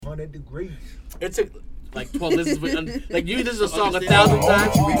100 degrees. It took like 12 listens. Like you, this is a song 1,000 times.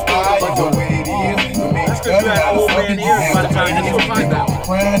 That's because you had old man ears by the time you find that one.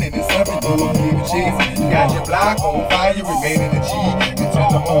 Got your block on fire, remain in the G. Until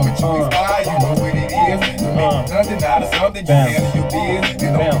the moment you expire, you know what it is. Nothing out of something, you handle your biz.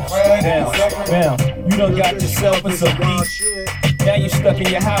 You done got yourself in some deep shit. Now you stuck in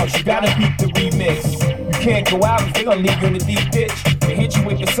your house, you gotta beat the remix. You can't go out, they gonna leave you in the deep ditch. They hit you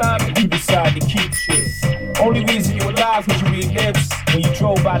with the sign, but you decide to keep shit. Only reason you alive cause you read lips. When you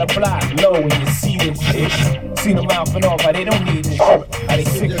drove by the block low and you see this shit. Seen them mouthing off, how they don't need this shit. How they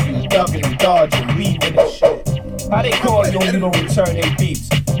sick of you, ducking and dodging, leaving this shit. How they call you and you don't return their beats.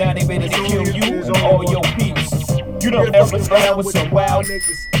 Now they ready to kill you and all your peeps. You done ever around with some wild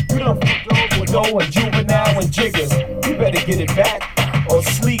niggas. You done fucked over Doe and Juvenile and Jiggers. You better get it back or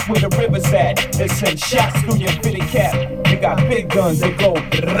sleep where the river's at. They send shots through your fitted cap. They got big guns, they go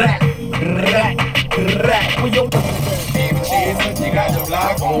rat, rat, rat. Where your You got your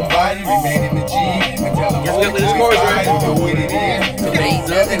block on fire, remain in the G. Until the moment you expire, you know what it is.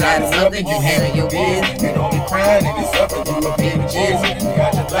 Nothing out of something, you handle your biz. And don't be crying if it's something you a big jizz. You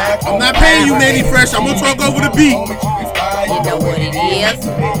got your block on I'm not paying you, Manny Fresh. I'm gonna talk over the beat. You know what it is.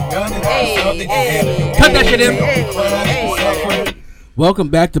 Cut that shit in. Welcome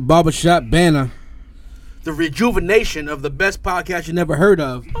back to Barbershop Banner, the rejuvenation of the best podcast you never heard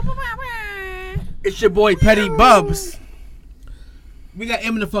of. It's your boy Petty Bubs. We got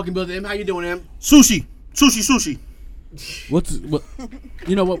M in the fucking building. M, how you doing, M? Sushi. What?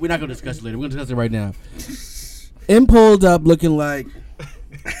 You know what? We're not gonna discuss it later. We're gonna discuss it right now. M pulled up looking like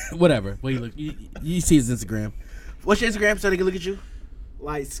whatever. Well, you see his Instagram. What's your Instagram so they can look at you?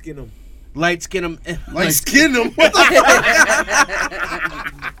 Light skin him. Light skin him.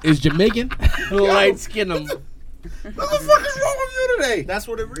 Is Jamaican? Light skin him. What the fuck is wrong with you today? That's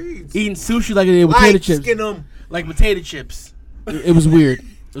what it reads. Eating sushi like they potato Light chips. skin him. Like potato chips. It was weird.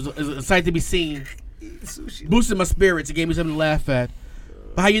 It was a sight to be seen. Sushi. Boosted my spirits. It gave me something to laugh at.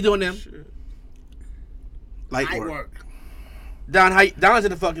 But how you doing, them? Light work. Don's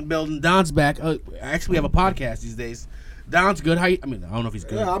in the fucking building. Don's back. Actually, we have a podcast these days. Don's good. I don't know if he's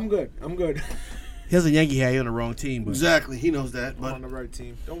good. Yeah, I'm good. He has a Yankee hat. He's on the wrong team. But Exactly. He knows that. I'm But on the right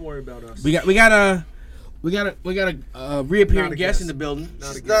team. Don't worry about us. we got a reappearing Not a guest guest. in the building.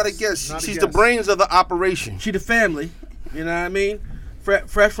 she's not a guest. Not a She's guest. the brains of the operation. She the family. You know what I mean?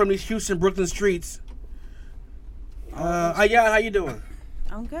 Fresh from these Houston, Brooklyn streets. How you doing?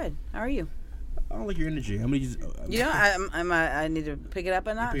 I'm good. How are you? I don't like your energy. I'm gonna use. You know, I need to pick it up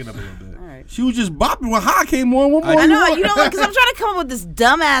a notch. Pick it up a little bit. All right. She was just bopping when High came on. What more I know, want? you know what? Because I'm trying to come up with this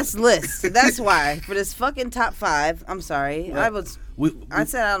dumbass list. That's why for this fucking top 5. I'm sorry. Right. I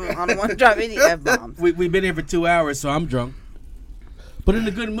said I don't want to drop any F-bombs. We've been here for 2 hours, so I'm drunk, but in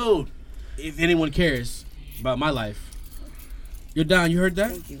a good mood. If anyone cares about my life, you're down. You heard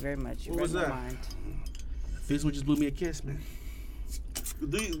that? Thank you very much. You What was read my that? mind. This one just blew me a kiss, man. Do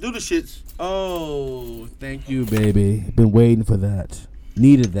the shits. Oh, thank you, baby. Been waiting for that.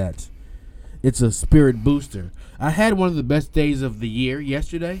 Needed that. It's a spirit booster. I had one of the best days of the year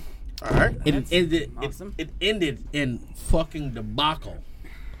yesterday. All right. It ended. awesome. It ended in fucking debacle.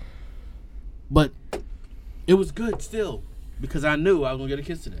 But it was good still because I knew I was gonna get a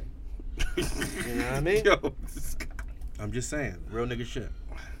kiss today. You know what I mean? Yo, I'm just saying, real nigga shit.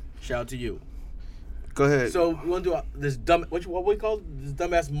 Shout out to you. go ahead. So we want to do this dumb. What we call this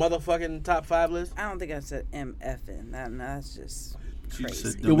dumbass motherfucking top 5 list? I don't think I said MFing. That's just She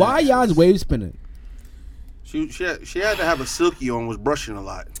crazy. said Yo, why y'all's wave spinning? She had to have a silky on. Was brushing a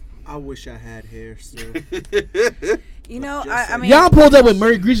lot. I wish I had hair still. You know, Just I mean, Y'all pulled up with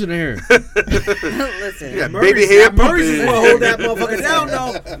Murray Grease in the hair. listen. Yeah, baby hair. Murray's is pumping. gonna hold that motherfucker down,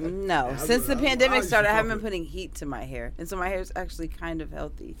 though. No, since the pandemic I started, I fuck haven't been with putting heat to my hair, and so my hair is actually kind of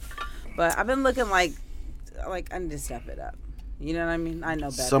healthy. But I've been looking like I need to step it up. You know what I mean? I know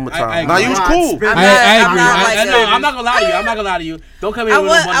better. Summertime. I Now you was agree. cool. I'm I not- agree. I'm not like No, a- I'm not gonna lie to you. I'm not gonna lie to you. Don't come here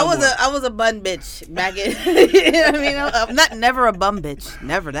with I one no more. was a bun bitch back in. You know what I mean? I'm not never a bum bitch.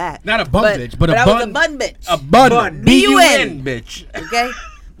 Never that. Not a bum bitch, but a I bun. was a bun bitch. A bun. B-U-N. bitch. Okay,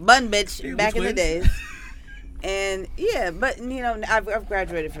 bun bitch You back in the twins? days. And yeah, but you know, I've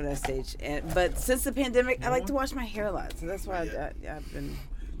graduated from that stage. But since the pandemic, I like to wash my hair a lot, so that's why I've been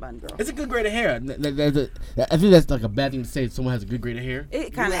bun girl. It's a good grade of hair. I think that's like a bad thing to say. If someone has a good grade of hair. It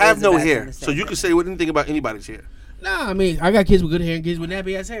You kind of have no hair, so you can say anything about anybody's hair. Nah, I mean, I got kids with good hair and kids with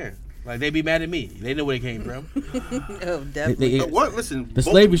nappy ass hair. Like they be mad at me. They know where it came from. Oh, definitely. What? Listen, The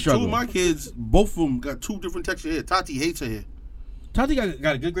slavery Two struggle. of my kids, both of them got 2 different texture hair. Tati hates her hair. Tati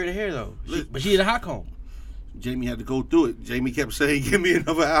got a good grade of hair though, but she had a hot comb. Jamie had to go through it. Jamie kept saying, "Give me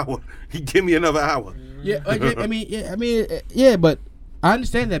another hour." Give me another hour. Yeah, yeah, but I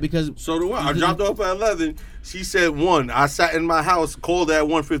understand that because So do I. I dropped off at 11. She said 1. I sat in my house, called at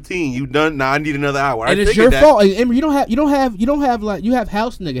 1:15. You done? Nah, I need another hour. And it's your fault. And you don't have like you have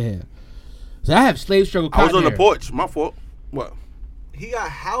house nigga hair. So I have slave struggle. I was on the hair. porch. My fault. What? He got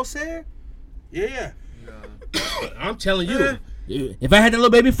house hair? Yeah. I'm telling you, if I had that little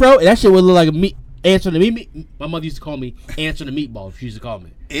baby fro, that shit would look like a meat. Answer the meat. My mother used to call me answer the meatball. She used to call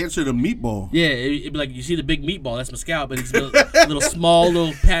me. Answer the meatball. Yeah, it'd be like you see the big meatball. That's my scalp, and it's little small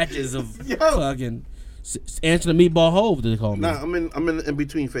little patches of fucking answer the meatball hove. They call me. Nah, I'm in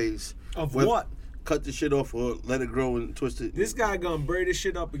between phase. Of Whether what? Cut the shit off or let it grow and twist it. This guy gonna braid his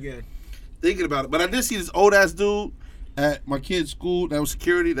shit up again. Thinking about it, but I did see this old ass dude at my kid's school that was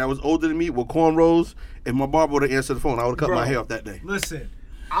security that was older than me with cornrows. If my barber would have answered the phone, I would have cut my hair off that day. Listen.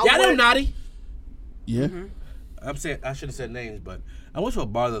 Yeah, I know Naughty. Yeah. Mm-hmm. I'm saying I should have said names, but I went to a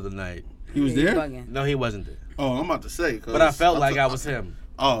bar the other night. He was there? Bugging. No, he wasn't there. Oh, I'm about to say. But I felt like I was him.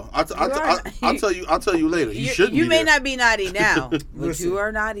 Oh, I'll tell you later. You shouldn't. You be may there. not be naughty now, but Listen. you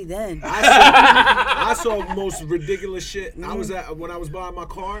are naughty then. I saw most ridiculous shit. I was when I was buying my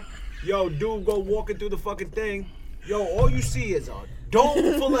car. Yo, dude, go walking through the fucking thing. Yo, all you see is a dome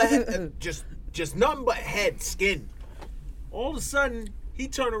full of head, just nothing but head, skin. All of a sudden, he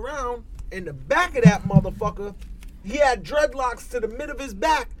turned around. In the back of that motherfucker, he had dreadlocks to the mid of his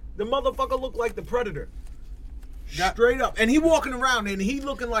back. The motherfucker looked like the Predator. Straight up. And he walking around and he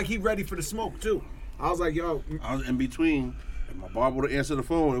looking like he ready for the smoke too. I was like, yo. I was in between. If my barber would have answered the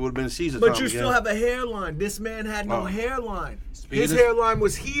phone, it would have been Caesar time But you again. still have a hairline. This man had no hairline. His of- hairline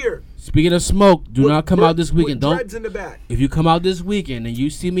was here. Speaking of smoke, do not come out this weekend. With Don't. dreads in the back. If you come out this weekend and you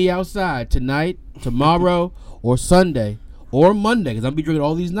see me outside tonight, tomorrow, or Sunday, or Monday, because I'll be drinking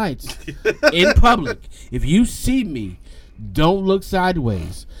all these nights in public. If you see me, don't look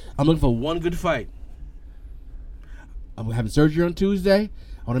sideways. I'm looking for one good fight. I'm having surgery on Tuesday.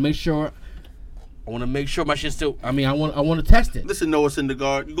 I want to make sure my shit's still. I mean, I want to test it. Listen, Noah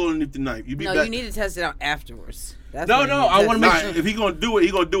Syndergaard, you go underneath the knife. You be No, back. you need to test it out afterwards. That's No, when no, you I test wanna it. make Nah, sure. if he gonna do it,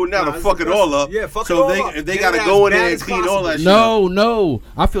 he gonna do it now Nah, to it's fuck the it all up. Yeah, fuck it so all they, up. If they Get gotta it go as in there bad and as clean all that shit. No.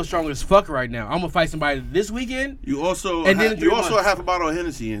 I feel strong as fuck right now. I'm gonna fight somebody this weekend. You also And then in 3 you also months. have a bottle of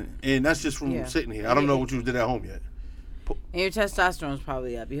Hennessy in, and that's just from Yeah. sitting here. I don't know what you did at home yet. And your testosterone's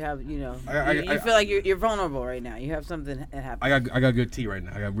probably up. You have, you I feel like you're vulnerable right now. You have something that happened. I got good tea right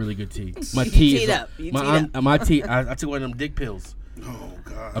now. I got really good tea. My You tea teed is up. You my teed I'm- up. my tea. I took one of them dick pills. Oh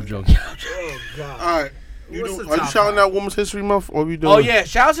God. I'm joking. Oh, God. All right. What's the Are you top shouting five? out Women's History Month, or are we doing? Oh yeah,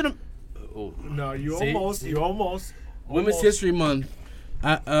 shout out to them. Oh, No, you See? almost. Women's Almost. History Month.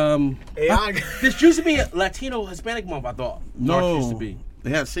 Hey, This used to be a Latino Hispanic month. I thought. March used to be.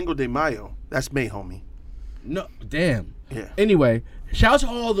 They had Cinco de Mayo. That's May, homie. No, damn. Yeah. Anyway, shout out to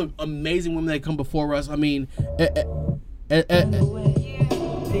all the amazing women that come before us. I mean,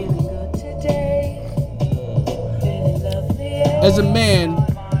 as a man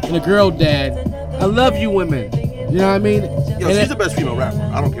and a girl dad, I love you women. You know what I mean? Yo, And she's the best female rapper.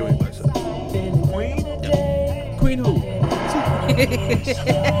 I don't care what anybody says. Queen who?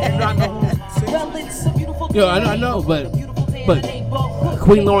 you not know who Yo, I know, but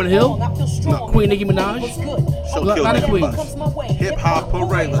Queen Lauryn Hill, Queen Nicki Minaj, She'll a lot kill of Nicki queens. Minaj. Hip hop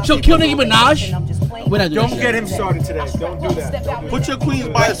parade. She'll kill Nicki Minaj. We're not doing Don't that get shit. him started today. Don't do that. Don't do Put your queen's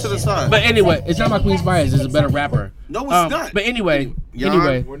bias to the side. But anyway, it's not my queen's bias. It's a better rapper. No, it's not. But anyway, Jan,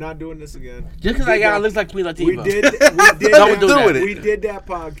 that. We're not doing this again. just because I got looks like Queen Latifah. We did Don't do that. it. We did that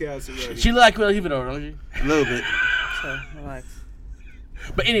podcast already. She look like Queen Latifah though, don't she? A little bit. So, relax.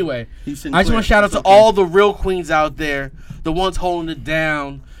 But anyway, He's I just want to Sinclair. shout out to Okay. all the real queens out there, the ones holding it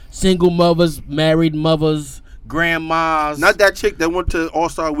down, single mothers, married mothers, grandmas. Not that chick that went to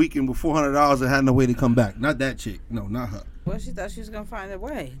All-Star Weekend with $400 and had no way to come back. Not that chick. No, not her. Well, she thought she was gonna find a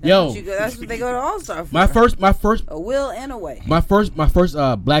way. Yo. That's what they go to All Star for. my first A will and a way. Black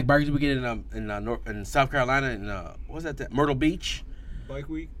Bikers weekend in South Carolina in what's that? Myrtle Beach. Bike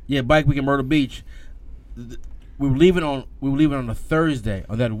week. Yeah, Bike Week in Myrtle Beach. We were leaving on a Thursday.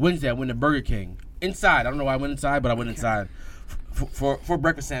 On that Wednesday, I went to Burger King inside. I don't know why I went inside, but I went inside for a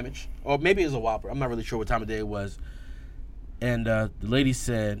breakfast sandwich, or maybe it was a Whopper. I'm not really sure what time of day it was. And the lady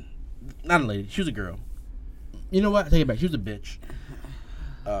said, not a lady, she was a girl. You know what? I take it back. She was a bitch.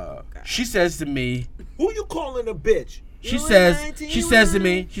 She says to me, Who you calling a bitch? She You says ain't 19, to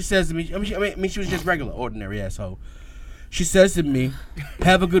me, I mean, she was just regular, ordinary asshole. She says to me,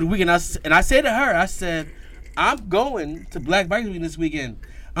 have a good weekend. And I say to her, I said, I'm going to Black Bikers Weekend this weekend.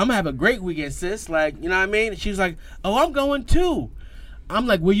 I'm gonna have a great weekend, sis. Like, you know what I mean? And she was like, oh, I'm going too. I'm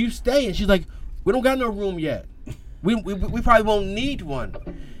like, where you staying? She's like, we don't got no room yet. We probably won't need one.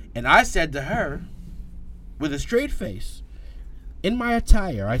 And I said to her, with a straight face, in my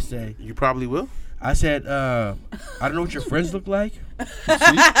attire, I say, You probably will. I said, I don't know what your friends look like,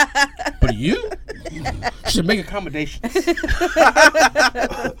 but you should make accommodations.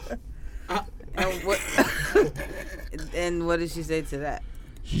 And what did she say to that?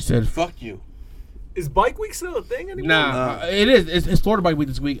 She said, fuck you. Is Bike Week still a thing anymore? Nah, it is. It's Florida Bike Week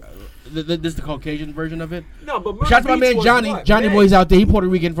this week. This is the Caucasian version of it. No, but shout out to my man Johnny. Johnny Boy's out there. He Puerto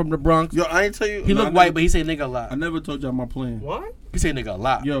Rican from the Bronx. Yo, I ain't tell you. He look white, but he say nigga a lot. I never told y'all my plan. What? He say nigga a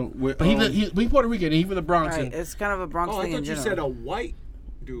lot. Yo, but he Puerto Rican. And he from the Bronx. Right, And it's kind of a Bronx Oh, I thing in thought you general. said a white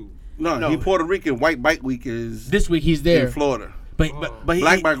dude. No, he Puerto Rican. White Bike Week is this week he's there. in Florida. But he,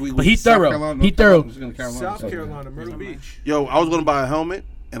 Black Bike Week. But he was thorough. He thorough. South Carolina, Myrtle Beach. Yo, I was gonna buy a helmet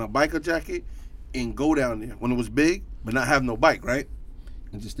and a biker jacket and go down there when it was big, but not have no bike, right?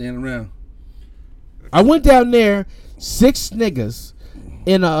 And just stand around. I went down there, 6 niggas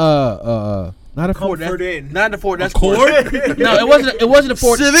in a not a Ford. Comfort Inn. Not a Ford Escort. No, it wasn't. It wasn't a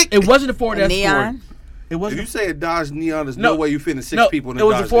Ford Civic? It wasn't a Ford Escort. Neon? It If wasn't. you say a Dodge Neon, there's no way you fit in 6 people in a it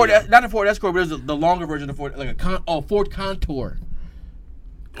was Dodge a Ford. Neon. Not a Ford Escort, but it was the longer version of Ford, like a Ford Contour.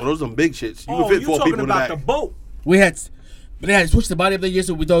 Oh, those are some big shits. You Oh, can fit you 4 talking people in the about back. the boat? But they had switched the body of the year,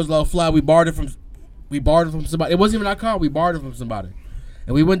 so we those little fly. We borrowed it from somebody. It wasn't even our car. We borrowed it from somebody,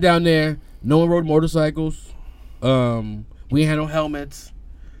 and we went down there. No one rode motorcycles. We ain't had no helmets.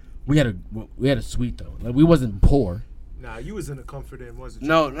 We had a suite though. Like we wasn't poor. Nah, you was in a Comfort Inn, wasn't you?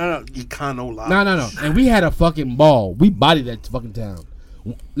 No. Econo Lodge. No. And we had a fucking ball. We bodied that fucking town.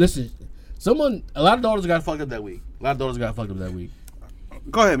 Listen, a lot of daughters got fucked up that week.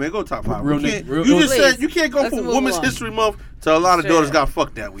 Go ahead, man. Go top 5. Real You nigga- can't- real- you just Please. said you can't go Let's from move Women's along. History Month to a lot of Straight daughters up. got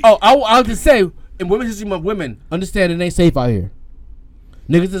fucked that week. Oh, I was just say, in Women's History Month, women understand it ain't safe out here.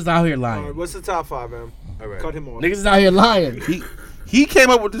 Niggas is out here All lying. right, what's the top 5, man? All right. Cut him off. Niggas is out here lying. He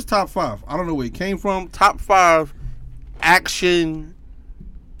came up with this top 5. I don't know where it came from. Top 5 action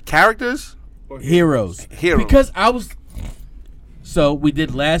characters. Heroes. Heroes. Because I was. So we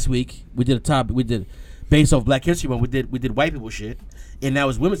did last week. We did a topic. We did based off Black History Month. We did white people shit, and now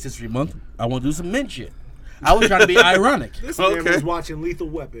it's Women's History Month. I want to do some men shit. I was trying to be ironic. This man Okay. was watching Lethal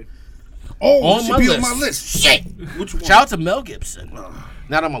Weapon. Oh, On should my be list. on my list. Shit. Which one? Shout out to Mel Gibson.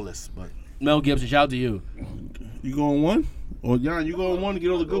 Not on my list, but Mel Gibson. Shout out to you. You going one? Or Jan, you going one to get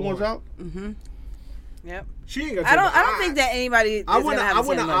all the good ones out? Yep. She ain't gonna I don't think that anybody is I gonna have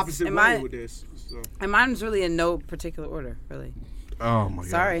went the the same list. opposite And way mine- with this. So. And mine's really in no particular order, really. Oh my god.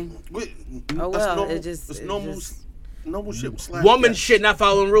 Sorry. Oh, well, it just- It's it normal. just- Normal shit. Slash Woman cat. shit not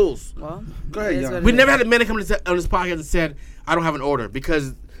following rules. Well, Go ahead, it is Jan. what We it never is. had a man come on this podcast and said, I don't have an order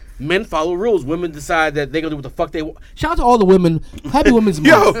because men follow rules. Women decide that they're going to do what the fuck they want. Shout out to all the women. Happy Women's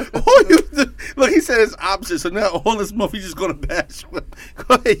Yo, Month. look, he said it's opposite, so now all this month he's just gonna bash.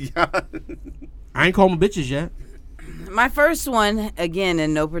 Go ahead, Jan. I ain't called them bitches yet. My first one, again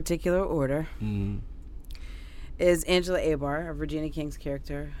in no particular order, Mm-hmm. is Angela Abar, Regina King's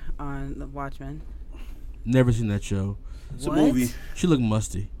character on The Watchmen. Never seen that show. It's What? a movie. She look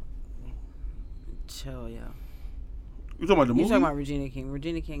musty. Chill, yo. You talking about the You're movie? talking about Regina King.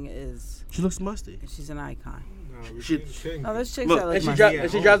 Regina King is, She looks musty. she's an icon. Nah, She- Regina King. Oh, there's chicks Look, that look And she musty. drives.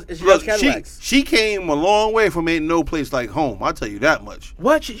 And she drives. And she Look, drives Cadillacs. she came a long way from ain't no place like home. I'll tell you that much.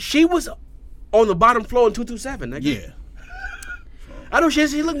 What? She was on the bottom floor in 227. Nigga. Yeah. I know she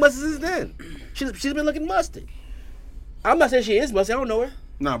looked musty since then. She's been looking musty. I'm not saying she is musty. I don't know her.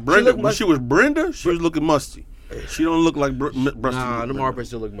 Nah, Brenda. look When musty. she was Brenda, she was looking musty. She don't look like Brusty. Nah, them Harper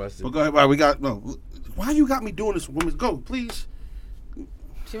still look musty. But go ahead. All right, we got no. Why you got me doing this, woman? Go, please.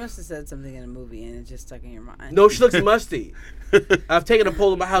 She must have said something in a movie and it just stuck in your mind. No, she looks musty. I've taken a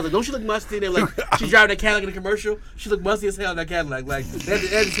poll in my house. Like, don't she look musty? They're like, she's driving that Cadillac in the commercial. She look musty as hell in that Cadillac. Like, they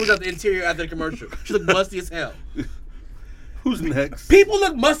had to switch out the interior after the commercial. She look musty as hell. Who's next? People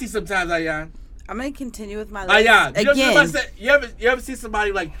look musty sometimes, Ayan. I'm gonna continue with my list Ayan, you know again. what I'm saying? You ever see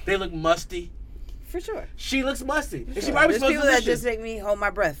somebody like they look musty? For sure. She looks musty. And she might be There's supposed people to that just make me hold my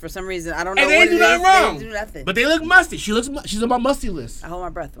breath for some reason. I don't know and they what ain't do it nothing is. wrong. They do nothing. But they look musty. She's on my musty list. I hold my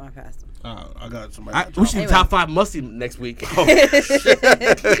breath when I pass them. I got somebody. We should do Anyway. top 5 musty next week. You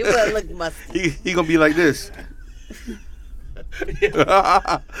would look musty. He gonna be like this.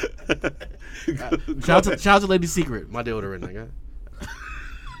 Shout out to Lady Secret, my deodorant. Nigga.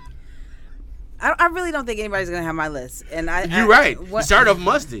 I really don't think anybody's gonna have my list. And You're right. You started off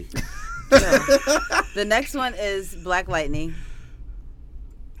musty. The next one is Black Lightning.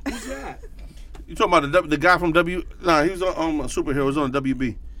 Who's that? You talking about the guy from W? Nah, he was on superheroes on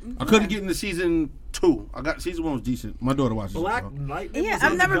WB. I couldn't get into season 2. I got season 1 was decent. My daughter watches Black it. Lightning. Yeah, was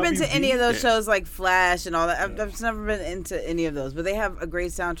I've on never been to WB? any of those shows like Flash and all that. I've never been into any of those, but they have a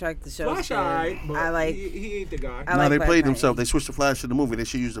great soundtrack. The shows. Flash, good. alright, but I like. he ain't the guy. I No, like they Black played Knight. themselves. They switched the Flash to the movie. They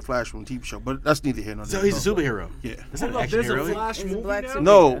should use the Flash from the TV show, but that's neither here nor there. So he's a superhero. Yeah. Is that an Hold up, action there's hero? a Flash He's a movie black now? super-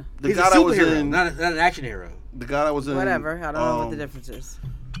 No, the He's a guy that was superhero, in. not an action hero. The guy that was in. Whatever. I don't know what the difference is.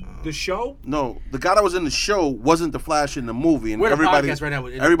 The show? No, the guy that was in the show wasn't the Flash in the movie, and We're the everybody, podcast right now.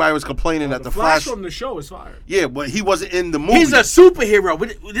 everybody was complaining that The the Flash Flash. from the show is fire. Yeah, but he wasn't in the movie. He's a superhero.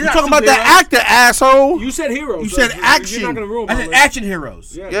 You talking about the actor, asshole? You said heroes. You so said You're action. not gonna ruin I my said list. action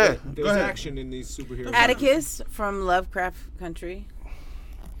heroes. Yeah, Yeah, there's go ahead. action in these superheroes. Atticus from Lovecraft Country.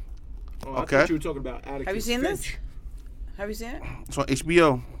 Oh, I Okay. thought you were talking about Atticus. Have you seen this? Finch. Have you seen it? It's on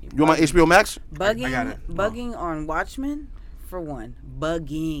HBO. You want my HBO Max? Bugging, I got it. bugging on Watchmen, for one.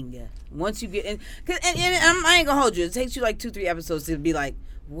 Bugging. Once you get in, I ain't gonna hold you. It takes you like 2-3 episodes to be like,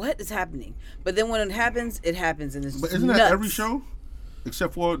 what is happening? But then when it happens, and it's But isn't that nuts. every show?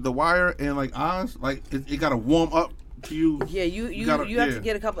 Except for The Wire and like Oz? Like, it got to warm up to you. Yeah, you gotta- have yeah. to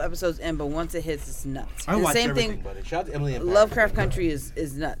get a couple episodes in, but once it hits, it's nuts. I And watch same everything, thing. buddy. Shout out to Emily in Paris. Lovecraft Country is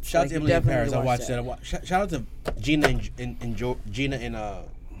nuts. Shout out Like, to you Emily in definitely Paris. I watch watched that. that. Shout out to Gina in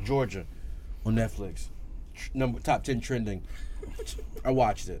Georgia on Netflix. Top 10 trending. I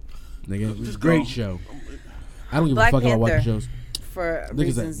watched it. Nigga, it's a Just great go. show. I don't give Black a fuck about watching Panther. shows. For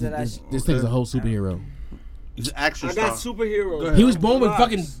Nigga's reasons that this thing's a whole superhero. He's an action I got star. superheroes. He was born with Relax.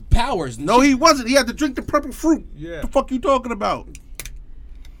 fucking powers. No, he wasn't. He had to drink the purple fruit. Yeah. The fuck you talking about?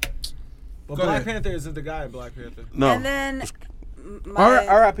 But Go Black ahead. Panther isn't the guy in Black Panther. No. And then my,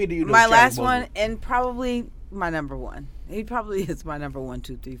 R.I.P. to you. my Chadwick last Boseman. one, and probably my number one. He probably is my number 1,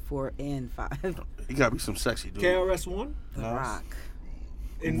 2, 3, 4, and 5. He got to be some sexy dude. KRS-One? The Rock.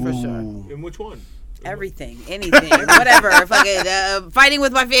 In, For sure. In which one? Everything, anything, whatever. Fucking fighting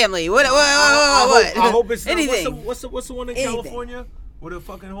with my family. What? I hope it's not, anything. What's the one in Anything. California where the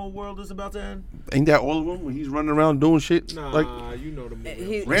fucking whole world is about to end? Ain't that all of them when he's running around doing shit? Nah, Like, you know the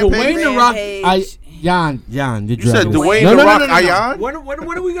movie. Rampage? Dwayne the Rock. Rampage. Jan, you're you said dragging. Dwayne No, the no, no, Rock no, no, no. Ion? When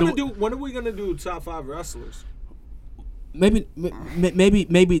are we gonna do? When are we gonna do top 5 wrestlers? Maybe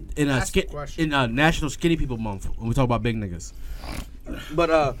in a Ask the question. National Skinny People Month when we talk about big niggas. But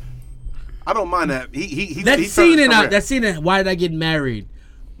I don't mind that. He That he scene turned in his career. that scene in Why Did I Get Married?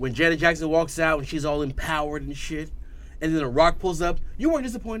 when Janet Jackson walks out and she's all empowered and shit, and then The Rock pulls up, you weren't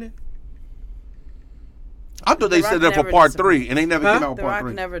disappointed? I thought they The said Rock that for never part disappoints. 3, and they never Huh? came out with The part Rock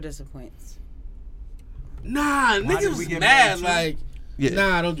 3. never disappoints. Nah, did niggas we was get mad. married Like, Yeah.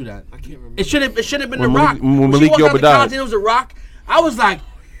 nah, don't do that. I can't remember. It should have been When The Rock. Malik- when she Malik walked out Gilbert the died. content, it was The Rock. I was like,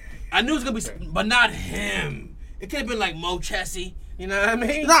 I knew it was gonna be, but not him. It could have been like Mo Chessie. You know what I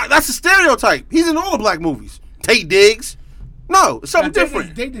mean? Nah, that's a stereotype. He's in all the black movies. Tate Diggs. No, it's something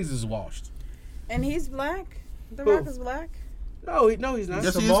different. They things is washed. And he's black. The Rock is black. No, he's not.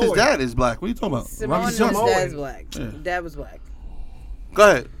 Yes, he is. Samoan. His dad is black. What are you talking about? Simone, Rocky his Johnson. dad's black. Yeah. Dad was black. Go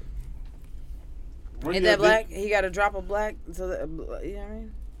ahead. Ain't that black? He got a drop of black. So that, you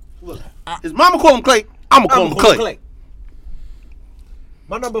know what I mean? His mama call him Clay. I'm gonna call him Clay.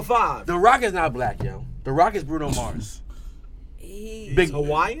 My number 5. The Rock is not black, yo. The Rock is Bruno Mars. He Big,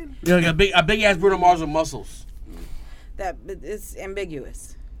 Hawaiian? you know, a big ass Bruno Mars with muscles. that it's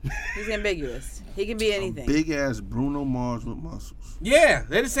ambiguous. He's ambiguous. He can be anything. Big ass Bruno Mars with muscles. Yeah,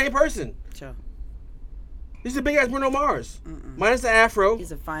 they're the same person. Sure. He's a big ass Bruno Mars, minus the afro.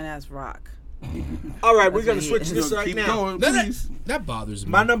 He's a fine ass rock. All right, we're That's gonna what he switch is. this right Keep now. going, That, please. that bothers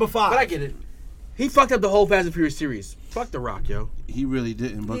me. My number 5. But I get it. He fucked up the whole Fast and Furious series. Fuck The Rock, yo. He really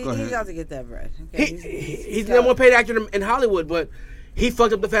didn't, but go He's ahead. out to get that bread. Okay, He's the number one paid actor in Hollywood, but he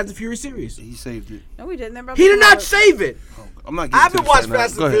fucked up the Fast and Furious series. He saved it. No, we didn't. They're about He to did come not out- save it. I'm not. I haven't getting watched to this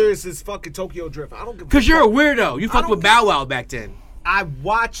Fast right now. and Go ahead. Furious since fucking Tokyo Drift. I don't give a Cause you're a fuck. weirdo. You fucked don't with Bow Wow back then. I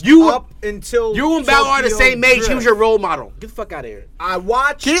watched You- up until You and Bow Wow are the Tokyo same age. He was Drift. your role model. Get the fuck out of here. I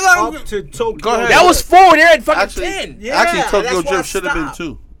watched Can you let him up to Tokyo. Go ahead. That was 4. They're at fucking Actually, 10. Yeah, actually, that's Tokyo why I Drift should have been stopped.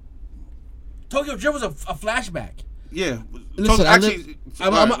 2. Tokyo Drift was a flashback. Yeah. Listen, Actually,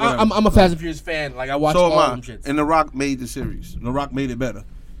 I'm a Fast and Furious Furious fan. Like I watched so all am I. them shits. And The Rock made the series. The Rock made it better.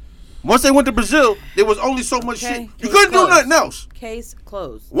 Once they went to Brazil, there was only so much Okay, shit. You case couldn't do closed. nothing else. Case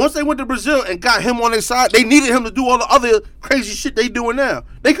closed. Once they went to Brazil and got him on their side, they needed him to do all the other crazy shit they doing now.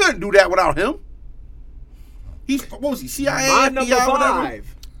 They couldn't do that without him. He's what was he? CIA, My FBI, number whatever.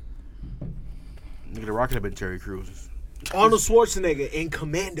 5. Nigga, The Rock could have been Terry Crews. Arnold Schwarzenegger in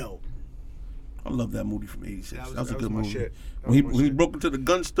Commando. I love that movie from '86. That was a good my movie. shit. That When he, was my when he shit. broke into the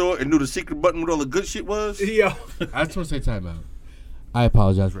gun store and knew the secret button with all the good shit was. Yo, I just want to say time out. I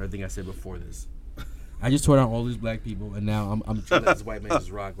apologize For for everything I said before this. I just tore down all these black people, and now I'm Let this white man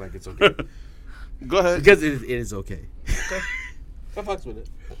just rock like it's okay. Go ahead. Because it is okay. I fucks with it.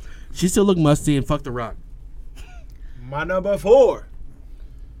 She still look musty and fuck The Rock. My number 4.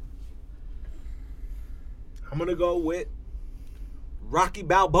 I'm gonna go with Rocky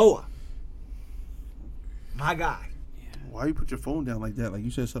Balboa. My guy. Why you put your phone down like that? Like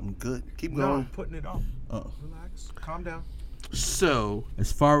you said something good. Keep No, I'm going. putting it up. Oh. Relax. Calm down. So,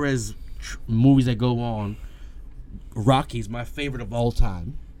 as far as movies that go on, Rocky's my favorite of all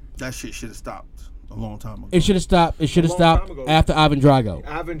time. That shit should have stopped a long time ago. It should have stopped. It should have A long stopped time ago. after Ivan Drago.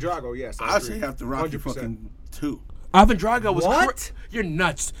 Ivan Drago, yes. I agree. say after Rocky 100%. fucking 2. Ivan Drago was What? You're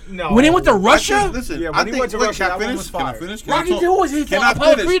nuts. No. When he went to Russia, Listen, Yeah, when I he think, went to wait, Russia, can I that one finish? was Can I fire. finish? Rocky I talk? II was he Can fought I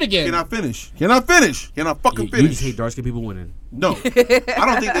Apollo finish? Creed again. Can I finish? Can I finish? Can I fucking you finish? just hate dark skinned people winning. No, I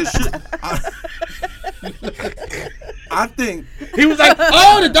don't think this shit. I think He was like,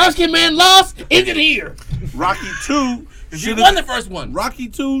 "Oh, the dark skinned man lost. Is it here?" Rocky 2 He should won the have. first one. Rocky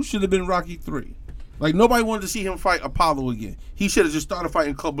 2 should have been Rocky 3. Like nobody wanted to see him fight Apollo again. He should have just started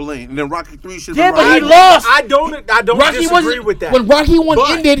fighting Clubber Lane, and then Rocky 3 should have Yeah, been but Rocky. he lost. I don't Rocky disagree wasn't with that. when Rocky 1 But-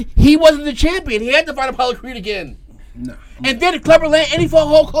 ended. He wasn't the champion. He had to fight Apollo Creed again. No. And then Clubber Lang, and he fought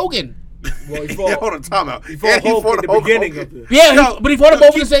Hulk Hogan. Well, he Yeah, fought, hold on, time out. he fought Hulk at the beginning of the. Yeah, No, but he fought them no,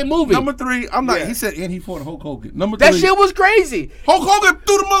 both in the same movie. Number 3, I'm not. Yeah. He said, and he fought Hulk Hogan. Number That 3, shit was crazy. Hulk Hogan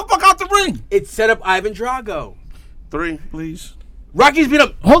threw the motherfucker out the ring. It set up Ivan Drago. 3, please. Rocky's beat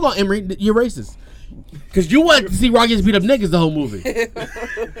up. Hold on, Emery, you're racist. Because you wanted to see Rocky's beat up niggas the whole movie.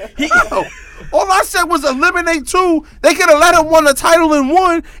 Yo, all I said was eliminate 2. They could have let him win the title in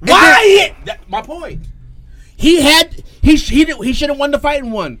 1. and then- Why? My point. He should have won the fight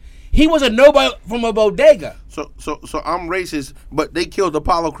in 1. He was a nobody from a bodega. So I'm racist, but they killed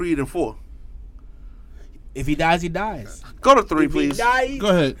Apollo Creed in 4. If he dies, he dies. Go to 3, please. died- Go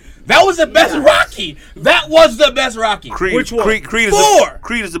ahead. That was the best Rocky. That was the best Rocky. Creed. Which one? Creed is 4.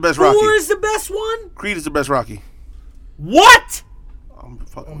 Creed is the best Rocky. 4 is the best one? Creed is the best Rocky. What? I'm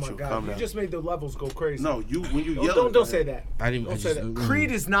fucking Oh with my you. God, Calm you down. just made the levels go crazy. No, you when you yell. Don't say that. I didn't- Don't I say just- that.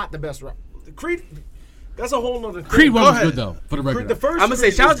 Creed is not the best rock. Creed, that's a whole nother thing. Creed 1 Go was ahead. good though, for the record. Creed, the first I'm gonna say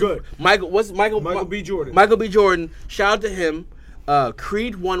Creed shout out was to good. Michael B. Jordan. Michael B. Jordan. Shout out to him.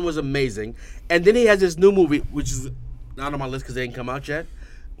 Creed 1 was amazing, and then he has this new movie which is not on my list because they ain't come out yet.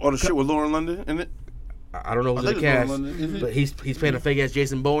 All the shit with Lauren London in it. I don't know who's I in the think it's cast, Lauren London, is it? but he's playing a fake ass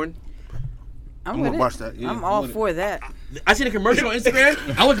Jason Bourne. I'm I'm with gonna it. watch that, yeah, I'm I'm all with it. for that. I seen a commercial on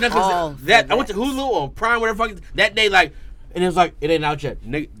Instagram. I went to All Netflix. for I went to Hulu or Prime, whatever. Fucking that day, like, and it was like it ain't out yet.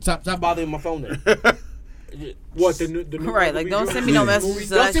 Nigga, stop bothering my phone there. What the new Right, like don't send me no messages.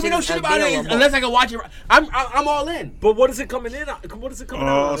 so Don't that send me no shit shit is about it available. unless I can watch it. I'm all in. But what is it coming in? What is it coming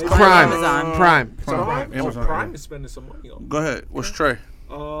out? it's on? Prime. It's Amazon. Prime. Prime. Amazon, Prime yeah. is spending some money on. Go ahead. What's Trey?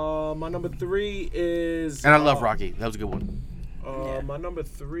 My number 3 is. And I love Rocky. That was a good one. My number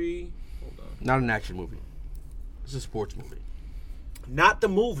 3. Hold on. Not an action movie. It's a sports movie. Not the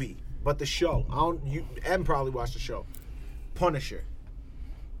movie, but the show. You probably watched the show. Punisher.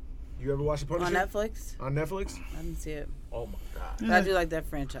 You ever watch the Punisher? On Netflix? On Netflix? I didn't see it. Oh my God. But I do like that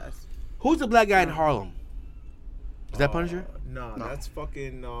franchise. Who's the black guy in Harlem? Is that Punisher? No, that's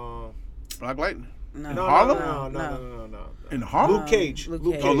fucking. Black Lightning. No. No, Harlem? No. In Harlem. Luke Cage. Luke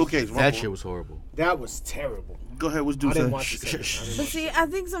Luke Cage. Cage. Oh, Luke Cage. my That fault. shit was horrible. That was terrible. Go ahead. What's I Deuce? didn't watch the second. I didn't But watch see, I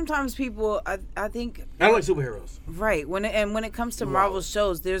think sometimes people, I think, I don't like superheroes. right, when it comes to Marvel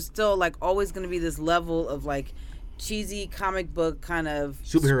shows, there's still like always going to be this level of like cheesy comic book kind of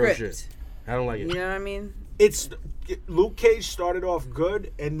Superhero script. shit. I don't like it. You know what I mean? It's Luke Cage started off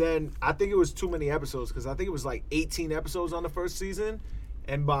good, and then I think it was too many episodes because I think it was like 18 episodes on the first season,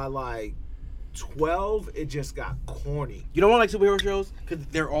 and by like 12, it just got corny. You don't want like superhero shows because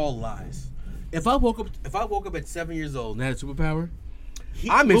they're all lies. If I woke up at 7 years old and had a superpower,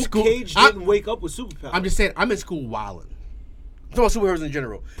 I'm in Luke school. Cage I'm- didn't wake up with superpowers. I'm just saying I'm in school wilding. I'm talking about superheroes in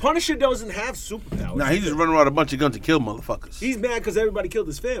general. Punisher doesn't have superpowers. Nah, he just running around a bunch of guns to kill motherfuckers. He's mad because everybody killed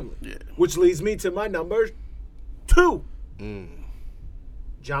his family. Yeah. Which leads me to my number 2.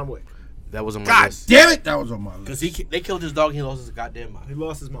 John Wick. That was on my God list. damn it, that was on my list. Because they killed his dog and he lost his goddamn mind. He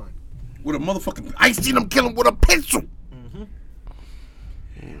lost his mind. With a motherfucking, I seen him kill him with a pencil.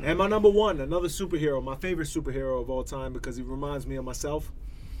 And my number 1, another superhero, my favorite superhero of all time because he reminds me of myself.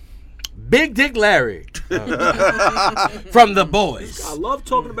 Big Dick Larry. From The Boys. I love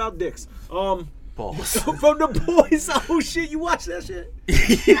talking about dicks. Balls. From The Boys. Oh shit, you watch that shit?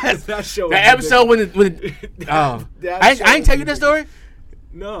 Yes. That show. That is episode when That I show didn't tell you is that story?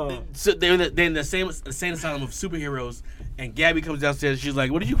 No. So they're in the same asylum of superheroes, and Gabby comes downstairs. She's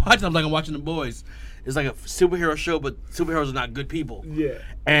like, "What are you watching?" I'm like, "I'm watching The Boys." It's like a superhero show, but superheroes are not good people. Yeah.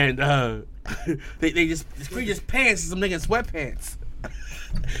 And they just Creed just pants some nigga in sweatpants.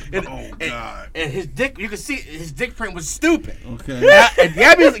 God. And his dick, you can see his dick print was stupid. Okay. And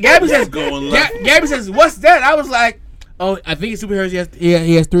Gabby says, going left. Gabby says, "What's that?" I was like, "Oh, I think he's superheroes.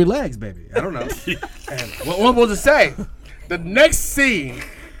 He has 3 legs, baby. I don't know." And what am I supposed to say? The next scene,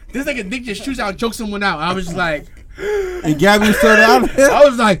 this nigga dick just shoots out and chokes someone out. I was just like, And Gabby was still down there. I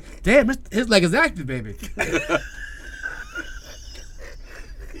was like, damn, his leg is active, baby.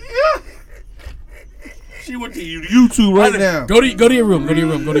 She went to YouTube right now. Go to your room. Go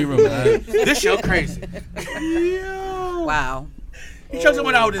to your room. This show crazy. Wow. He choked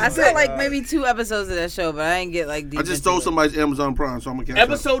someone out. I saw like maybe 2 episodes of that show, but I didn't get like deep. I just stole somebody's Amazon Prime, so I'm gonna catch up.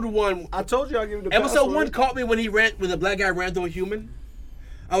 Episode 1. I told you I'll give you the Episode password. 1 caught me when the black guy ran through a human.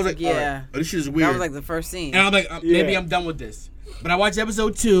 I was like, Yeah. all right, oh, this shit is weird. That was like the first scene. And I'm like, maybe I'm done with this. But I watched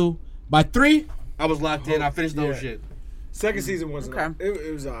episode 2. By 3, I was locked in. I finished the whole shit. Second season wasn't. Okay.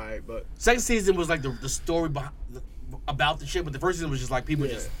 It was alright, but Second season was like the story about the shit, but the first season was just like people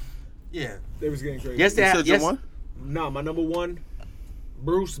just, they was getting crazy. Yes, they You had. said Yes, your one? Nah, my number 1,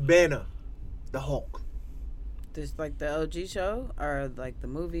 Bruce Banner, the Hulk, Just like the OG show or like the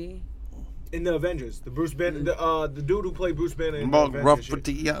movie. in the Avengers. The Bruce Banner, the dude who played Bruce Banner in Mark the Avengers.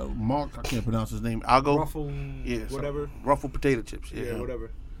 shit. Mark, I can't pronounce his name. I'll go. Ruffle, Yeah, whatever. Ruffle potato chips. Yeah, Yeah,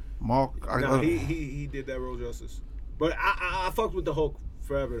 whatever. Mark. No, he did that role justice. But I fucked with the Hulk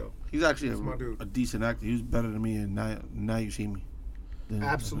forever though. He's actually my dude. a decent actor. He was better than me, and now you see me. Then-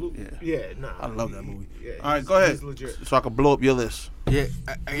 Absolutely. Yeah. Yeah, nah. I love that movie. Yeah, All right, he's- go ahead. He's legit. So I can blow up your list. yeah.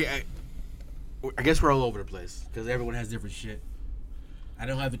 I guess we're all over the place because everyone has different shit. I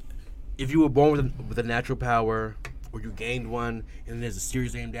don't have. If you were born with a natural power, or you gained one, and there's a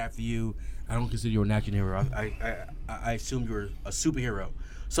series named after you, I don't consider you a natural hero. I assume you're a superhero.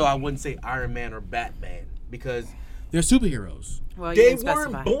 So I wouldn't say Iron Man or Batman because they're superheroes. Well, you They didn't weren't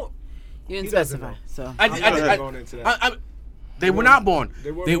specify. born. You didn't He doesn't specify. So I, I'm not even going into that. they were not born.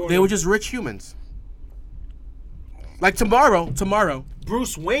 They weren't They born. were just rich humans. Like tomorrow,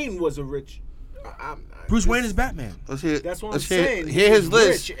 Bruce Wayne was a rich. Bruce Wayne is Batman. Let's hear. That's what I'm let's saying. Hear his He's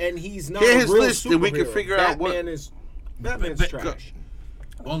list. rich and he's not Hear a his real list, then we can superhero. figure out what- Batman's But- trash.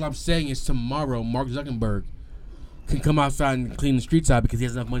 All I'm saying is tomorrow, Mark Zuckerberg can come outside and clean the streets out because he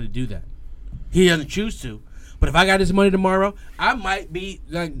has enough money to do that. He doesn't choose to. But if I got this money tomorrow, I might be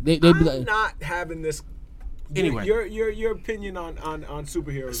like they'd be I'm like. not having this. Anyway. your opinion on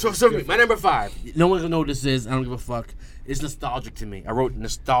superheroes. So is my different. number 5. No one's gonna know what this is. I don't give a fuck. It's nostalgic to me. I wrote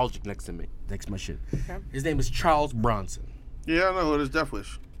nostalgic next to my shit. Okay. His name is Charles Bronson. Yeah, I know who it is. Death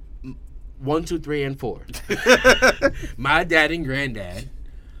Wish. 1, 2, 3, and 4. My dad and granddad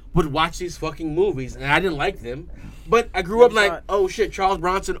would watch these fucking movies, and I didn't like them. But I grew up like, oh shit, Charles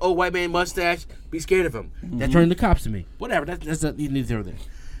Bronson, old white man mustache, be scared of him. That turned the cops to me. Whatever, that's not neither there.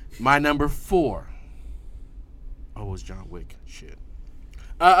 My number 4. Oh, it was John Wick. Shit.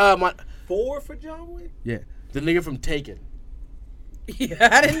 My 4 for John Wick. yeah, the nigga from Taken. yeah,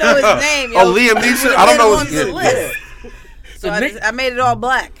 I didn't know his name. Oh, Liam Neeson. I don't know on his the name. list. So I made it all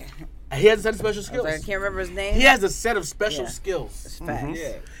black. He has a set of special I skills. can't remember his name. He has a set of special Yeah. skills. It's facts.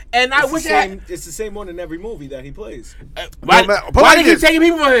 Yeah. And I wish It's the same one in every movie that he plays. Why, No, man, but why like do you keep this- taking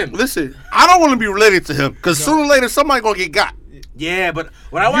people from him? Listen, I don't want to be related to him because sooner or later somebody gonna get got. Yeah, but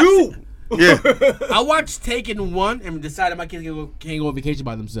when I watched Yeah. I watched Taken 1 and decided my kids can't go on vacation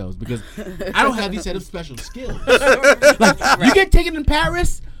by themselves because I don't have these set of special skills. Like, you get taken in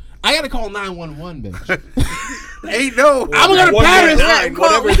Paris, I gotta call 911, bitch. Ain't no. I'm gonna go to Paris. Nine, We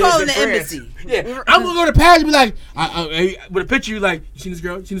whatever it is call in the France. embassy. Yeah, I'm gonna go to Paris and be like, with a picture, you like, you seen this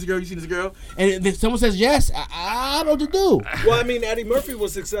girl? You seen this girl? You seen this girl? And if someone says yes, I don't know what to do. Well, I mean, Eddie Murphy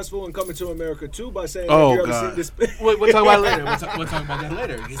was successful in Coming to America too by saying, Oh, "Have you ever God. seen this?" We'll talk about it later. We'll talk about that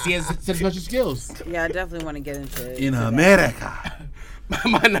later. He has set of special skills. Yeah, I definitely want to get into In that. America.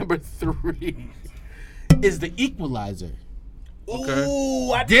 My number 3 is The Equalizer. Okay.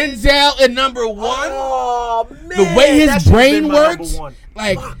 Ooh, Denzel in number 1. Oh man, The way his that should've brain been my number works, one.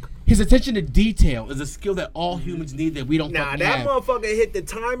 like his attention to detail, is a skill that all humans need that we don't Nah, fucking that have. motherfucker hit the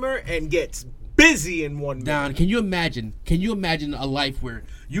timer and gets busy in 1 minute. Down. Can you imagine a life where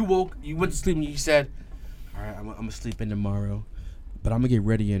you went to sleep and you said, all right, I'm gonna sleep in tomorrow, but I'm gonna get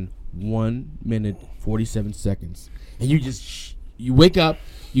ready in 1 minute 47 seconds, and you just you wake up,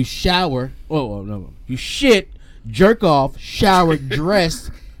 you shower, no, you shit, jerk off, shower, dress,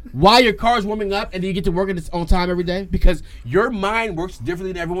 while your car's warming up, and then you get to work at its own time every day because your mind works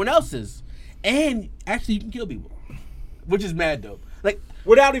differently than everyone else's, and actually you can kill people, which is mad dope. Like.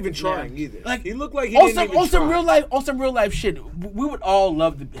 Without even trying either. Like He looked like he on didn't even some try. real life shit. We would all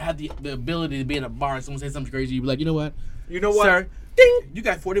love to have the ability to be in a bar and someone say something crazy. You'd be like, you know what? You know what? Sir, Ding! You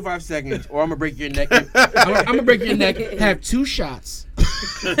got 45 seconds, or I'm gonna break your neck. I'm gonna break your neck. Have 2 shots,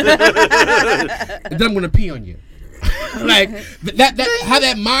 and then I'm gonna pee on you. Like that. How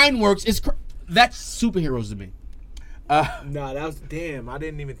that mind works is that's superheroes to me. Nah, that was damn. I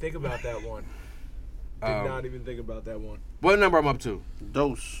didn't even think about that one. Did not even think about that one. What number I'm up to?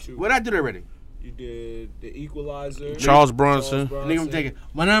 Dose. Two. What did I do already? You did The Equalizer. Charles Bronson. Nigga, I'm taking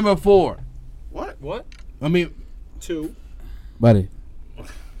my number 4. What? I mean, 2. buddy.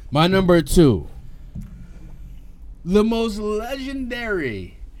 My number 2. The most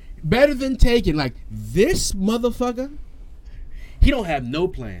legendary. Better than Taken. Like, this motherfucker, he don't have no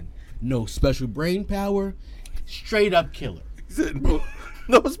plan. No special brain power. Straight up killer. He said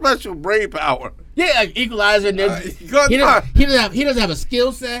no special brain power. Yeah, like Equalizer. And he doesn't have a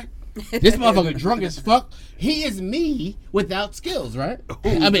skill set. This motherfucker drunk as fuck. He is me without skills, right?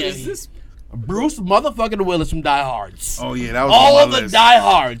 I mean, Bruce motherfucking Willis from Die Hards. Oh yeah, that was all on of my the list. Die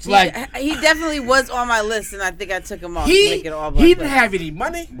Hards. Like he definitely was on my list, and I think I took him off to he make it all black. he didn't have any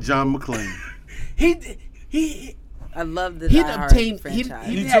money. John McClane. He I love the he Die Hard obtained- franchise.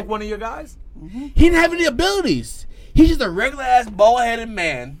 he- You took one of your guys? he didn't have any abilities. He's just a regular ass bald headed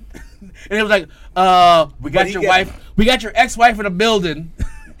man. And it was like, we got your wife, we got your ex-wife in the building.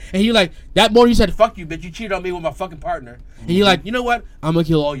 And he like, that morning you said, fuck you, bitch, you cheated on me with my fucking partner. And you like, you know what? I'm gonna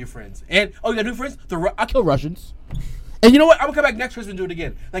kill all your friends. And, you got new friends? I'll kill Russians. And you know what? I'm gonna come back next Christmas and do it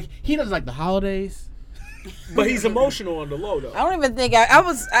again. Like, he doesn't like the holidays. But he's emotional on the low, though. I don't even think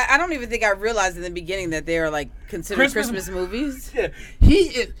I don't even think I realized in the beginning that they are like considered Christmas movies. Yeah. He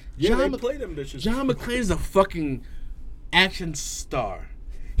is. Yeah, John they play them bitches. John McClane is a fucking action star.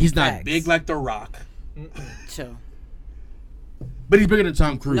 He's not Facts. big like The Rock, Chill. but he's bigger than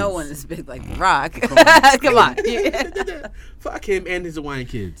Tom Cruise. No one is big like The Rock. Come on. Fuck him and his Hawaiian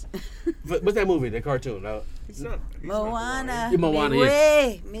kids. What's that movie? The cartoon? He's not. Moana. Yeah, Moana,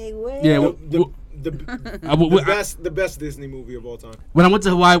 Make way. Yeah. The best Disney movie of all time. When I went to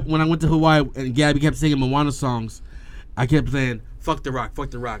Hawaii, and Gabby kept singing Moana songs, I kept saying "Fuck the Rock,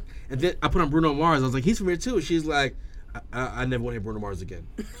 fuck the Rock," and then I put on Bruno Mars. I was like, "He's from here too." She's like, "I never want to hear Bruno Mars again."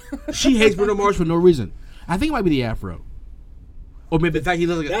 She hates Bruno Mars for no reason. I think it might be the afro, or maybe the fact he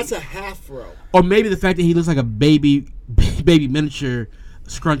looks like That's a half row. or maybe the fact that he looks like a baby miniature,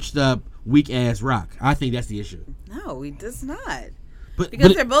 scrunched up, weak ass Rock. I think that's the issue. No, he does not. But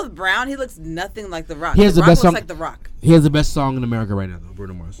Because they're both brown, he looks nothing like The Rock. He has The the Rock best looks song- like The Rock. he has the best song in America right now, though.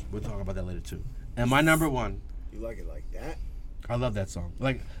 Bruno Mars. We'll talk about that later too. And my number 1, You like it like that? I love that song.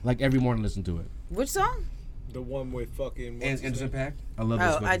 Like every morning, listen to it. Which song? The one with fucking. what's And his Anderson name? .Paak. I love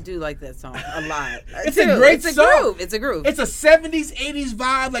Oh, this. I do like that song a lot. It's a great It's a song. groove. It's a groove. It's a 70s, 80s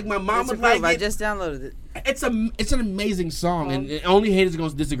vibe. Like my mom It's a would groove. like I it. just downloaded it. It's an amazing song, and only haters are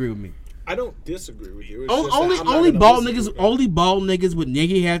gonna disagree with me. I don't disagree with you. It's just that Only I'm not only gonna bald listen niggas, to it. only bald niggas with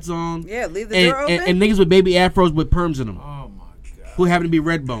nigga hats on. Yeah, leave the and, door open. and niggas with baby afros with perms in them, Oh my god. who happen to be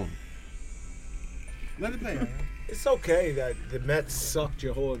red bone. Let it play. It's okay that the Mets sucked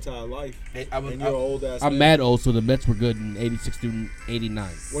your whole entire life. And And you're an old ass. I'm man. mad old, so the Mets were good in '86 through '89.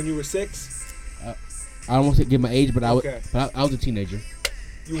 When you were 6, I don't want to give my age, but Okay. I was a teenager.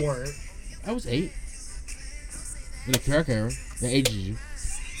 you weren't. I was 8 in the crack era. That ages you.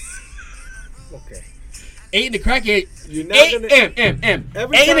 Okay. 8 in the crack era. You're not 8 gonna.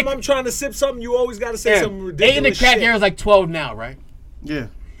 Every 8 in time the, I'm trying to sip something, you always got to say something ridiculous. 8 in the crack shit. era is like 12 now, right? Yeah.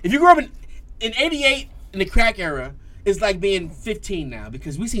 If you grew up in '88 in the crack era, it's like being 15 now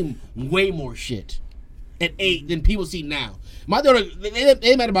because we seen way more shit at 8 than people see now. My daughter,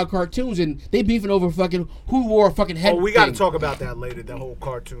 they mad about cartoons and they beefing over fucking who wore a fucking head. Oh, we got to thing. talk about that later. That whole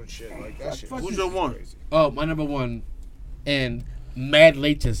cartoon shit, like that shit. Who's your one? Crazy. Oh, my number 1, and mad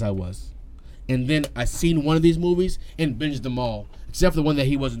late as I was, and then I seen one of these movies and binged them all except for the one that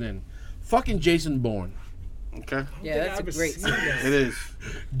he wasn't in. Fucking Jason Bourne. Okay. Yeah, that's a great song. It is.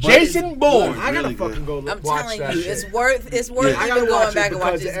 Jason Bourne. I gotta Really fucking go I'm watch telling that you, shit. it's worth I gotta even watch going it back and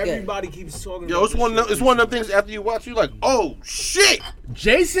watching. because It's good. everybody keeps talking Yo, about it's one. It's one of them things. After you watch, you like, oh shit.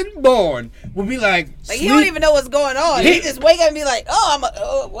 Jason Bourne would be like, Like he don't even know what's going on. He just wake up and be like,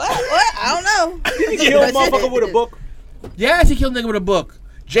 "Oh, what? I don't know." He killed a motherfucker with a book. yes, he killed a nigga with a book.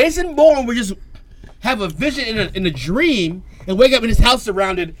 Jason Bourne would just have a vision in a dream and wake up in his house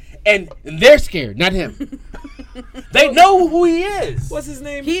surrounded, and they're scared, not him. They know who he is. What's his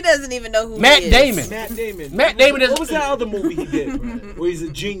name? He doesn't even know who Matt he is. Damon. Matt Damon. Matt Damon is What was that other movie he did? Where he's a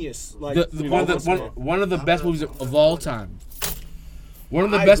genius. Like One of the best movies of all time. One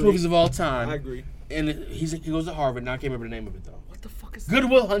of the I best agree. movies of all I time. agree. And he goes to Harvard. Now I can't remember the name of it though. What the fuck is Good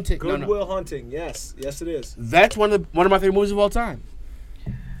Will Hunting. Good No. Will Hunting. Yes, yes, it is. That's one of my favorite movies of all time.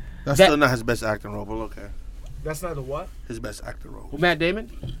 That's That- still not his best acting role, but okay. That's not the what? His best actor role. With Matt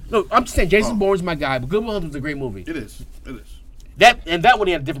Damon? No, I'm just saying Jason Bourne's my guy, but Good Will Hunting was a great movie. It is. It is. That one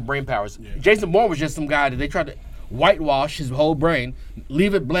he had different brain powers. Yeah. Jason Bourne was just some guy that they tried to whitewash his whole brain,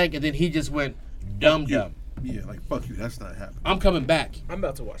 leave it blank, and then he just went dumb. Yeah, like fuck you. That's not happening. I'm coming back. I'm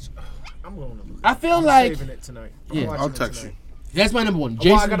about to watch. I'm going to. I feel like saving it tonight. I'll text you. That's my number one.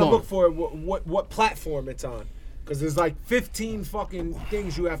 Jason I gotta Bourne. look for what platform it's on, because there's like 15 fucking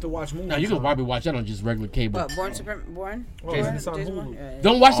things you have to watch movies. No, you can probably watch that on just regular cable. What, Born? It's on Jason Hulu. Bourne? Yeah.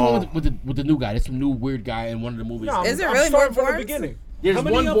 Don't watch the one with the new guy. There's some new weird guy in one of the movies. No, Is it I'm really starting more from the Bournes? beginning. There's How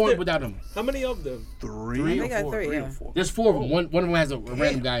many one of Bourne them? without him. How many of them? Three. They got three, yeah. There's four of them. One of them has a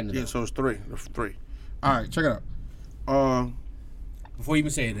random guy in it. Yeah, so it's three. There's three. All right, check it out. Before you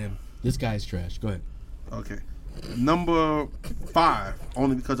even say it, him, this guy's trash. Go ahead. Okay. Number 5,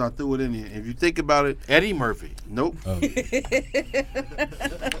 only because I threw it in here. If you think about it, Eddie Murphy. nope.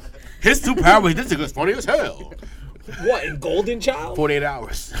 His superpower, this is funny as hell. What, in Golden Child? 48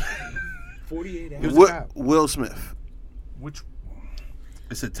 hours. 48 hours. Will Smith. Which?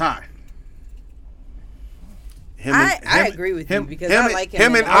 It's a tie. I agree with you because I like him.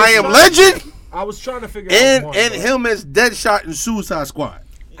 Him and I Am Legend, I was trying to figure out one, and but- him as Deadshot in Suicide Squad.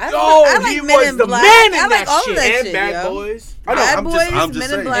 I like he Men was in the Black. man in I like that all shit. of that And shit, Bad yo. Boys. I know. Bad I'm Boys, just Men in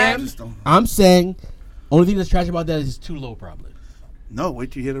saying. Black. I'm saying, only thing that's trash about that is it's too low, probably. No, wait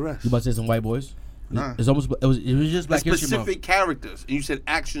till you hear the rest. You about to say some white boys? Nah. It's almost. It was just Black History Month. Specific characters, and you said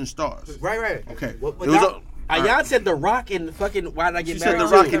action stars. Right. Okay. It It was was a- Ayan said The Rock and fucking Why Did I Get She said Married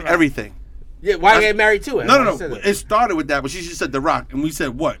The Rock Too? and everything. Yeah, Why Did I Get Married Too? No. It started with that, but she just said The Rock, and we said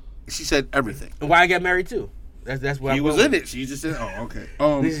what? She said everything. And Why I Got Married Too? That's what He I was went in with. it. She just said, "Oh, okay."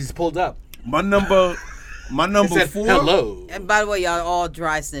 This is pulled up. My number It said, 4. hello. And by the way, y'all all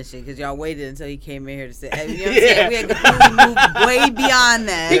dry snitching because y'all waited until he came in here to say, hey, you know what I'm Yeah. saying? We had completely moved way beyond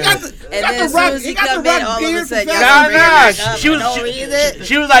that. And then as soon as he come in, all of a sudden, y'all Nah, bring it back up she for was no reason.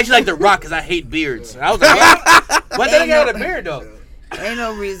 she was like The Rock because I hate beards. I was like, what? Why they got a beard though? Ain't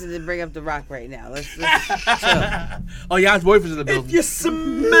no reason to bring up The Rock right now. Let's chill. Oh, Jan's boyfriend's in the building. You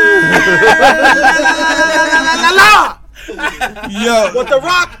smell Yo, what The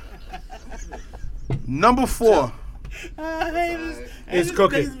Rock number 4. is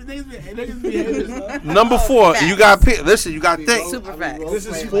cooking. Number 4. And you got to pick. Listen, you got to think. Super facts. This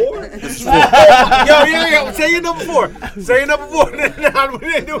is 4? Yo, say your number 4. Say your number 4. Nah,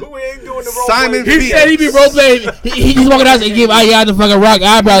 we ain't doing the role Simon play. He said he be role playing. He just walking out and give Ayan the fucking rock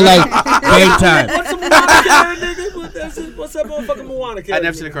eyebrow like game time. What's a Moana character, nigga? What's that motherfucking Moana character? I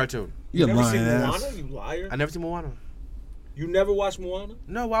never seen a cartoon. you You never seen lying Moana, ass. you liar. I never seen Moana. You never watched Moana?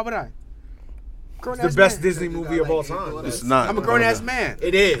 No, why would I? It's the best Disney movie of all time. It's not. I'm a grown ass man.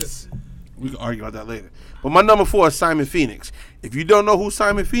 It is. We can argue about that later. But my number 4 is Simon Phoenix. If you don't know who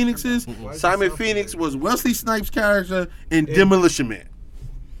Simon Phoenix is, Simon Phoenix was Wesley Snipes' character in Demolition Man.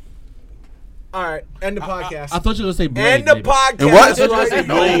 All right, end the podcast. I thought you were gonna say Blade. End the maybe. podcast. And what?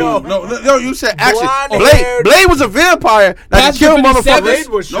 Right No, now. no, you said action. Blonde-haired- Blade was a vampire that That's could kill 57. Blade motherfuckers.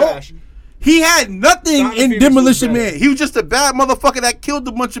 was No, trash. He had nothing Simon in Phoenix was Demolition better. Man. he was just a bad motherfucker that killed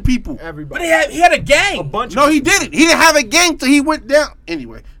a bunch of people. Everybody. But he had a a gang. bunch No, of he didn't. He didn't have a gang till he went down.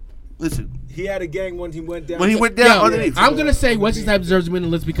 Anyway, listen. He had a gang when he went down. When he went down Yo, underneath. I'm gonna say Wesley Snipes deserves to be in the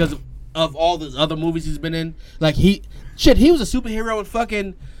list because of all the other movies he's been in. Like he was a superhero in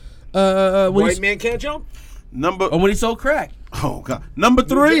fucking when White he's, Man Can't Jump? Number. when he sold crack. Oh God. Number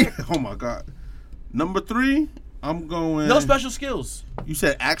 3. Oh my God. Number 3. I'm going. No special skills. You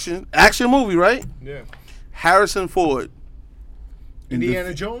said action movie, right? Yeah. Harrison Ford,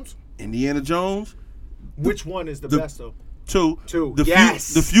 Indiana Jones? Indiana Jones. Which one is the best, though? 2. Two. The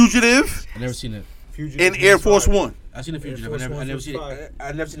Yes. The Fugitive I never seen it. Fugitive and was Air Force fire. 1. I've seen the Fugitive. Force I One never was seen it. fire.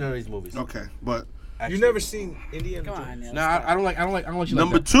 I've never seen none of these movies. Okay, but You never seen Indiana Come Jones? on, now. No, I don't like you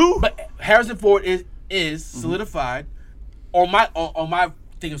number like that. 2. But Harrison Ford is solidified on my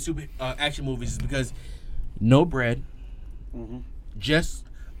thing of super action movies is because No bread, just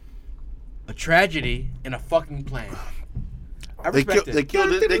a tragedy and a fucking plan. I They respect killed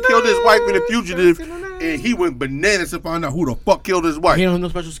it. his wife in The Fugitive, and he went bananas to find out who the fuck killed his wife. he don't have no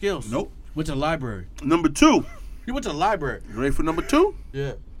special skills. Nope. Went to the library. Number 2. He went to the library. You ready for number 2?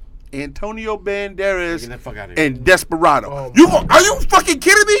 Yeah. Antonio Banderas Get that fuck out of here. and Desperado. Oh, Are you fucking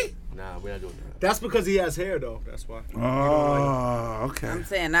kidding me? Nah, we're not doing that. That's because he has hair, though. That's why. Oh, okay. I'm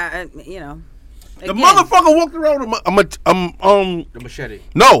saying, you know. The again, motherfucker walked around with The machete.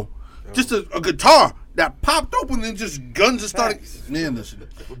 no, just a guitar that popped open and just guns and started. Man, listen.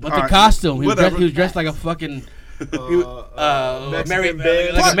 But All the right. costume, he Whatever. was dressed like a fucking Mexican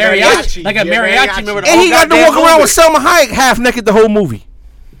band. like a mariachi, like a mariachi. Remember the And he whole got to goddamn walk around movie. with Selma Hayek half naked the whole movie.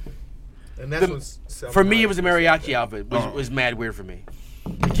 And that's what's For me, it was a mariachi outfit, which was mad weird for me.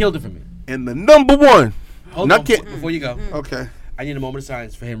 It killed it for me. And the number one. Hold on, before you go. Okay. I need a moment of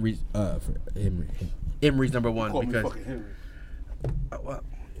silence for Henry's number one because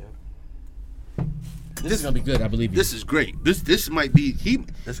this is gonna be good. I believe you. This is great. This might be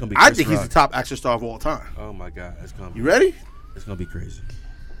That's gonna be. I Chris think he's Rock. the top action star of all time. Oh my god, it's gonna be. You ready? It's gonna be crazy.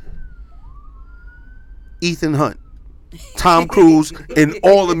 Ethan Hunt, Tom Cruise, and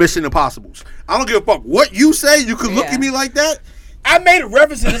all the Mission Impossibles. I don't give a fuck what you say. You can look at me like that. I made a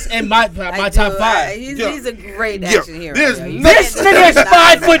reference to this in my top five. He's a great action hero. There's This nigga is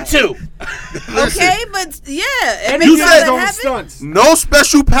 5'2". Okay, but yeah, And you he know says that on happen? stunts. no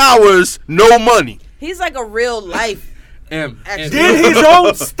special powers, no money. He's like a real life. Actually, Did his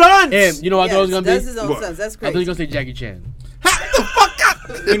own stunts. You know what I thought it was gonna does be? his own What? stunts. That's I thought he crazy. was gonna say Jackie Chan.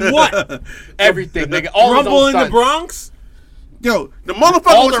 In what? Everything, nigga. All his Rumble own in the stunts. Bronx? Yo, the motherfucker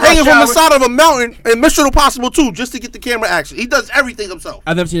All was the hanging rush from the hours. side of a mountain in Mission Impossible 2 just to get the camera action. He does everything himself.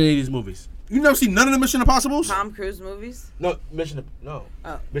 I've never seen any of these movies. You never seen none of the Mission Impossibles? Tom Cruise movies. No, Mission Oh.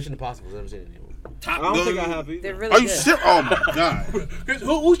 Impossible. I've never seen any of them. I don't think I have either. They're really Are you good. serious? Oh my god.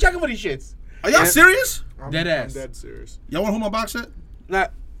 Who's checking for these shits? Are y'all serious? Dead I'm ass. dead serious. Y'all want to hold my box set?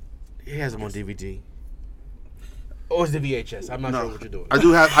 Not. He has them on DVD. Or is the VHS? I'm not sure what you're doing.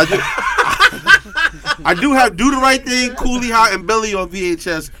 I do have Do the Right Thing, Cooley High, and Billy on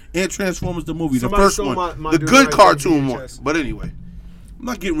VHS, and Transformers the movie, Somebody the first stole one, my the Do the good Right cartoon Thing one. VHS. But anyway, I'm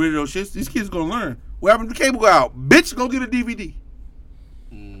not getting rid of those shits. These kids gonna learn. What happened to the cable go out? Bitch, go get a DVD.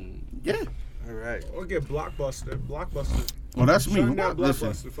 Yeah. All right. Or get Blockbuster. Blockbuster. Well, that's me. Shutting down Listen,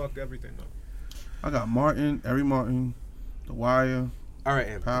 Blockbuster. Fucked everything up. I got Martin, Harry Martin, The Wire, All right,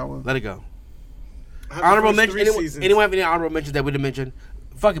 Em. Power. Let it go. I have the Honorable first mention. 3 Anyone, seasons. anyone have any honorable mentions that we didn't mention?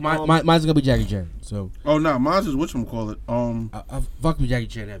 Fuck it, mine's gonna be Jackie Chan. So Oh no, mine's is whatchamacallit. I fuck with Jackie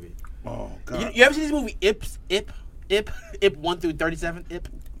Chan heavy. Oh god. You ever seen this movie Ip 1 through 37? Ip.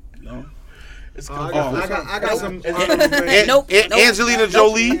 No. It's I called. got some. Nope. Angelina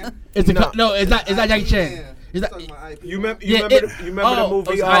Jolie. It's it's not Jackie Chan. Is that? You remember? Yeah, You remember the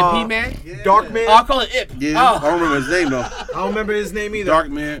movie? IP Man. Dark Man. Oh, I'll call it Ip. Yeah, Oh. I don't remember his name though. I don't remember his name either. Dark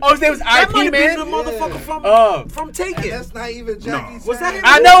Man. Oh, his name was That IP might be Man. the motherfucker from Oh. Taken. That's not even Jackie Chan. Was that him?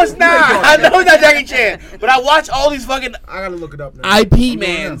 I know it's not. I know it's not Jackie Chan. But I watch all these fucking I gotta look it up now. IP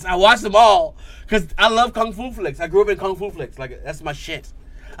mans. I watch them all because I love kung fu flicks. I grew up in kung fu flicks. Like that's my shit.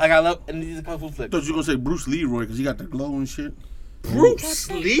 Like I love and these are kung fu I flicks. thought you were gonna say Bruce Leroy because he got the glow and shit. Bruce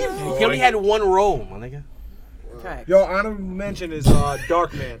He only had one role, my nigga. Correct. Yo, honorable mention is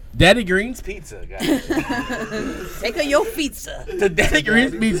Dark Man. Daddy Green's Pizza, guys. Take a your pizza. The Daddy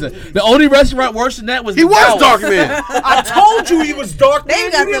Green's Pizza. The only restaurant worse than that was He was Dallas. Dark Man. I told you he was Dark Man. They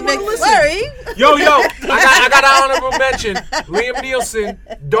got You the didn't big wanna listen. flurry. Yo, I got an honorable mention. Liam Nielsen,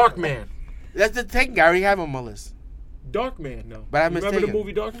 Dark Man. That's the Taken guy. I already have him on my list. Dark Man, no. But I You remember the mistaken.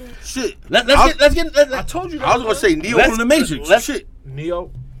 movie Dark Man? Shit. Let's I told you that. I was gonna say Neo Let's- from the Matrix. let's- Shit.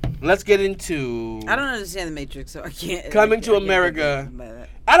 Neo. Let's get into. I don't understand the Matrix, so I can't. Coming to I can't America. get by that.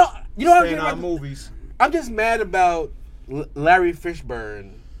 I don't. You know what I'm Staying getting on about? movies. I'm just mad about Larry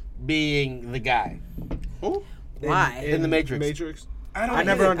Fishburne being the guy Who? Why? in the Matrix. Matrix. I don't I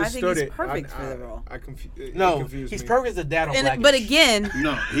never get it. understood he's it. perfect for the role. No, confused he's me. perfect as a dad on Blackish. But again,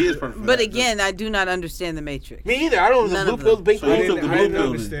 No, he is perfect. for but that. again, I do not understand the Matrix. Me either. I don't know None the of blue pills, them. pink So you I pills. took didn't, the I blue didn't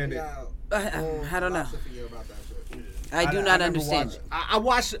pill. understand it. I don't know. About that shit. I do not understand it. I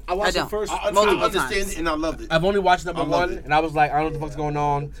watched the don't. first. I multiple understand times. it and I loved it. I've only watched number I love one, it. and I was like, I don't know what the fuck's going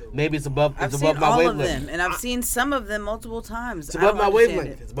on. Maybe it's above. I've It's seen above my all of wavelength. them, and I've seen some of them multiple times. It's I above don't my understand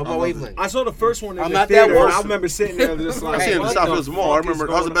wavelength. it. It's above my I love it. wavelength. I saw the first one in I'm the not that theater. And worse. I remember sitting there just like, I see it in what Southfields the Mall. I fuck remember is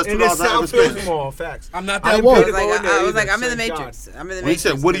that was the going best on? $2 I ever In the spent. Southfields Mall, facts. I'm not I that didn't woke. pay I to was like, go in there I was either, like, I'm in the thank God. Matrix. I'm in the When he Matrix.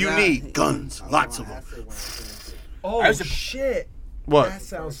 said, "What do you 'cause need?" Guns, lots of them. Oh I used to- shit! What? That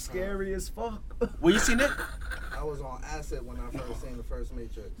sounds scary as fuck. Well, you seen it? I was on acid when I first seen the first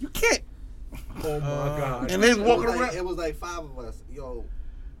Matrix. You can't. Oh my god! And they was It walking was, like, around. it was like 5 of us. Yo.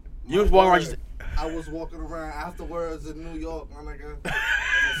 You my was walking around word, just- I was walking around afterwards in New York, my nigga. In the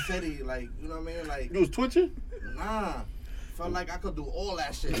city, like, you know what I mean? Like, You was twitching. nah. Felt like I could do all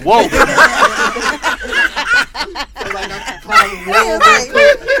that shit. Whoa. Felt like I could climb a wall real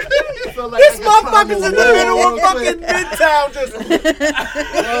quick. Felt like This I could climb a motherfucker's in the wall middle of real fucking quick. Midtown,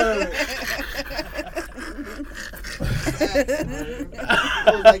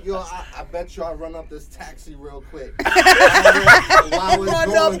 I was like, yo, I bet you I run up this taxi real quick. While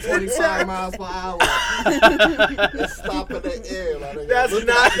it's going 25 miles per hour. It's stop in the air. Like, That's look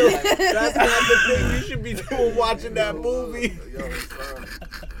not at me like, that's not the thing you should be doing watching that movie. Yo,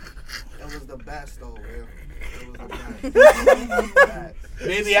 it was the best though, man. It was the best.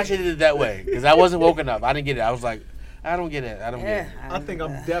 Maybe I should have did it that way because I wasn't woke enough. I didn't get it. I was like, I don't get it. I don't get it. I think I'm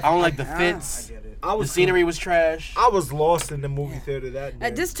definitely. I don't like the fits. The scenery was trash. I was lost in the movie theater that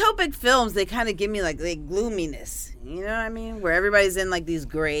day. Dystopic films, they kind of give me like gloominess. You know what I mean? Where everybody's in like these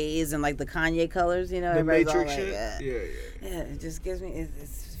grays and like the Kanye colors. You know, The everybody's Matrix all like, shit? Yeah. it just gives me. It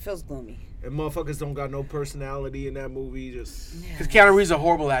feels gloomy. And motherfuckers don't got no personality in that movie. Just Because Keanu Reeves is a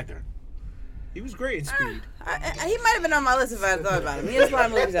horrible actor. he was great in Speed. He might have been on my list if I had thought about him. He has a lot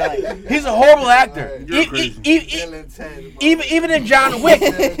of movies I like. He's a horrible actor. You're crazy. Even in John Wick.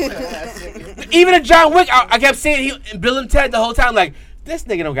 Even in John Wick, I kept saying Bill and Ted the whole time, like, this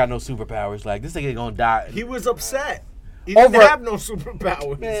nigga don't got no superpowers. Like, this nigga gonna die. He was upset. He didn't have no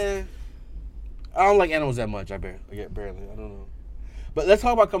superpowers. Man, I don't like animals that much. Barely. I don't know. But let's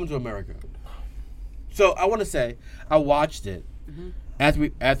talk about Coming to America. So I want to say I watched it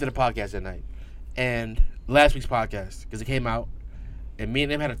after the podcast that night and last week's podcast because it came out, and me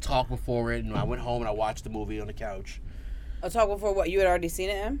and him had a talk before it, and I went home and I watched the movie on the couch. A talk before what? You had already seen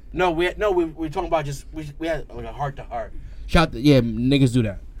it, Em? No, we were talking about we had like a heart to heart. Niggas do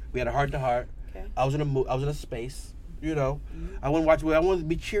that. We had a heart to heart. Okay. I was in a space, you know. I went to watch it. I wanted to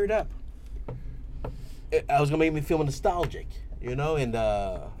be cheered up. I was gonna make me feel nostalgic, you know, and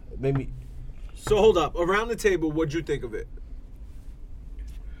made me. So hold up. Around the table, what'd you think of it?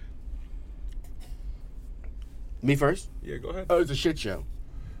 Me first? Yeah, go ahead. Oh, it's a shit show.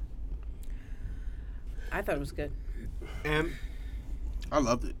 I thought it was good. And I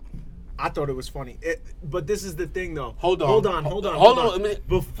loved it. I thought it was funny. But this is the thing, though. Hold on. Hold on. Hold on.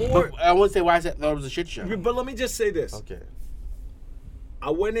 Before, I want to say why I thought it was a shit show. but let me just say this. Okay.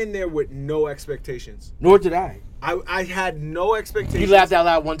 I went in there with no expectations. Nor did I. I had no expectations. You laughed out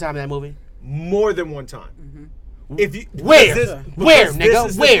loud one time in that movie? More than one time. If you Where,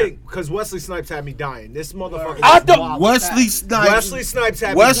 nigga? Where? Because Wesley Snipes had me dying. This motherfucker. I was thought wild. Wesley Snipes. Wesley Snipes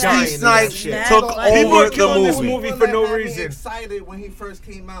had me dying. Wesley in Snipes that shit. took People over are the killing this movie. movie for no Had me reason. excited when he first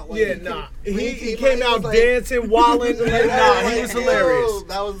came out. When Yeah, he came out like, dancing, wilding. He was hilarious.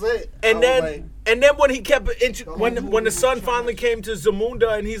 That was it. And I was then when he kept when the son finally came to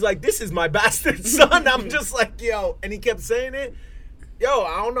Zamunda and he's like, "This is my bastard son," I'm just like, "Yo," and he kept saying it. Yo,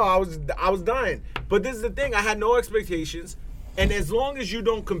 I don't know. I was dying. But this is the thing. I had no expectations. And as long as you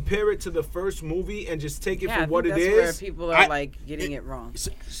don't compare it to the first movie and just take it for what it that's is, where people are like getting it wrong.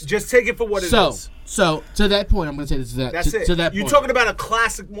 just take it for what it is. So to that point, I'm going to say this is that. That's it. To that You're point. talking about a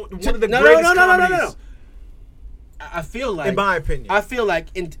classic, one of the No. greatest comedies. I feel like, in my opinion, I feel like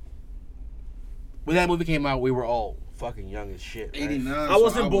when that movie came out, we were all fucking young as shit. Right? 89. I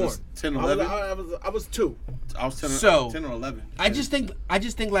wasn't born. 10, 11. I was 2. I was 10, So, 10 or 11. I just think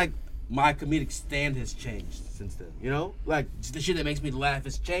like my comedic stand has changed since then. You know, like just the shit that makes me laugh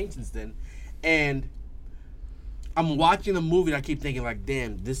has changed since then, and I'm watching the movie and I keep thinking like,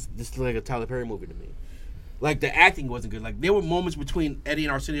 damn, this looks like a Tyler Perry movie to me. Like the acting wasn't good. Like there were moments between Eddie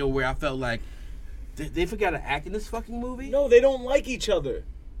and Arsenio where I felt like they forgot to act in this fucking movie. No, they don't like each other.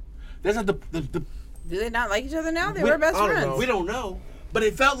 That's not the Do they not like each other now? They were best I don't friends. know. we don't know, but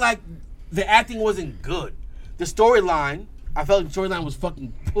it felt like the acting wasn't good. The storyline, I felt like the storyline was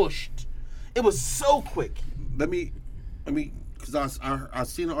fucking pushed. It was so quick. Let me, because I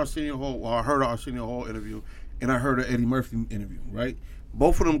seen the Arsenio Hall, well, I heard the Arsenio Hall interview, and I heard the Eddie Murphy interview, right?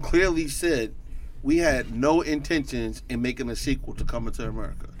 Both of them clearly said we had no intentions in making a sequel to Coming to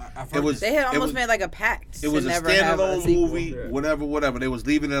America. They had almost made like a pact. It was to a never have a standalone sequel. movie, whatever. They was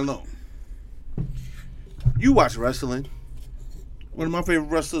leaving it alone. You watch wrestling. One of my favorite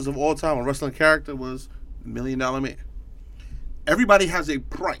wrestlers of all time, a wrestling character, was $1 Million Man. Everybody has a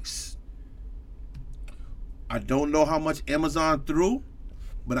price. I don't know how much Amazon threw,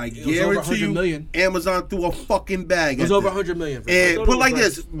 but I guarantee you, million. Amazon threw a fucking bag. It was at over them. 100 million. And put it like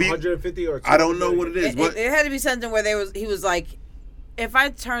was this: 150 or I don't know what it is, but It had to be something where he was like, if I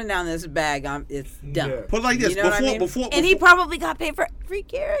turn down this bag, it's done. Yeah. put it like this: You know what I mean? before he probably got paid for every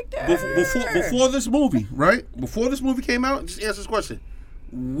character. before this movie, right? Before this movie came out, just answer this question: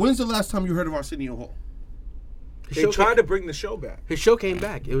 when's the last time you heard of Arsenio Hall? They tried to bring the show back. His show came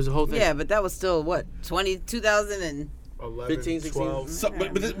back. It was a whole thing. Yeah, but that was still what 2000 and 11, 15, 16. 12. So,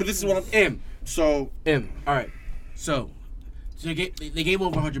 but this is what I'm. M. So All right. So they gave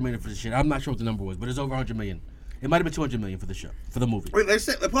over 100 million for the shit. I'm not sure what the number was, but it's over 100 million. It might have been 200 million for the show, for the movie. wait, let's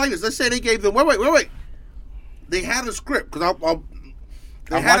say they gave them. Wait. They had a script because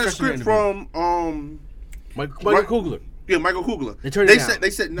they I had watched a that script shit from Michael Kugler. Yeah, Michael Kugler. They turned it down. They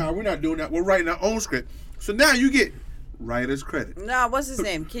said, no, we're not doing that. We're writing our own script. So now you get writer's credit. no, what's his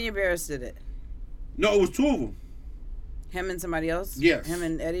name? Kenya Barris did it. No, it was two of them. Him and somebody else. Yes. Him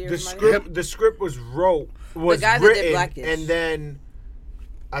and Eddie or The somebody. script was guy that did written, Blackish. and then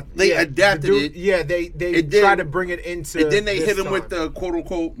They adapted it. Yeah, they try to bring it into. And then they this hit him time. with the quote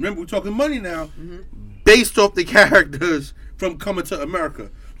unquote. Remember, we're talking money now, based off the characters from Coming to America.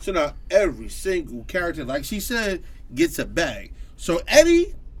 So now every single character, like she said, gets a bag. So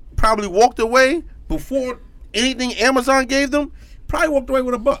Eddie probably walked away before anything Amazon gave them. Probably walked away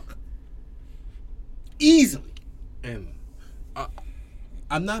with $1 easily. And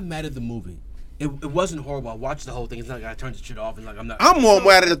I'm not mad at the movie. It wasn't horrible. I watched the whole thing. It's not like I turned the shit off and like I'm not. I'm more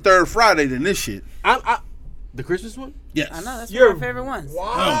mad at the third Friday than this shit. The Christmas one? Yes. I know that's one You're of my favorite ones.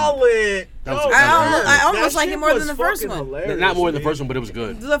 Wallet. I almost like it more than the first one. Not more than the first one, but it was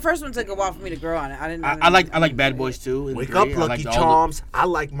good. The first one took a while for me to grow on it. I like Bad Boys too. and Wake three. up, I Lucky liked all Charms. I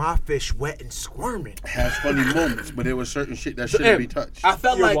like my fish wet and squirming. Has funny moments, but there was certain shit that shouldn't be touched. I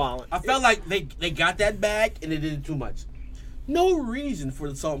felt You're like wildin'. they got that bag and they did it too much. No reason for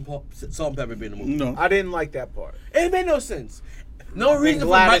the salt and pepper being in the movie. No. I didn't like that part. It made no sense. No reason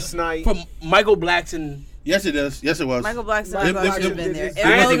Gladys Knight. for Michael Blackson. Yes, it does. Yes, it was. Michael Blackson, Them- I them- thought should have been there. I didn't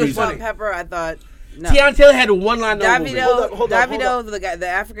Everybody think was he salt was and pepper. I thought no. Tiana Taylor had one line on the movie. Hold up. Davido, the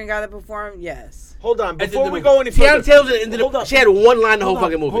African guy that performed, yes. Hold on. At the Before end we of go the any movie. further. Tiana Taylor ended Hold up. up. She had one line the whole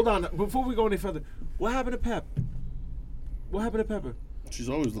fucking movie. Hold on. Before we go any further, what happened to Pep? What happened to Pepper? She's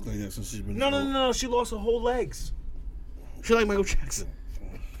always looked like that since she's been. No. She lost her whole legs. She like Michael Jackson.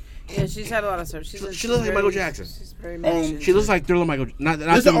 Yeah, she's had a lot of stuff. She looks like Michael Jackson. She's very much. She looks like Thriller Michael. Not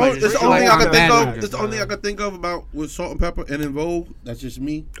This the only thing I can think of. This This the only thing I can think of about with Salt and Pepper and In Vogue. That's just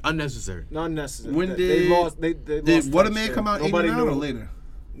me. unnecessary. Not necessary. When they did lost? They Did lost What a touch Man there. come out Nobody 89 or knew. later?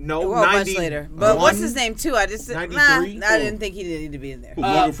 No, Well, a 90, bunch later. But what's his name too? I just 93? I didn't think he needed to be in there. Who,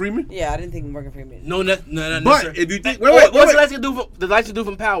 Morgan Freeman. Yeah, I didn't think Morgan Freeman. No, not But necessary. if you think, What's wait. the lights to do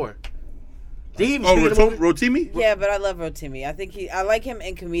from Power? Did he even speak in the movie? Rotimi? Yeah, but I love Rotimi. I like him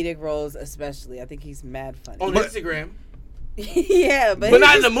in comedic roles especially. I think he's mad funny. On Instagram. Yeah, but But not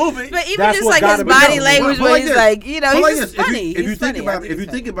he in the just- movie. But even That's just what like got his him body in. language, But when like he's this. like, you know, But he's like just this, funny. If you He's think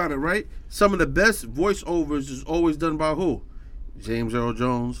funny. about it, right, some of the best voiceovers is always done by who? James Earl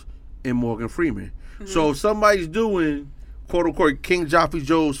Jones and Morgan Freeman. So if somebody's doing quote unquote King Joffrey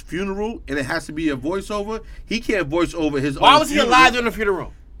Joe's funeral and it has to be a voiceover, he can't voice over his Why own was he funeral. alive during the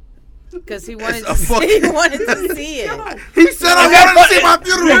funeral? Because he wanted It's to a see, he fucking- wanted to see it. He said, I that want to see funny? my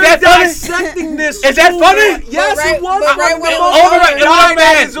funeral. Is that funny? dissecting this. Is that too funny? much. Yes, But right- it was. but right when it was Over over, my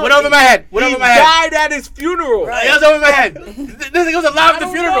head. Went over my head. Went He over my head. died at his funeral. Right. It was over my head. This nigga was alive at the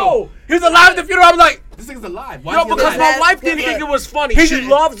don't funeral. know. He was alive at the funeral. I was like, this nigga's alive. Why No, is he because alive? my wife didn't Look. think it was funny. He She should-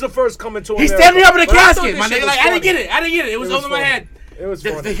 loves the first Coming to He's America. standing up in the But I thought casket, this my shit nigga. was Like, I didn't funny. get it. I didn't get it. It was was over my funny. head. It was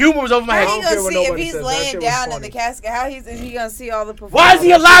The funny. humor was over my How head. you don't care gonna what see if nobody he's says. That laying shit was down in funny. the casket? How is he gonna see all the performance? Why is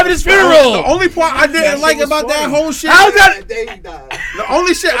he alive at his The funeral? only part I didn't like was about that funny. whole shit. How's that? The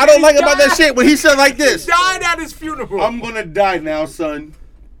only shit I don't like about that shit when he said like this. Died at his funeral. I'm gonna die now, son.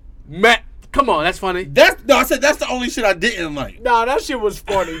 Matt, come on, that's funny. I said that's the only shit I didn't like. Nah, that shit was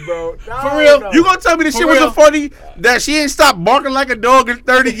funny, bro. For real? You gonna tell me the shit real. wasn't funny? That she ain't stopped barking like a dog in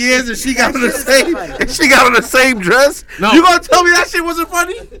 30 years and she got on the same dress? No. You gonna tell me that shit wasn't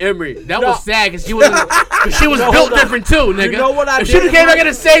funny? Emery, that No. was sad because she was No, built hold on. different too, nigga. You know what I if she did came back like? in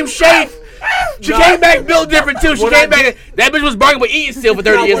the same shape, she came back built different too. She What I came back. That bitch was barking but eating still for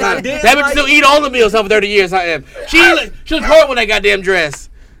 30 No, years. what I Huh? did That bitch like- still eat all the meals for 30 years. I am. She was horrible with that goddamn dress.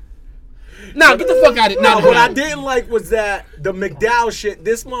 Nah, get the fuck out of it. No, Nah, what I didn't like was that the McDowell shit.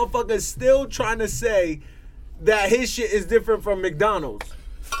 This motherfucker is still trying to say that his shit is different from McDonald's.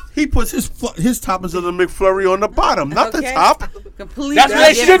 He puts his toppings of the McFlurry on the bottom, not the Okay. top. Completely That's what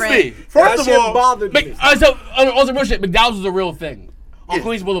they should different. be. First that of shit all, bothered me. So, on the real shit, McDonald's was a real thing on Yeah.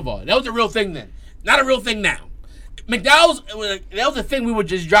 Queens Boulevard. That was a real thing then. Not a real thing now. McDonald's, that was a thing we would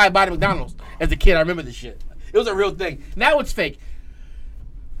just drive by to McDonald's as a kid. I remember this shit. It was a real thing. Now it's fake.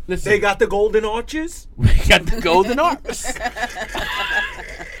 Listen, They got the golden arches. we got the golden arcs.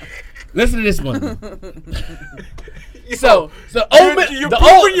 Listen to this one. So old man, You're the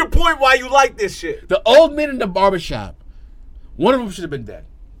proving old, your point why you like this shit. the old men in the barbershop. One of them should have been dead.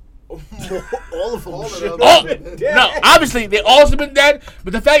 All of them. should Oh, have been dead. no, obviously they all should have been dead.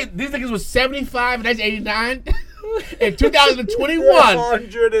 But the fact that these niggas was 75 in 1989, in 2021,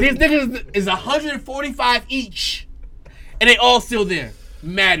 100 and- these niggas is 145 each, and they all still there.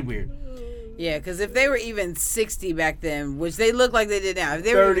 Mad weird. Yeah, because if they were even 60 back then, which they look like they did now, if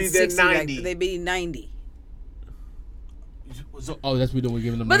they were 30, even then 60 back 90. they'd be 90. So, oh, that's what we're doing. We're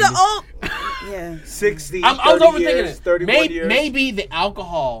giving them. But 90. the old, yeah, 60, I was 30 overthinking years, it. 31 years. Maybe the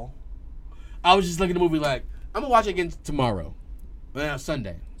alcohol. I was just looking at the movie like I'm gonna watch it again tomorrow.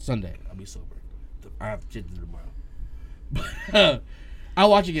 Sunday. I'll be sober. I have shit to do tomorrow. But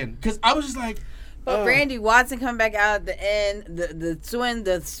I'll watch again because I was just like, But Randy Watson coming back out at the end, the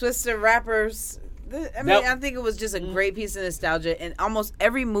Swiffer rappers. I think it was just a great piece of nostalgia. And almost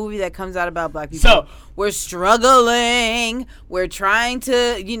every movie that comes out about black people, we're struggling. We're trying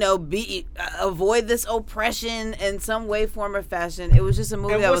to, avoid this oppression in some way, form, or fashion. It was just a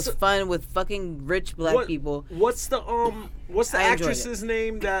movie that was fun with fucking rich black people. What's the actress's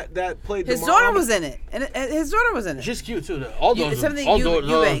name that played his daughter was in it, and his daughter was in it. She's cute too. All those were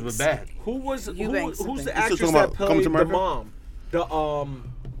bad. Who's the actress that played the mom?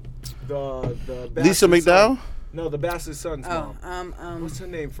 The Lisa McDowell? No, the bastard son's mom. What's her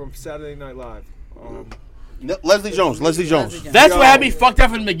name from Saturday Night Live? Leslie Jones. That's what had me fucked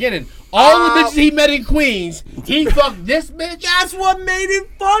up in the beginning. All the bitches he met in Queens, he fucked this bitch. That's what made it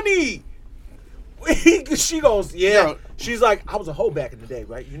funny. She goes, yeah. She's like, I was a hoe back in the day,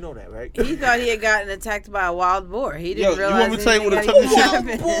 right? You know that, right? He thought he had gotten attacked by a wild boar. He didn't realize. You want me to tell you what took the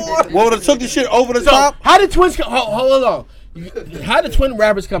shit? What would have took the shit over the top? How did twins come? Hold on. How did twin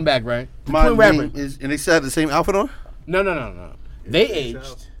rappers come back, right? Twin rappers. And they still had the same outfit on? No. They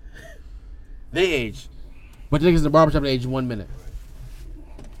aged. But niggas in the barbershop, they aged 1 minute.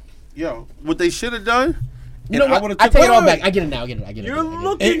 Yo, what they should have done? You know what? I take it all back. I get it now. You're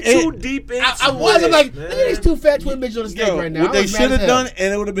looking too deep into I wasn't like, look at these two fat twin bitches on the stage right now. What they should have done,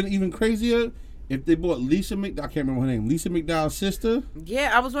 and it would have been even crazier, if they bought Lisa McDowell. I can't remember her name. Lisa McDowell's sister.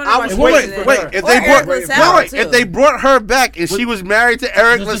 Yeah, I was wondering. If they brought her back and she was married to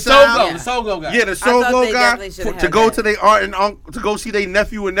Eric LaSalle, the Sogo guy. Yeah, the Sogo guy to go to their aunt and uncle to go see their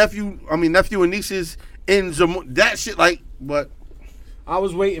nephew and nieces in that shit. But I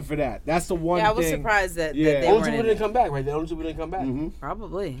was waiting for that. That's the one thing. I was surprised that they weren't. Only two didn't come back, right? The only two didn't come back. Mm-hmm.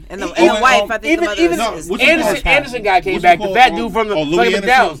 Probably. And the wife, I think even Anderson guy came back. The fat dude from the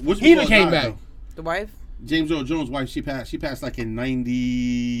McDowell's. He even came back. The wife? James Earl Jones' wife, she passed like in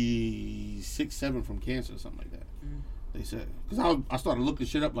 96, 7 from cancer or something like that. They said. Because I started looking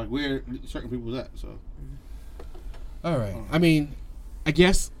shit up, like where certain people was at. So. All right. I mean, I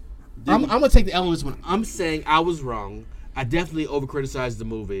guess I'm going to take the L on this one. I'm saying I was wrong. I definitely over-criticized the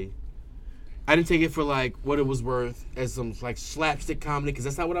movie. I didn't take it for like what it was worth as some like slapstick comedy because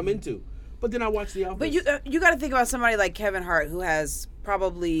that's not what I'm into. But then I watched The Office. But you got to think about somebody like Kevin Hart who has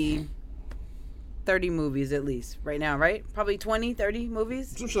probably 30 movies at least right now, right? Probably 20, 30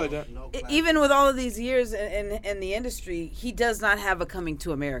 movies. Some shit like that. Even with all of these years in the industry, he does not have a Coming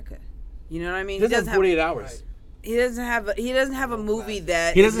to America. You know what I mean? He doesn't have 48 hours. Right. He doesn't have a movie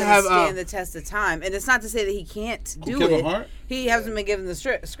that is going to stand the test of time, and it's not to say that he can't do Kevin it. Hart? He hasn't been given the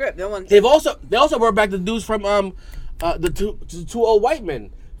script. No one. They also brought back the dudes from the two old white men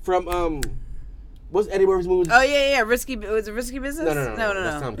from what's Eddie Murphy's movie? Oh yeah. Risky. Was it Risky Business?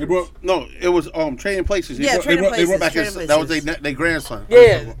 No. It was Trading Places. Trading Places. They brought back that was their grandson.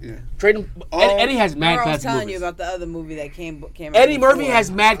 Yeah. Trading. Eddie has mad classic movies. I was telling you about the other movie that came. Eddie Murphy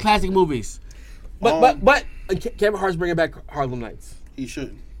has mad classic movies. But Kevin Hart's bringing back Harlem Nights. He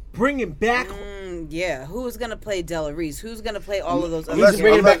should. Bringing back? Yeah. Who's going to play Della Reese? Who's going to play all of those other He's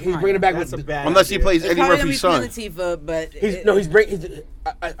bringing it back. That's a bad unless he plays Eddie Murphy's son. Latifah, but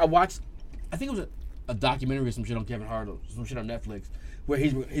I watched, I think it was a documentary or some shit on Kevin Hart or some shit on Netflix where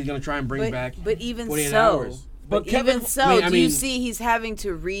he's going to try and bring back 48 hours. But even so, do you see he's having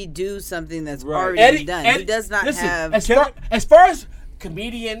to redo something that's already been done? He does not have... As far as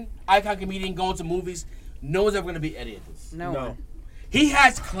icon comedian going to movies, no one's ever going to be Eddie at this. No one. He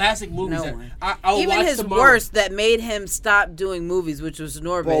has classic movies. No one. I'll even watch his tomorrow. worst that made him stop doing movies, which was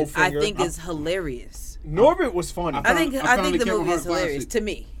Norbit, I think is hilarious. Norbit was funny. I think the movie is hilarious to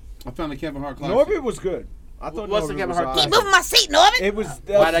me. I found the Kevin Hart classic. Norbit was good. I thought what's the Kevin Hart? Keep moving my seat, Norbit. It was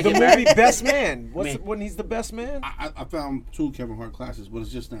the movie Best Man. When he's the best man? I found 2 Kevin Hart classes, but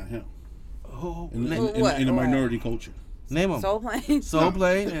it's just not him. Oh, in a minority culture. Name them. Soul Plane. Soul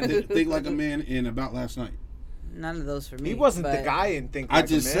Plane. Think Like a Man and About Last Night. None of those for me. He wasn't the guy in Think Like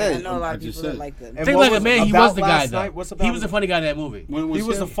a Man. I know a lot of people that like them. Think Like a Man, he was the guy, though. He was the funny guy in that movie. He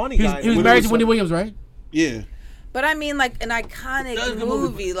was the funny guy. He was married to Wendy Williams, right? Yeah. But I mean, like an iconic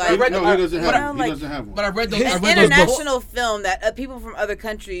movie. He doesn't have one. But I read those. An international film that people from other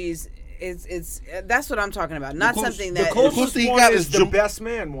countries. That's what I'm talking about. Not something that... The closest he got is the Best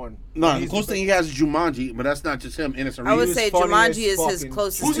Man one. No, the closest thing he has is Jumanji, but that's not just him. And it's a I would say Jumanji is his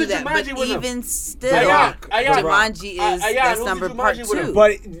closest to that. But even still, Jumanji is that's number part 2.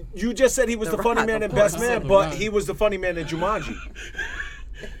 But you just said he was the funny man in Best Man, but he was the funny man in Jumanji.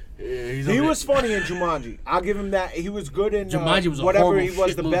 He was funny in Jumanji. I'll give him that. He was good in Jumanji was whatever he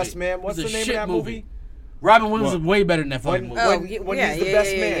was, the Best Man. What's the name of that movie? Robin Williams is way better than that fucking movie. Oh, when yeah, he's the yeah,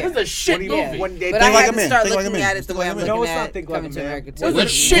 best yeah, man. yeah. It's a shit When he- movie. when they But think I like had a man. to start Think like a looking man. at it the way I'm Think like a looking man. No, it's at not Think Like a Coming to Man. America It's too. a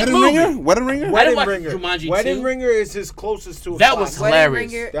shit Wedding movie. Ringer? Wedding Ringer? I Wedding didn't watch Ringer. Jumanji Wedding 2. Ringer is his closest to a That was classic.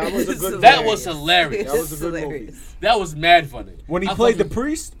 hilarious. That was a good That was hilarious. That was a good Hilarious. movie. That was mad funny. When he I played the fucking-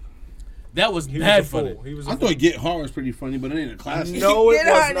 priest, that was he mad was a funny. fool. He was a I fool. thought Get Hard was pretty funny, but it ain't a classic. No, it Get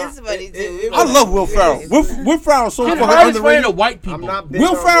was Hard not. is funny, too. I love Will Ferrell. Will Ferrell is so Get fucking Hard is funny to underrated. white people. I'm not big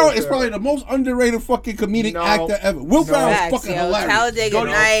Will on Ferrell Will is probably the most underrated fucking comedic No. actor ever. Will Ferrell is Facts, fucking yo. hilarious. Talladega Go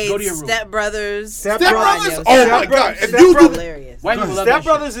to Nights, your room. Step Brothers. Step Step Brothers? Brothers? Yo, Oh Step my Brothers God. is If you do hilarious. White people love Step that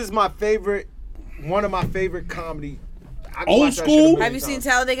Brothers is my favorite, one of my favorite comedy. I can Old watch that shit a school? million Have you seen times.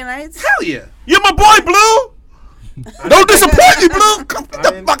 Talladega Nights? Hell yeah. You're my boy, Blue. Don't disappoint me, Blue. Come I the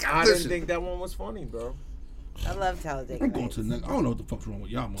didn't, fuck I out didn't this. think that one was funny, bro. I love Talladega I'm going Nights. to the next. I don't know what the fuck's wrong with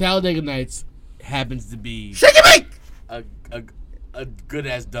y'all, man. Talladega Nights happens to be Shake it, mate. a good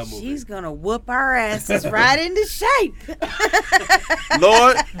ass dumb movie. She's gonna whoop our asses right into shape.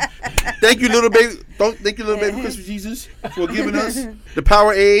 Lord, thank you, little baby. Thank you, little baby Christmas Jesus, for giving us the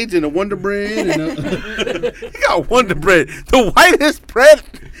Power Aids and the Wonder Bread. And you got Wonder Bread, the whitest bread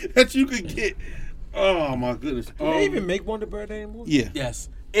that you could get. Oh my goodness. Did they even make Wonder Bread anymore? Yeah. Yes,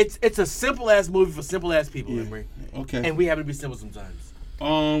 it's a simple ass movie for simple ass people, Emery. Okay. And we happen to be simple sometimes.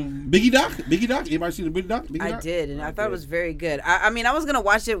 Biggie Doc. Anybody seen the Biggie Doc? I did, and I thought it was very good. I mean, I was gonna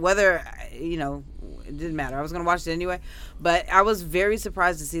watch it whether it didn't matter. I was gonna watch it anyway, but I was very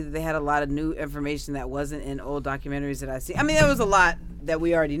surprised to see that they had a lot of new information that wasn't in old documentaries that I see. I mean, there was a lot that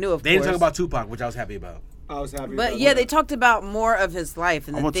we already knew, of They course. didn't talk about Tupac, which I was happy about. I was happy. But about yeah, that. they talked about more of his life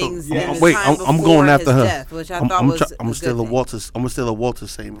and the things in his Wait, time I'm before going after his her. death, which I thought was I'm a gonna steal good a thing. Walter's. I'm gonna steal a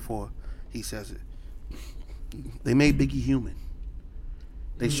Walter's saying before he says it. They made Biggie human.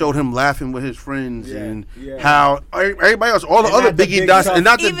 They showed him laughing with his friends and how everybody else, all the And other not the Biggie big dots, tough- and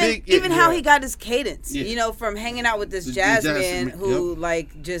not the even big. even how he got his cadence, Yeah. from hanging out with this The jazz jazz man man, who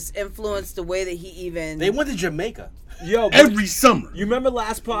like just influenced the way that he even. They went to Jamaica. Yo, but Every summer. you remember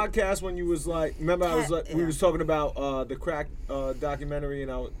last podcast when you was like, remember I was like, we Yeah. was talking about the crack documentary,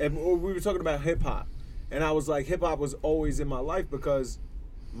 and we were talking about hip hop, and I was like, hip hop was always in my life because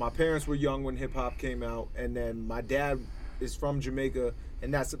my parents were young when hip hop came out, and then my dad is from Jamaica,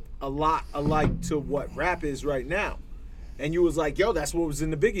 and that's a lot alike to what rap is right now. And you was like, yo, that's what was in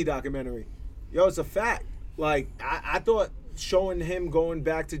the Biggie documentary. Yo, it's a fact. Like, I thought showing him going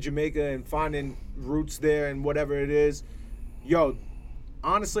back to Jamaica and finding roots there and whatever it is, yo,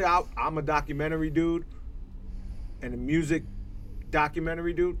 honestly, I'm a documentary dude, and a music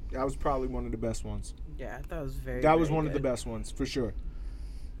documentary dude, that was probably one of the best ones. Yeah, I thought it was very. That was very one of the good. best ones, for sure.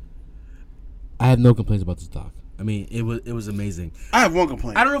 I have no complaints about this doc. I mean, it was amazing. I have one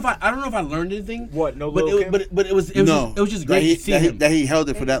complaint. I don't know if I learned anything. What, no but Lil' it, Kim? but it was No, just great to see him that he held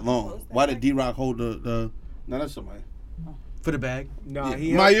it for that long. Why did D-Rock hold the? No, that's somebody. for the bag. Nah,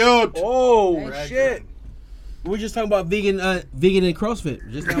 he My yacht. Oh, shit. We were just talking about vegan and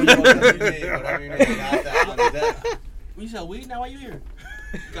CrossFit. Just now. You sell weed now? Why you here?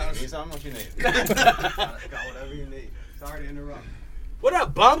 Got what you need. Got whatever you need. Sorry to interrupt. What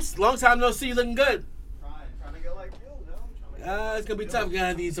up, bumps? Long time no see. You looking good. Trying to get like you, no? It's gonna be tough.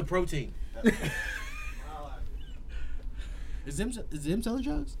 Gonna need some protein. Is him selling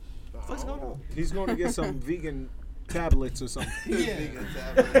drugs? What's going on? He's going to get some vegan tablets or something.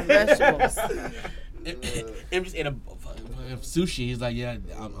 Vegetables. Him just ate a sushi. He's like, yeah,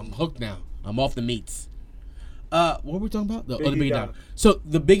 I'm hooked now. I'm off the meats. What were we talking about? The Biggie Biggie doc. doc. So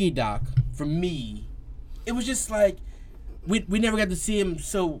the Biggie doc, for me, it was just like we never got to see him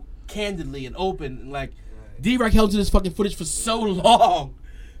so candidly and open. And like D-Rock held to this fucking footage for so long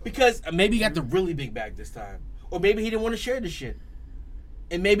because maybe he got the really big bag this time, or maybe he didn't want to share this shit.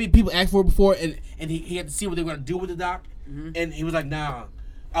 And maybe people asked for it before, and he had to see what they were gonna do with the doc, and he was like, "Nah,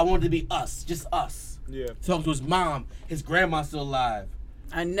 I want it to be us, just us." Yeah. Talking to his mom, his grandma's still alive.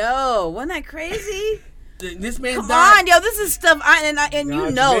 I know. Wasn't that crazy? This man Come died. on, yo, this is stuff and Nah,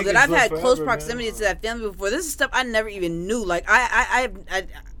 you know that Jamaicans I've live had close forever, proximity man. to that family before. This is stuff I never even knew. Like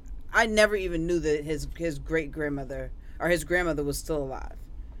I never even knew that his great grandmother or his grandmother was still alive.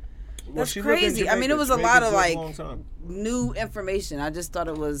 That's she lived in crazy. I mean, it Jamaica. was a lot of Jamaicans live like a long time. new information. I just thought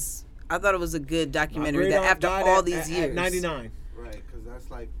it was a good My documentary great that aunt after died all at- these at years, 99. Right, because that's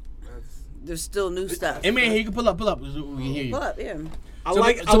there's still new stuff. Hey man, you can pull up. We can hear you. Pull up, yeah. I So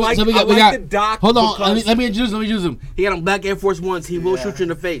like we got the doc. Hold on, because- let me introduce him. He got on black Air Force Ones. He will shoot you in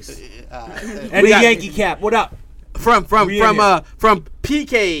the face. And We a got- Yankee cap. What up? From We in here.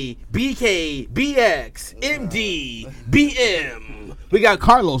 PK, BK, BX, MD, BM. We got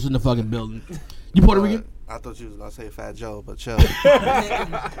Carlos in the fucking building. You Puerto Rican? I thought you was gonna say Fat Joe, but chill.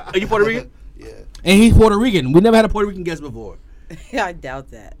 Are you Puerto Rican? Yeah. And he's Puerto Rican. We never had a Puerto Rican guest before. Yeah, I doubt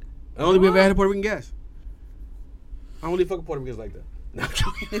that. I don't think we ever had a Puerto Rican guest. I don't really fuck with Puerto Ricans like that. No, I'm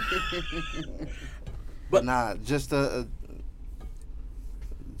joking. But nah, just to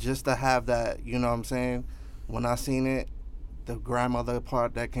have that, you know what I'm saying? When I seen it, the grandmother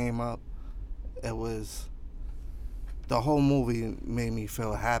part that came up, it was, the whole movie made me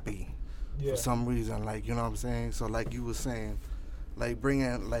feel happy for some reason, like, you know what I'm saying? So like you were saying, like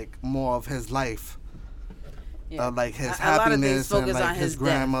bringing like more of his life, like his happiness and like his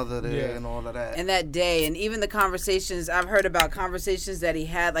grandmother there and all of that. And that day, and even the conversations, I've heard about conversations that he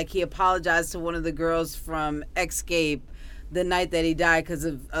had, like he apologized to one of the girls from Escape the night that he died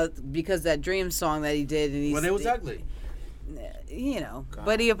because that Dream song that he did. And Well, they was ugly. You know,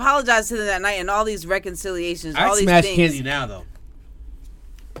 but he apologized to them that night, and all these reconciliations, all I'd these smash things. Kenzie now, though.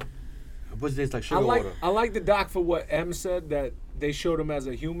 What's this, like sugar water? I like the doc for what M said, that they showed him as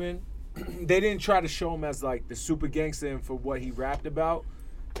a human. They didn't try to show him as like the super gangster and for what he rapped about,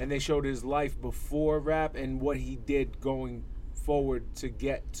 and they showed his life before rap and what he did going forward to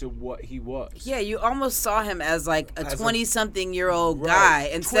get to what he was. Yeah, you almost saw him as like a 20-something-year-old Right. guy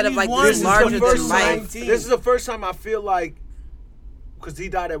instead of like 21 this is larger the than first life. time- This is the first time I feel like, because he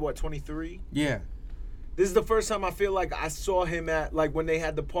died at what, 23? Yeah. This is the first time I feel like I saw him at, like, when they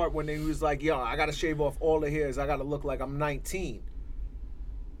had the part when he was like, yo, I gotta shave off all the hairs, I gotta look like I'm 19.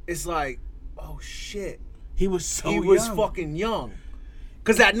 It's like, oh shit. He was so He young. was fucking young.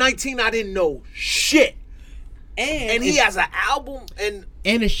 Because at 19, I didn't know shit. And he has an album, and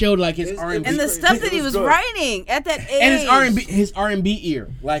it showed like his It's- R&B. And the stuff that It he was was good. writing at that age. And his R&B ear.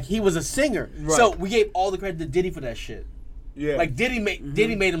 Like, he was a singer. Right. So we gave all the credit to Diddy for that shit. yeah. Like, Diddy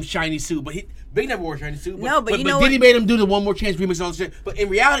made him shiny suit, but Big never wore a shiny suit. No, but you know Diddy what? made him do the One More Chance remix and all this shit. But in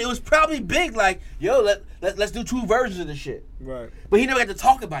reality, it was probably Big, like, yo, let's do 2 versions of this shit. Right. But he never got to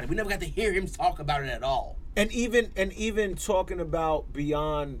talk about it. We never got to hear him talk about it at all. And even talking about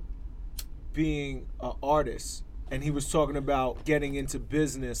beyond being an artist, and he was talking about getting into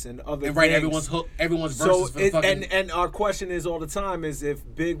business and other And things. write everyone's verses So for the fucking... and our question is all the time is, if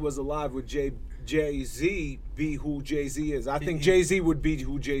Big was alive, would Jay-Z be who Jay-Z is? I think Jay-Z would be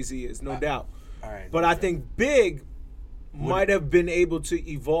who Jay-Z is, no doubt. all right, But I think Big might have been able to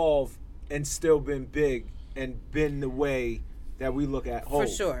evolve and still been big and been the way that we look at Hov. For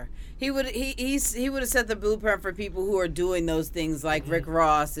sure. He would have set the blueprint for people who are doing those things like Rick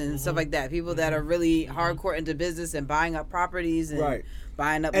Ross and stuff like that. People that are really hardcore into business and buying up properties and Right.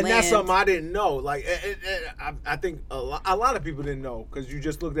 buying up And land. that's something I didn't know. Like, I think a lot of people didn't know because you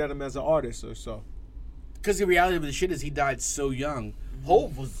just looked at him as an artist or so. Because the reality of the shit is he died so young.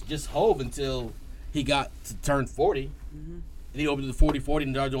 Hov was just Hov until he got to turn 40. And he opened the 40-40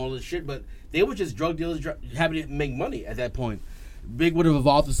 and started doing all this shit. But they were just drug dealers having to make money at that point. Big would have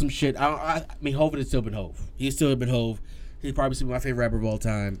evolved to some shit. I mean, Hov would have still been Hov. He'd still have been Hov. He'd probably still be my favorite rapper of all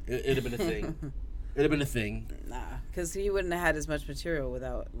time. It'd have been a thing. It'd have been a thing. Nah, because he wouldn't have had as much material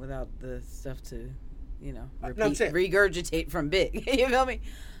without the stuff to, you know, No, I'm saying- regurgitate from Big. You feel me?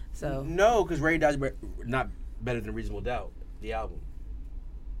 So No, because Ray Die's not better than Reasonable Doubt, the album.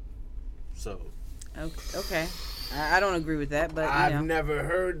 So. okay, I don't agree with that, but you I've know. never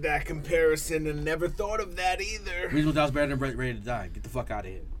heard that comparison and never thought of that either. Reasonable Doubt's better than Ready to Die. Get the fuck out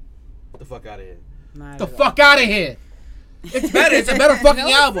of here. Get the fuck out of here. Not The at all. fuck out of here. It's better. It's a better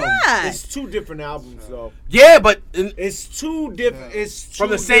fucking album. Not. It's 2 different albums, though. Yeah, but It's 2 different. It's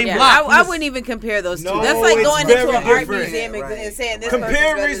From the two same different- block. I wouldn't even compare those two. No, That's like it's going into very an art different. museum and saying this person's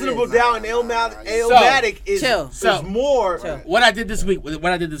Compare better Reasonable than this. Doubt and Illmatic is Chill. So- more. what I did this week was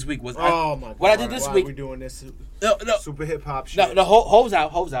Oh my god! what I did this Why week. are we doing this No, super hip hop shit? no, Hov's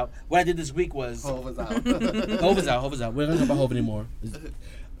out. What I did this week was Hov was out. Hov is out. We're not talking about Hov anymore.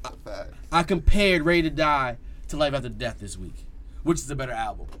 I compared Ready to Die to Life After Death this week, which is a better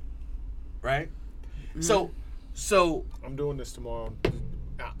album, right? So I'm doing this tomorrow.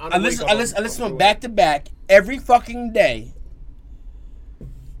 I listen to them back to back every fucking day,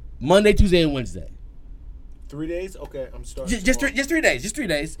 Monday, Tuesday, and Wednesday. 3 days? Okay, I'm starting. Just tomorrow. 3 days. Just 3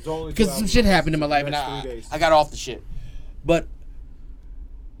 days. It's only 2 Because some albums. shit happened in my life, and That's 3 days. I got off the shit. But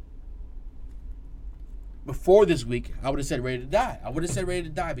before this week, I would have said Ready to Die. I would have said Ready to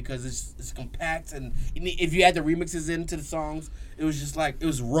Die because it's compact, and if you add the remixes into the songs, it was just like, it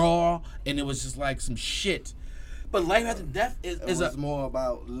was raw, and it was just like some shit. But Life After Death It is was more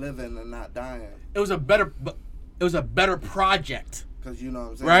about living and not dying. it was a better project. Because you know what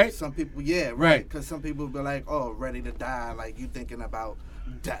I'm saying? Right? Some people, yeah, Right. right. Because some people be like, oh, Ready to Die. Like, you thinking about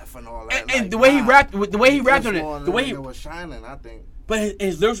death and all that. And like, the way he nah. rapped on Just it, more the way he, it was shining, I think. but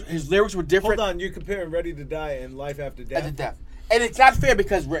his lyrics were different. Hold on, you're comparing Ready to Die and Life After Death. After Death. And it's not fair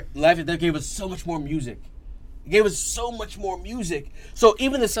because Life After Death gave us so much more music. It gave us so much more music. So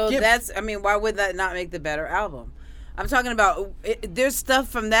even the skip... why would that not make the better album? I'm talking about, there's stuff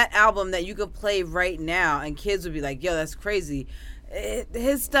from that album that you could play right now and kids would be like, yo, that's crazy.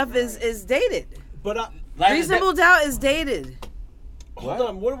 His stuff is dated. But Reasonable Doubt is dated. Hold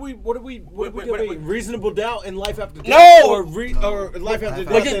on, what are we doing? Reasonable Doubt and Life After Death? No! Or Life After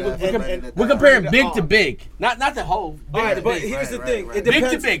Death? We're comparing Big to Big. Not the whole. All right, but here's the thing. It Big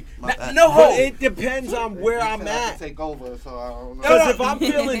depends, to Big. No but whole. it depends on where I'm at. Take over, so I don't know. Because if I'm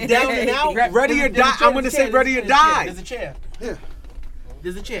feeling down and out, Ready or Die, I'm going to say Ready or Die. There's a chair. Yeah.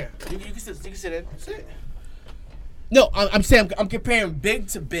 There's a chair. You can sit in. Sit. No, I'm saying I'm comparing Big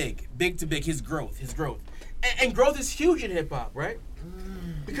to Big. Big to Big. His growth. And growth is huge in hip hop, right?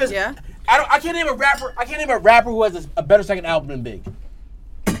 Because I can't name a rapper who has a better second album than Big.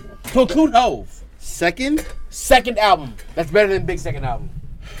 To include Hove. Second album that's better than Big's second album.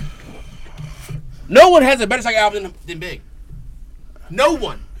 No one has a better second album than Big. No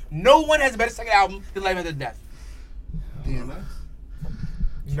one has a better second album than Life After Death. DMX?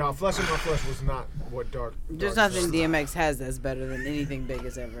 No, Flesh of My Flesh was not what Dark. There's nothing DMX has that's better than anything Big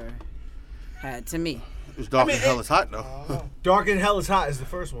has ever had to me. It was Dark and Hell is Hot, though. Dark and Hell is Hot is the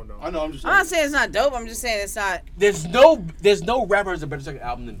first one, though. I know, I'm just I'm not saying it's not dope. I'm just saying it's not. There's no rapper who has a better second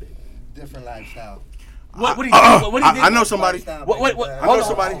album than Big. Different lifestyle. What do you think? I know somebody. I know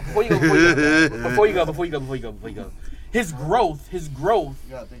somebody. Before you go. His growth. You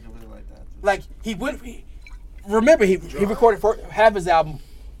gotta think of it like that. Like he recorded half his album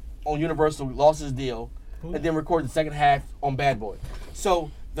on Universal, lost his deal, and then recorded the second half on Bad Boy. So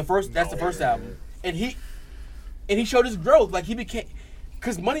that's the first album, and he showed his growth. Like he became,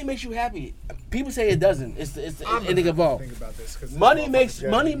 because money makes you happy. People say it doesn't. It's the ending of all. Think about this, 'cause Money makes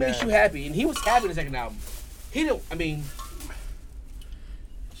you happy, and he was happy in the second album. He didn't. I mean,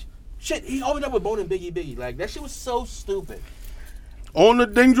 shit. He opened up with Bone and Biggie. Like that shit was so stupid. On the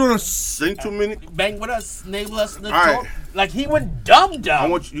dangerous sentiment. Bang with us, enable us to All talk. right. Like he went dumb. I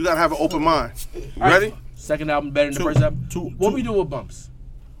want you gotta have an open mind. Ready? Second album better than the first album. What we do with bumps?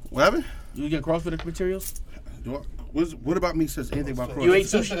 What happened? You get CrossFit materials? What about me says anything about CrossFit? You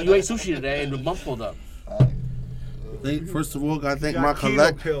ate sushi today, and the bump pulled up. First of all, gotta thank Got my keto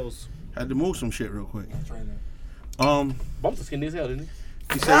collect. pills. Had to move some shit real quick. Bumps was skinny as hell, didn't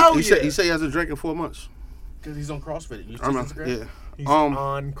he? He said he hasn't drank in 4 months. Because he's on CrossFit. You I'm see not, Instagram? yeah. He's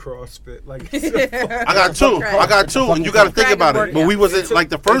on CrossFit. Like I got two, and you got to think about it. But we wasn't like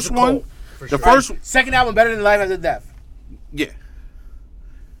the first one. The first Second album better than Life After Death. Yeah.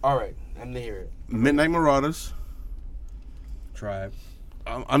 All right, I'm to hear it. Midnight Marauders. Tribe.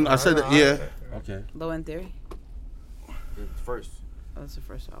 I said that. Yeah. Okay. Low End Theory. It's first. Oh, that's the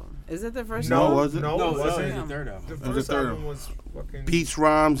first album. Is it the first No, album? was it? No, No, it wasn't. it's the third album. The was the first third album one. was fucking. Pete's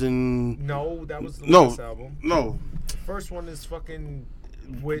Rhymes and No, that was the No. last album. no. The first one is fucking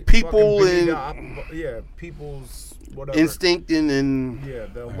with People fucking and- People's whatever. Instinct and Yeah,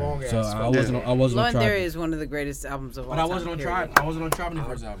 the long So ass. I wasn't Low on End Theory Tribe. is one of the greatest albums of all But time. I wasn't on period. Tribe. I wasn't on Tribe in the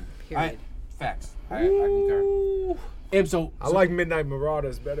first album. Period. Facts. I concur. And so I like Midnight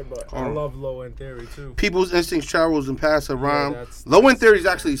Marauders better, but I Oh. love Low End Theory too. People's Instincts travels and pass a rhyme. that's- Low End Theory is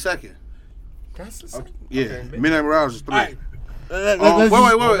actually second. That's the same. Yeah. Okay. Midnight Marauders is 3. Alright.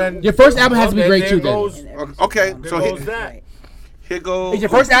 Wait. Your first album has to be great too. Then Okay, There so goes here, that. Right. here goes. your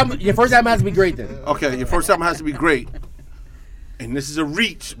first album has to be great then. Okay, your first album has to be great. And this is a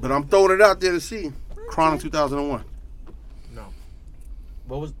reach, but I'm throwing it out there to see. Chronic 2001. No,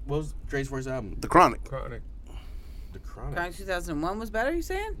 What was Dre's first album? The Chronic. Chronic. The Chronic. Chronic 2001 was better. You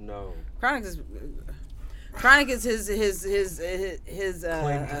saying? No. Chronic is his Claim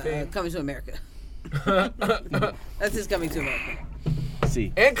to fame. Coming to America. That's his Coming to America.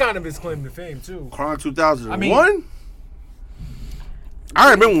 See. And kind of his claim to fame too. Chronic 2001. I mean-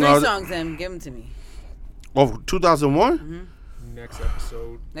 I remember when I Three was. songs, then give them to me. Oh, 2001? Next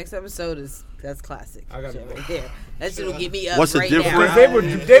episode. Next episode that's classic. I got shit it. right there. That shit'll get me up What's the right difference? now. They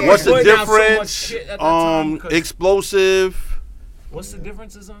were What's the putting out so much difference? shit at that time, 'cause- Explosive. What's the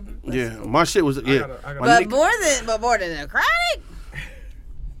differences on it? Yeah, my shit was. Yeah. I gotta- My But nick- more than a Chronic.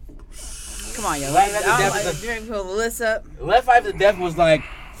 Come on, yo. Life After I Death don't is like pull the list up. Left After Death was like,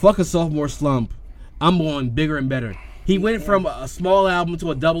 fuck a sophomore slump. I'm going bigger and better. He went from a small album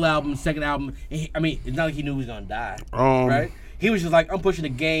to a double album, second album. And it's not like he knew he was gonna die, right? He was just like, I'm pushing the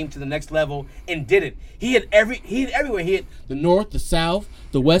game to the next level, and did it. He had everywhere. He had the North, the South,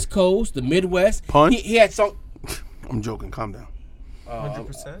 the West Coast, the Midwest. Punch? He had some. I'm joking. Calm down.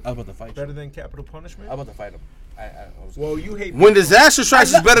 100%. I was about to fight you. Better than Capital Punishment. I was about to fight him. Well, you hate When Disaster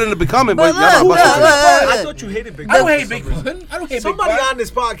Strikes is better than The Becoming, but y'all not busting through. I thought you hated Big Pun. I don't hate Big Pun. I don't hate Somebody Big Pun. on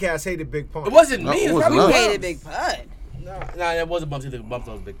this podcast hated Big Pun. It wasn't No, me. it It was was probably not. You Bumps. hated Big Pun. Nah, that wasn't Bumps. Either Bumps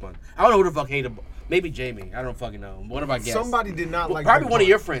was Big Pun. I don't know who the fuck hated. Maybe Jamie. I don't fucking know. What have I guessed? Somebody did not like Probably Big one Pun. of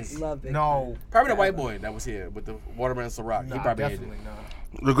your friends. Love Big No. Probably the white boy that was here with the watermelon Ciroc. He Nah, probably hated definitely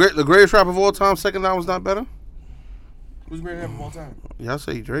it. not. The greatest rapper of all time, second album's not better? Who's the greatest rapper of all time? Y'all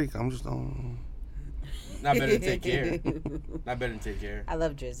say Drake. I'm just don't. Not better than Take Care. Not better than Take Care. I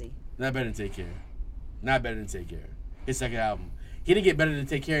love Drizzy. Not better than Take Care. Not better than Take Care. His second album. He didn't get better than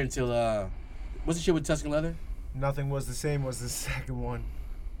Take Care until what's the shit with Tuscan Leather? Nothing Was the Same was the second one.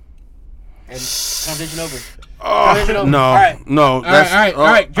 And Conversation Over. Oh, no. All right. No. All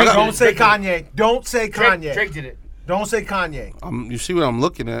right. Drake, Don't say Kanye. Don't say Kanye. Drake did it. Don't say Kanye. You see what I'm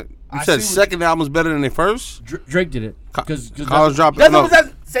looking at? You I said see what- second album's better than their first? Drake did it. College Dropout. That's No. what was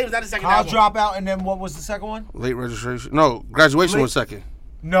that same as that the second College album. Dropout, and then what was the second one? Late Registration. No, Graduation Late- was second.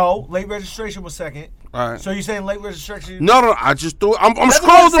 No, Late Registration was second. All right. So you saying Late Registration? No, I just threw it. I'm Nothing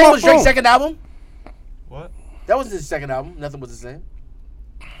scrolling Was the through Same my was Drake's phone. second album. What? That was his second album. Nothing was the same.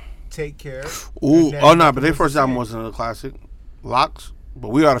 Take Care. Ooh, And then oh no, but Nothing their Was first the album Same. wasn't a classic. Locks, but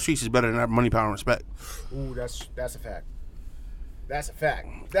We Are the Streets is better than that. Money, Power, and Respect. Ooh, that's a fact. That's a fact.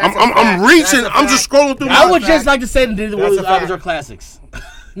 I'm reaching. I'm just scrolling through. I my would just like to say that neither one of That's those a albums fact. are classics.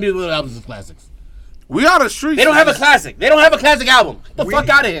 Neither one of the albums are classics. We Are the Streets. They don't have a classic. They don't have a classic album. Get the fuck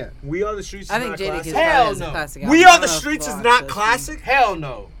out of here. We Are the Streets is I think not Jadakiss classic. probably Hell has a no. classic We album. Are I the don't know Streets if is Floss not does. classic? Hell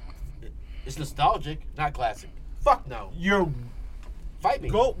no. It's nostalgic, not classic. Fuck no. You're Fight me.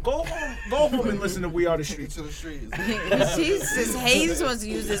 go home and listen to We Are the Streets. To the streets. He just wants to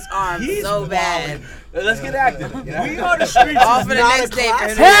use his arm so bad. Let's get active. We Are the Streets All is for the not next a day for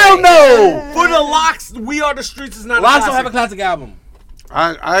classic. him. Hell no. For the Locks, We Are the Streets is not Locks a don't have a classic. classic album.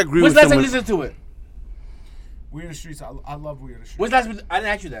 I agree When's with the last time him. you listened to it? We Are the Streets. I love We Are the Streets. When's the last time? I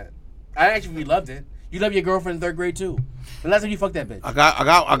didn't ask you that. I didn't ask you if you loved it. You love your girlfriend in third grade too. The last time you fucked that bitch. I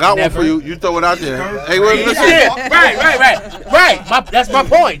got one for you. You throw it out there. Hey, wait, listen. Yeah, right. That's my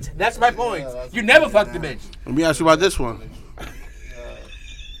point. That's my point. You never fucked the bitch. Let me ask you about this one.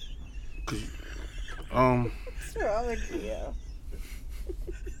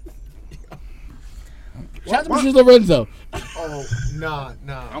 Shout out to Mrs. Lorenzo. Oh, nah.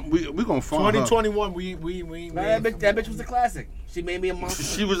 We gonna find her. 2021, we Man, that bitch was a classic. She made me a monster.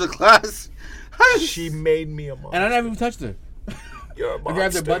 She was a class. She made me a monster. And I never even touched her. You're a I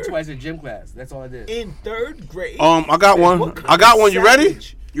grabbed her butt monster. twice in gym class. That's all I did. In third grade. I got one. What kind I got of one. You ready?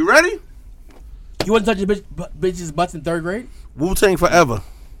 savage? You ready? You wasn't touching bitches' butts in third grade? Wu-Tang Forever.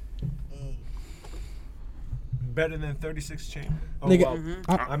 Better than 36 Chamber. Oh, Nigga,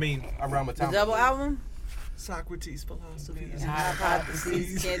 well, I mean, Around my The time. double album? Socrates' philosophies,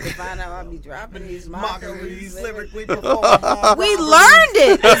 Hypotheses can't define how I be dropping these mockeries, mockeries. lyrically We performed. learned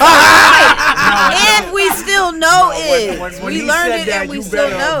it. It's right. And we still know it. when We he learned said it that, and we you still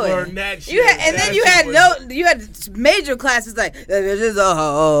better know learn it. that shit. You had, and then That you shit had was- you had major classes like this is a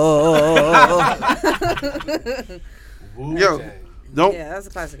Yo, don't. yeah, that's a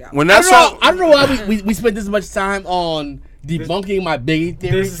classic album. When that song. I don't know why we spent this much time on debunking my Biggie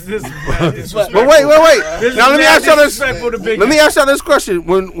theory. This is mad disrespectful. But wait. This is Now let me mad ask y'all this. disrespectful to Biggie. Let me ask y'all this question.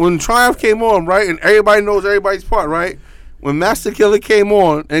 When Triumph came on, right, and everybody knows everybody's part, right? When Master Killer came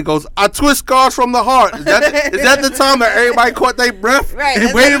on and goes, I twist scars from the heart. Is that the time that everybody caught their breath Right, and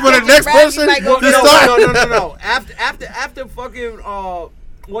that's waited like for the next catching person breath, you might to go, start? No. After fucking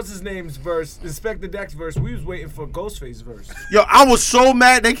what's his name's verse, Inspector Deck's verse, we was waiting for Ghostface's verse. Yo, I was so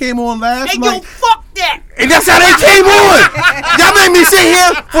mad they came on last. Hey, like, yo, fuck that. and that's how they came on. Y'all made me sit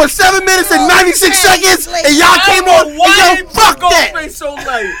here for 7 minutes and 96 seconds, and y'all came on. And yo, fuck that. Ghostface so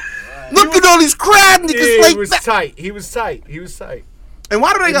late. Look at all these crab niggas. Yeah, like he was that. tight. He was tight. And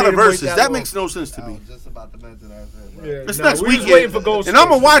why do they They got a made him wait verses? that That long. makes no sense to I me. was just about to mention that shit, bro. Yeah, It's nah, next we was weekend, waiting for Ghostface. and I'm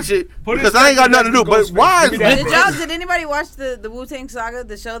gonna watch it Put because I ain't got nothing to do. But Ghostface. why? Give me that Did verse. y'all? Did anybody watch the Wu-Tang Saga,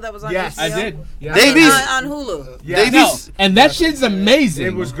 the show that was on Yes. HBO? I did. Yeah, Davies- on Hulu. Yeah. Davies- No, and that shit's amazing.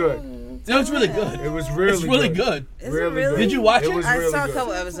 It was good. No, it's really good. It was really It's really good. good. Is it Really really? good. Did you watch it? was I really saw a good.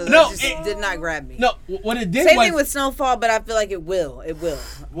 couple episodes. No, it just it- did not grab me. No, what it did Same was thing with Snowfall, but I feel like it will. It will.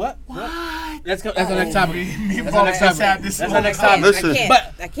 what? That's the next topic. That's our next Bob just had topic. this That's whole our next I can't. topic. Listen. I can't.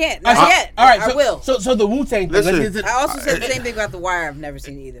 But- I can't. All Not right, yet. all right, I will. So the Wu-Tang thing. Listen. Let's get to, I also said the same thing about The Wire. I've never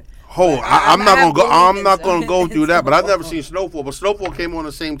seen either. Hold, But I'm not have gonna go. I'm believed not in gonna go through that. But I've never Snowfall. seen Snowfall. But Snowfall came on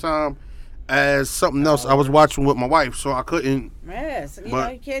the same time as something else I was watching with my wife, so I couldn't. Yes, you But-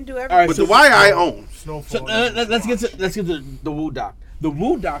 know you can't do everything. All right, But the Wire I own. Snowfall. so let's get to the Wu Doc. The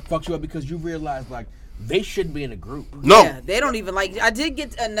Wu Doc fucks you up because you realize like they shouldn't be in a group. No. Yeah, they don't even like. I did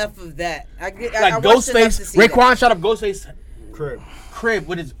get enough of that. I Like watched enough to Ghostface, see Raekwon that. shot up Ghostface Crib.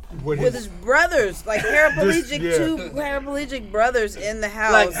 with his. With his brothers, like paraplegic, yeah. two paraplegic brothers in the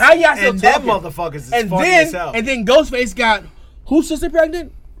house. Like how y'all still And them talking? motherfuckers is and funny then as hell. and then Ghostface got whose sister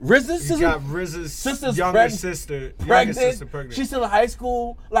pregnant? RZA's He sister. got RZA's sister's younger pregnant. sister. Pregnant. Younger sister pregnant. She's still in high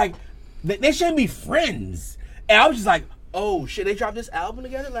school. Like they shouldn't be friends. And I was just like, oh shit, they dropped this album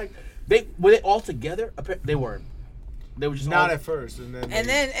together. Like were they all together? They weren't. They were just not all, at first, and then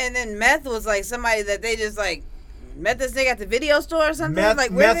and then Meth was like somebody that they just like met this nigga at the video store or something. Meth,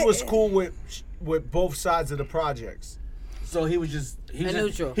 like where Meth they- was cool with both sides of the projects. So he was just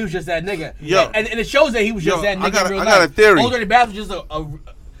neutral. He was just that nigga. Yo. and it shows that he was just Yo, that nigga. I got in real a life. theory. Older than Bath was just a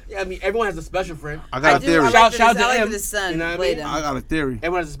yeah, I mean, everyone has a special friend. I got a do, theory. I like Shout that out his- to I like M. that his son You know what I played mean? him. I got a theory.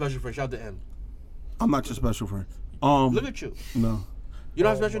 Everyone has a special friend. Shout out to M. I'm not your special friend. Look at you. No. You don't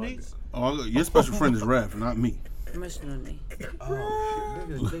have special needs? Oh, your special friend is Rev, not me. Emotionally. Oh,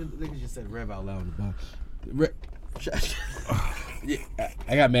 niggas just said Rev out loud in the box. Yeah,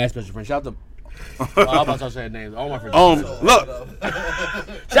 I got mad special friends. Shout out to. I'm about to start saying names. All my friends. Look.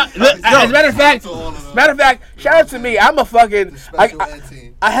 Look, as a matter of fact, shout out to me. I'm a fucking.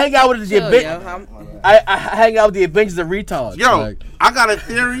 I hang out with the Chill, yo, I hang out with the Avengers of retards. Yo, Like, I got a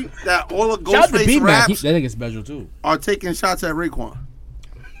theory that all the shout out to Ghostface B-Mac. raps That nigga special too. are taking shots at Raekwon.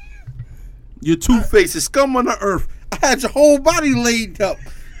 Your Two-Face is scum on the earth. I had your whole body laid up.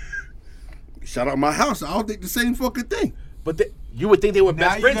 Shout out my house. I don't think the same fucking thing. But you would think they were Now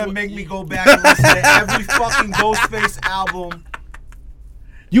best you're friends. gonna make me go back and listen to every fucking Ghostface album.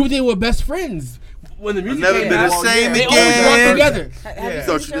 You would think they were best friends when the music Never came been the out. same They always worked again. together. Have you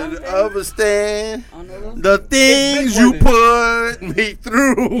Don't seen you the show, didn't Phil? understand On Hulu? the things It's you big put me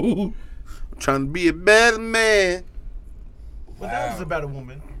through. I'm trying to be a better man. But that was about a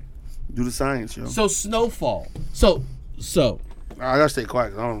woman. Do the science, yo. So Snowfall. So I gotta stay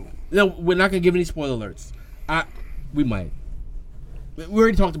quiet. 'Cause I don't. no, we're not gonna give any spoiler alerts. We might. We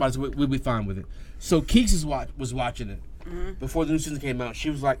already talked about it, so we'll be fine with it. So Keeks was watching it before the new season came out. She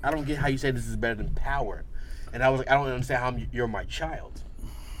was like, "I don't get how you say this is better than Power," and I was like, "I don't understand how you're my child,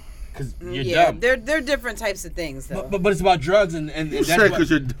 because you're Yeah, dumb." they're different types of things though. But it's about drugs and You that's said why- 'cause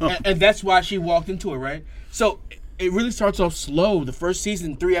you're dumb. and that's why she walked into it, right? So it really starts off slow. The first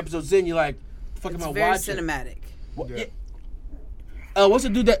season, 3 episodes in, you're like, "The fuck It's am I very watching?" cinematic. What's the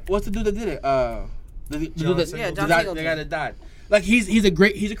dude that did it? The dude that Yeah, John the Singleton. guy that died. Like he's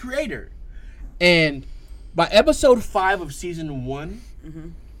a creator, and by episode 5 of season 1,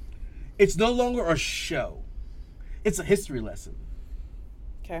 it's no longer a show; it's a history lesson.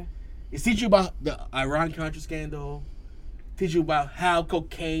 Okay. It teaches you about the Iran-Contra scandal, teaches you about how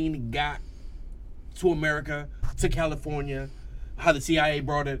cocaine got to America, to California, how the CIA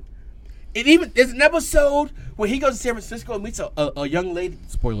brought it. It even there's an episode where he goes to San Francisco and meets a young lady.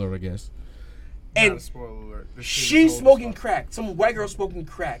 Spoiler, I guess. Not And a spoiler alert. This shit is she's old as smoking fuck. crack. Some white girl smoking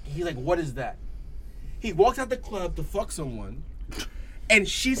crack. He's like, "What is that?" He walks out the club to fuck someone, and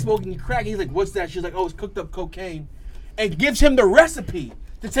she's smoking crack. He's like, "What's that?" She's like, "Oh, it's cooked up cocaine," and gives him the recipe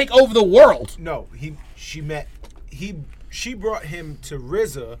to take over the world. No, she brought him to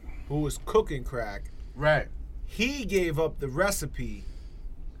RZA, who was cooking crack. Right. He gave up the recipe,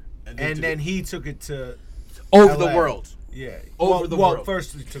 and then he took it to Over the LA. world. Yeah, Over the well, world.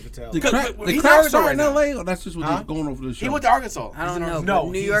 first he took it to LA. The Cause- crack, but the he's crack Arkansas star right in now. LA, or that's just what Huh? he's going over the show. He went to Arkansas. I don't know. No,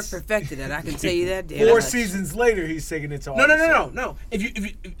 but New York he's- perfected it. I can tell you that. damn 4 much. seasons later, he's taking it to No. If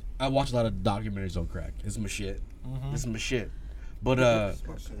you, I watch a lot of documentaries on crack. It's my shit. It's my shit. But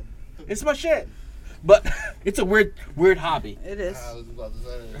it's my shit. But it's a weird hobby. It is.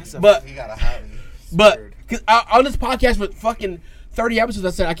 But He got a hobby. But cause on this podcast with fucking 30 episodes, I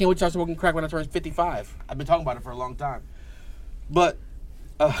said I can't wait to start smoking crack when I turn 55. I've been talking about it for a long time. But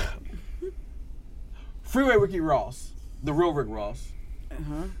Freeway Ricky Ross, the real Rick Ross,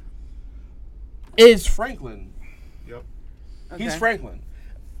 is Franklin. Yep. He's Okay. Franklin.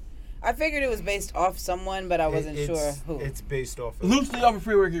 I figured it was based off someone, but I wasn't sure who. It's based off of Loosely off of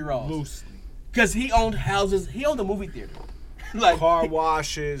Freeway Ricky Ross. loosely. Because he owned houses. He owned a movie theater. Like Car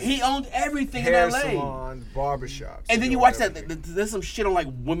washes, he owned everything hair in LA. salons, barbershops. And then He you owned watch that. everything. There's some shit on like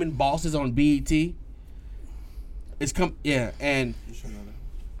women bosses on BET. And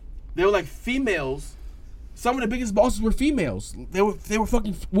they were like females. Some of the biggest bosses were females. They were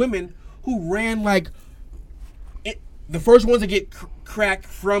fucking women who ran like the first ones to get crack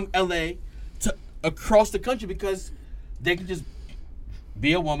from LA to across the country because they could just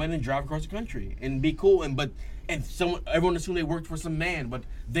be a woman and drive across the country and be cool and everyone assumed they worked for some man, but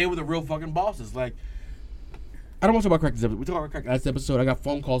they were the real fucking bosses. Like I don't want to talk about crack this episode. We talked about crack last episode. I got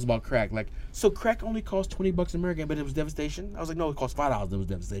phone calls about crack. Like, so crack only cost $20 in America, but it was devastation? I was like, no, it cost $5. It was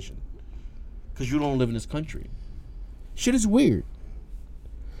devastation. Because you don't live in this country. Shit is weird.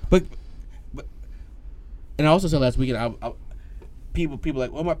 But and I also said last weekend, people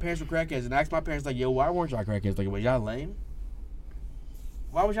like, well, my parents were crackheads. And I asked my parents, like, yo, why weren't y'all crackheads? Like, was y'all lame?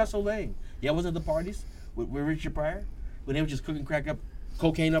 Why was y'all so lame? Y'all wasn't at the parties with Richard Pryor? When they were just cooking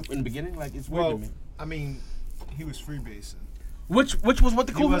cocaine up in the beginning? Like, it's weird to me. I mean, he was freebasing. Which was what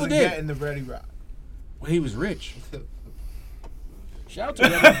the cool people did. He wasn't getting the Ready Rock. Well, he was rich. Shout out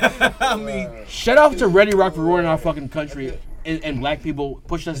to shout out to Ready Rock for ruining our fucking country and black people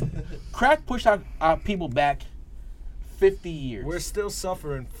pushed us. Crack pushed our people back 50 years. We're still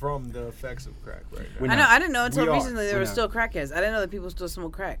suffering from the effects of crack right now. I know. I didn't know until recently there were still crackheads. I didn't know that people still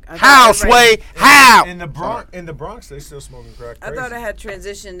smoke crack. How, Sway? How? In the Bronx, they still smoking crack. I thought it had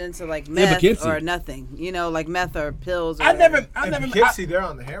transitioned into like meth or nothing. You know, like meth or pills. Or in Poughkeepsie, they're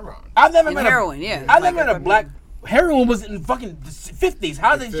on the heroin. I've never met heroin. Yeah. I've never met a black. Heroin was in fucking 50s.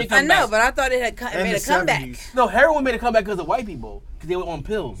 How did shit come back? I know, but I thought it had made a comeback. No, heroin made a comeback because of white people, because they were on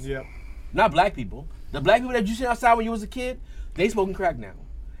pills. Yep. Not black people. The black people that you see outside when you was a kid, they smoking crack now.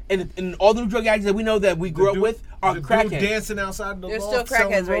 And all the drug addicts that we know that we grew up with are crackheads. Dancing outside the They're loft, still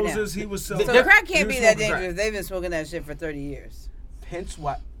crackheads right now. He was selling. So crack can't be that dangerous. They've been smoking that shit for 30 years. Hence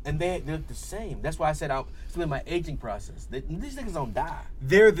why, and they look the same. That's why I said I'm still in my aging process. These niggas don't die.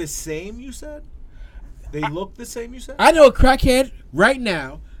 They're the same, you said? They look the same, you said? I know a crackhead right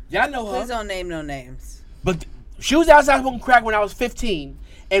now. Y'all know her. Please don't name no names. But she was outside smoking crack when I was 15.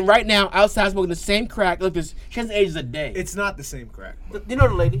 And right now, outside smoking the same crack. Look, she hasn't aged a day. It's not the same crack. You know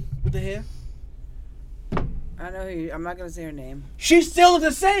the lady with the hair? I know who I'm not going to say her name. She still looks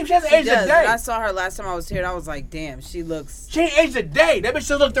the same. She hasn't aged a day. I saw her last time I was here, and I was like, damn, she looks... She ain't aged a day. That bitch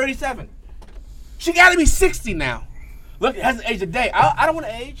still look 37. She got to be 60 now. Look, it hasn't aged a day. I don't want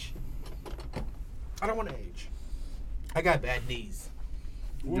to age. I don't want to age. I got bad knees.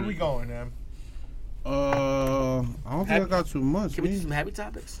 Where we going, man? I don't think I got too much. Can we do some happy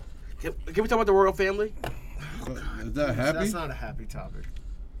topics? Can we talk about the royal family? Is that happy? That's not a happy topic.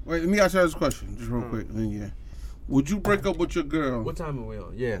 Wait, let me ask you this question, just real quick. Yeah. Would you break up with your girl? What time are we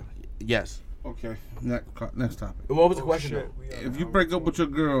on? Yeah. Yes. Okay. Next topic. What was the question? Shit. If you break up with your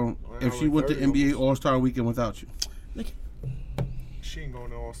girl, if she went to NBA All-Star Weekend without you, she ain't going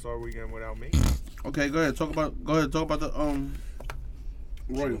to All-Star Weekend without me. Okay, go ahead. Talk about the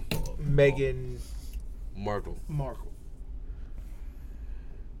royal. Meghan Markle.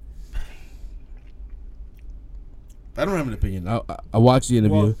 I don't have an opinion. I watched the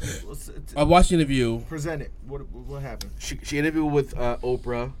interview. I watched the interview. Present it. What happened? She interviewed with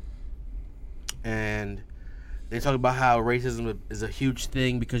Oprah, and they talked about how racism is a huge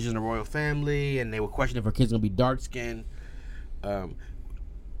thing because she's in a royal family, and they were questioning if her kid's gonna be dark skinned.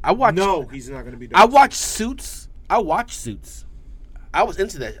 I watched. No, he's not gonna be dark. I watched Suits. I was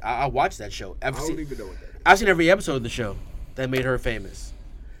into that. I watched that show. I don't even know what that is. I've seen every episode of the show that made her famous.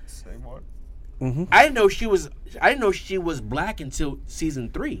 Same one. Mm-hmm. I didn't know she was black until season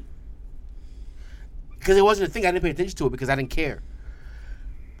 3. Because it wasn't a thing. I didn't pay attention to it because I didn't care.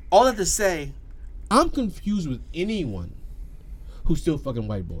 All that to say, I'm confused with anyone who's still fucking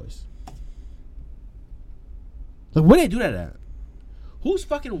white boys. Like, where do they do that at? Who's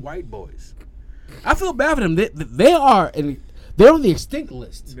fucking white boys? I feel bad for them. They're on the extinct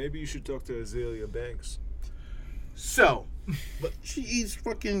list. Maybe you should talk to Azealia Banks. So, but she eats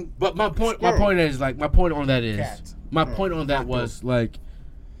fucking. But my point on that is, Cats. My point on that was like,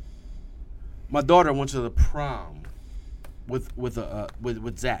 my daughter went to the prom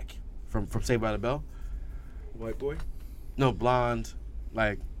with Zach from Saved by the Bell. White boy? No, blonde,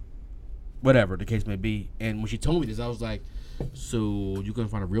 like, whatever the case may be. And when she told me this, I was like, so you gonna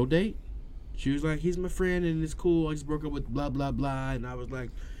find a real date? She was like, he's my friend and it's cool. I just broke up with blah blah blah. And I was like,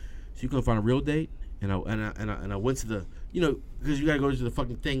 so you gonna find a real date? And I went to the, because you gotta go to the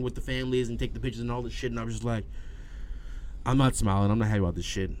fucking thing with the families and take the pictures and all this shit. And I was just like, I'm not smiling. I'm not happy about this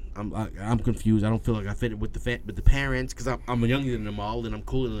shit. I'm confused. I don't feel like I fit it with the parents because I'm younger than them all and I'm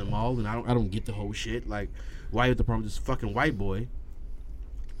cooler than them all and I don't get the whole shit. Like, why you at the prom with this fucking white boy?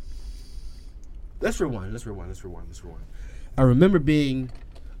 Let's rewind. I remember being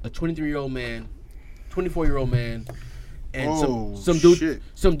a 23-year-old man, 24-year-old man, and some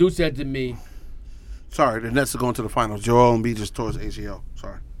dude said to me, sorry, the Nets are going to the finals. Joel Embiid just tore his ACL.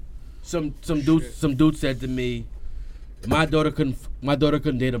 Sorry. Some dude said to me, my daughter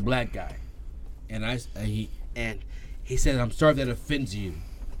couldn't date a black guy, and he said, I'm sorry if that offends you,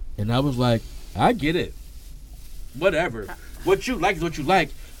 and I was like, I get it, whatever. What you like is what you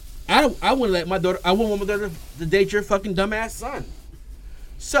like. I wouldn't let my daughter. I wouldn't want my daughter to date your fucking dumbass son.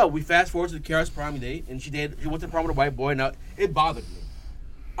 So we fast forward to the Kiara's prom date, and she went to the prom with a white boy. Now it bothered me.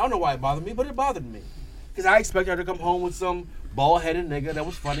 I don't know why it bothered me, but it bothered me because I expected her to come home with some bald-headed nigga that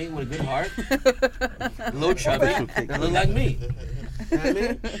was funny with a good heart, a little chubby, that looked like me. You know what I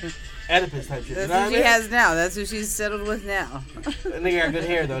mean? Oedipus type shit. That's who she has now. That's who she's settled with now. That nigga got good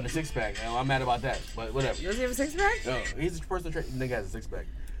hair though, and a six pack. I'm mad about that, but whatever. Does he have a six pack? No, he's a personal trainer. Nigga has a six pack.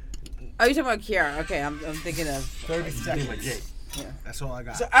 Oh, you're talking about Kiara? Okay, I'm thinking of 30 seconds. Like Jake. Yeah. That's all I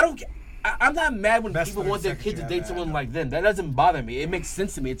got. So I don't. I'm not mad when Best people 30 want their seconds kids you to date ever someone had, like them. That doesn't bother me. It makes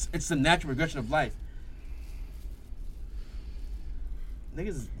sense to me. It's the natural progression of life.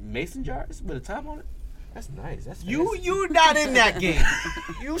 Niggas mason jars with a top on it. That's nice. That's You not in that game.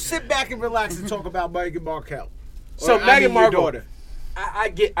 You sit back and relax and talk about Meghan Markle. So Or, I mean, Meghan your Markle. daughter. I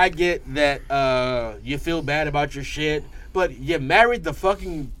get that you feel bad about your shit, but you married the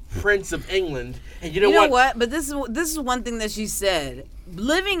fucking Prince of England, and you know what? But this is one thing that she said.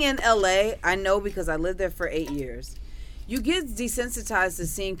 Living in LA, I know because I lived there for 8 years. You get desensitized to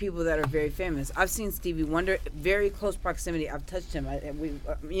seeing people that are very famous. I've seen Stevie Wonder, very close proximity. I've touched him. You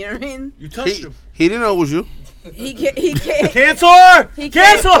know what I mean? You touched him. He didn't know it was you. He came. Cancel her!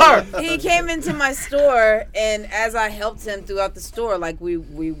 Cancel her! He came into my store, and as I helped him throughout the store, like we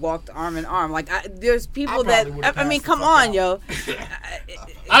walked arm in arm. Like there's people that I mean, come on, yo.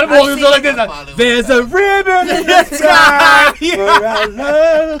 I don't want to go like this. There's a ribbon in the sky for our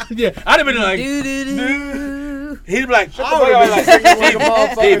love. Yeah, I'd have been like, he'd be like, shut the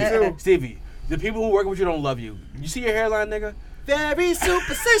fuck up, Stevie. The people who work with you don't love you. You see your hairline, nigga? Very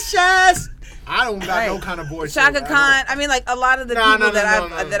superstitious. I don't got no kind of voice. Shaka Khan. I mean, like a lot of the people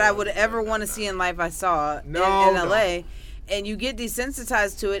that I would ever want to see in life, I saw in LA, and you get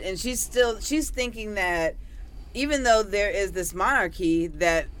desensitized to it. And she's thinking that even though there is this monarchy,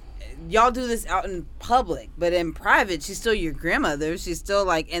 that y'all do this out in public, but in private, she's still your grandmother. She's still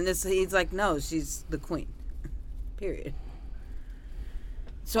like, and this. He's like, no, she's the queen. Period.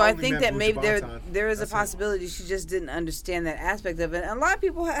 So I think that maybe there is a possibility she just didn't understand that aspect of it. And a lot of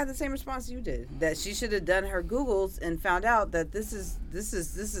people had the same response you did, that she should have done her Googles and found out that this is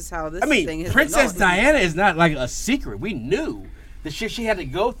how this thing is. Princess Diana is not like a secret. We knew the shit she had to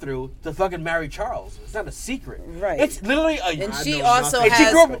go through to fucking marry Charles. It's not a secret. Right. It's literally And she also has.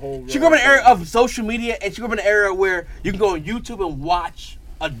 She grew up in an era of social media, and she grew up in an era where you can go on YouTube and watch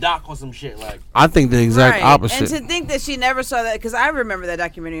a doc or some shit. Like, I think the exact opposite. And to think that she never saw that, because I remember that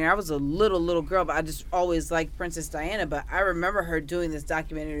documentary. I was a little girl, but I just always liked Princess Diana. But I remember her doing this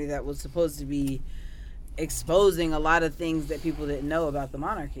documentary that was supposed to be exposing a lot of things that people didn't know about the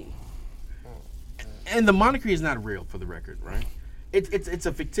monarchy. And the monarchy is not real, for the record, right? It's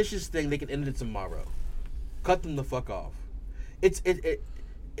a fictitious thing. They can end it tomorrow. Cut them the fuck off. It's a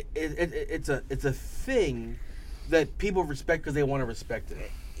thing that people respect because they want to respect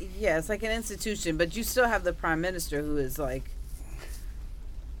it. Yeah, it's like an institution, but you still have the prime minister who is like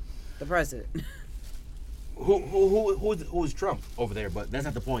the president. Who is Trump over there? But that's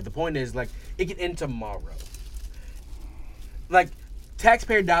not the point. The point is, like, it can end tomorrow. Like,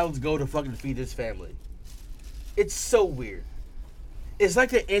 taxpayer dollars go to fucking feed his family. It's so weird. It's like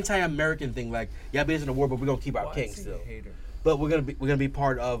the anti-American thing. Like, yeah, but it's in the war, but we're gonna keep our king still. But we're gonna be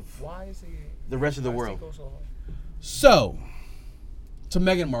part of the rest of the world. So, to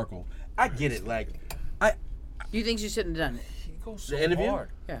Meghan Markle, I get it. Like, You think she shouldn't have done it? He goes so the interview. hard.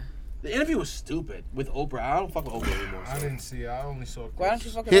 Yeah. The interview was stupid with Oprah. I don't fuck with Oprah anymore. So. I didn't see it. I only saw it. Why don't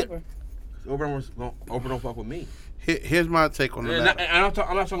you fuck with Oprah? Oprah don't fuck with me. Here's my take on And that. I'm not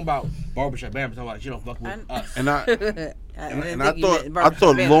talking about barbershop. I'm talking about she don't fuck with us. And I and I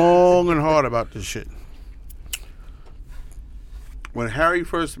thought long and hard about this shit. When Harry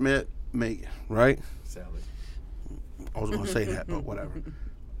first met Meghan, right? Sally. I was gonna say that, but whatever.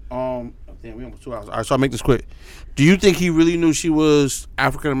 Damn, we almost 2 hours. All right, so I'll make this quick. Do you think he really knew she was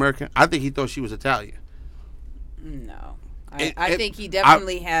African American? I think he thought she was Italian. No. I think he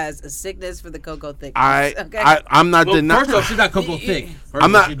definitely has a sickness for the cocoa thickness. I'm not denying. First off, she's not cocoa thick.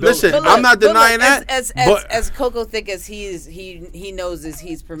 I'm not. Listen, I'm not denying that. As cocoa thick as he knows as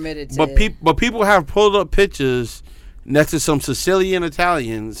he's permitted to. But people have pulled up pictures next to some Sicilian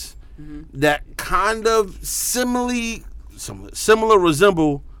Italians that kind of similar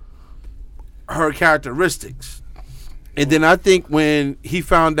resemble her characteristics. And then I think when he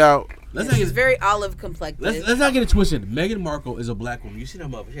found out. She's very olive complected. Let's not get it twisted. Meghan Markle is a black woman. You see that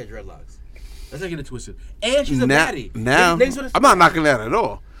mother? She had dreadlocks. Let's not get it twisted. And she's a baddie. Now, I'm not knocking that at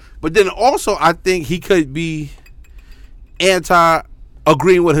all. But then also, I think he could be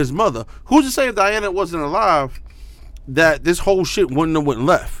agreeing with his mother. Who's to say if Diana wasn't alive that this whole shit wouldn't have went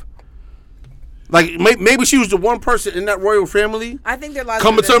left? Like maybe she was the one person in that royal family. I think their lives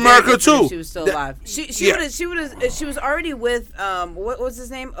coming would to have been America very different too. if she was still alive. She was already with what was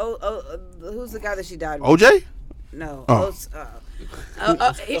his name? Who's the guy that she died with? OJ? No. Oh.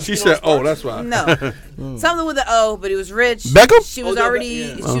 She said, "Oh, that's right." No, something with the O, but he was rich. Beckham? She was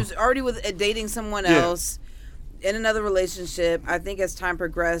already with dating someone else in another relationship. I think as time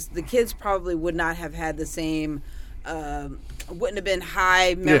progressed, the kids probably would not have had the same. Wouldn't have been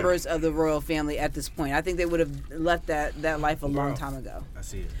high members of the royal family at this point. I think they would have left that life a long time ago. I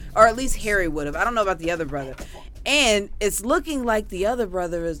see it. Or at least Harry would have. I don't know about the other brother. And it's looking like the other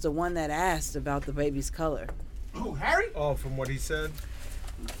brother is the one that asked about the baby's color. Who, Harry? Oh, from what he said?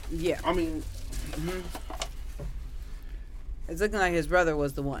 Yeah. I mean, it's looking like his brother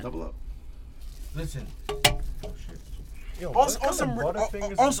was the one. double up. Listen. Yo,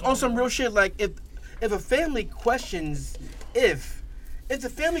 On some real shit, like if a family questions if the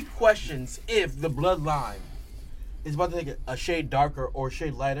family questions if the bloodline is about to take a shade darker or a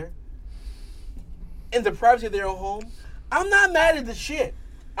shade lighter in the privacy of their own home, I'm not mad at the shit.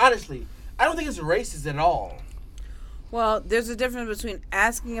 Honestly, I don't think it's racist at all. Well, there's a difference between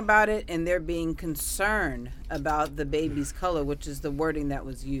asking about it and there being concern about the baby's color, which is the wording that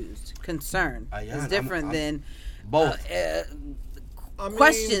was used. Concern is different than both.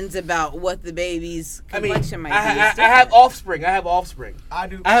 Questions about what the baby's complexion might be. I have offspring. I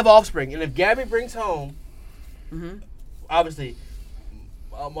do. I have offspring. And if Gabby brings home, obviously,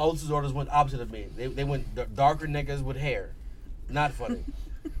 my oldest daughters went opposite of me. They went darker niggas with hair. Not funny.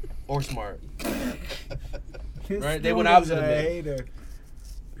 Or smart. Right? They went opposite of me.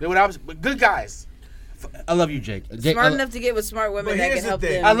 They went opposite. But good guys. I love you, Jake. Smart enough to get with smart women that can help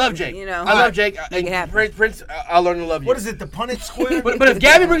them. I love Jake. You know, I love Jake. Make it happen. Prince, I'll learn to love you. What is it, the Punnett Square? but if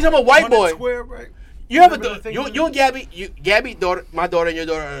Gabby brings home a white boy, Square, right? you have you and Gabby, daughter, my daughter and your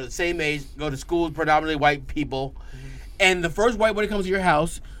daughter are the same age, go to schools predominantly white people, and the first white boy that comes to your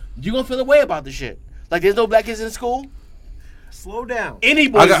house, you're gonna feel a way about the shit. Like there's no black kids in the school. Slow down.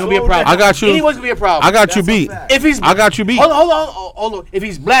 Anybody's gonna be a problem. I got you. Anybody's gonna be a problem. I got you beat. If he's, I got you beat. Hold on. If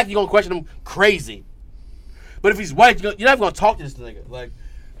he's black, you're gonna question him crazy. But if he's white, you're not even gonna talk to this nigga. Like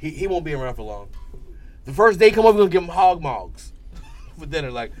he won't be around for long. The first day come over, we're gonna give him hog mogs for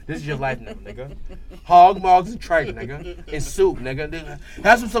dinner. Like this is your life now, nigga. Hog mogs and tripe, nigga, and soup, nigga.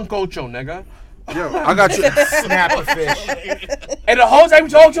 Have some cocho, nigga. Yo, I got you. Snapper fish. And the whole time we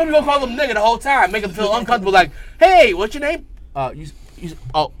talk to him, we gonna call him nigga the whole time, make him feel uncomfortable. Like, hey, what's your name?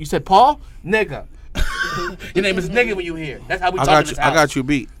 You said Paul? Nigga. Your name is nigga when you here. That's how we talk in this house. I got you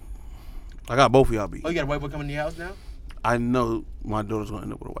beat. I got both of y'all beat. Oh, you got a white boy coming to your house now? I know my daughter's gonna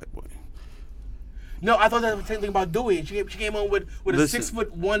end up with a white boy. No, I thought that was the same thing about Dewey. She came home with a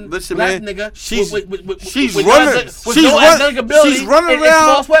 6'1" listen, black man, nigga. She's with running. She's running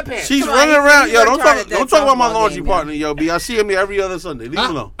around. Sweatpants. She's running around. Yo, don't talk about my laundry partner, yo. B, I see him every other Sunday. Leave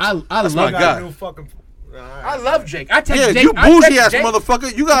him alone. I That's love my guy. I love Jake. I text Jake. You bougie ass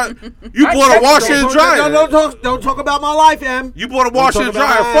motherfucker. You bought a washer and dryer. Don't talk about my life, Em. You bought a washer and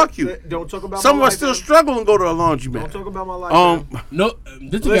dryer. Fuck you. Don't talk about some my of life. us still struggle and go to a laundry man. Don't talk about my life. No,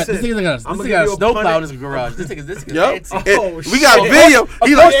 this nigga got a snowplow in his garage. This nigga Yep. fancy. We got video.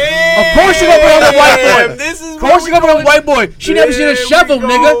 He like, of course you gonna bring on that white boy. Of course you gonna bring on white boy. She never seen a shovel,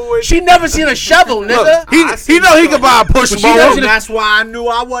 nigga. She never seen a shovel, nigga. He know he could buy a push mower. That's why I knew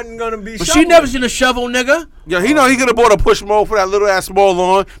I wasn't gonna be. But she never seen a shovel, nigga. Yeah, he know he could have bought a push mower for that little ass small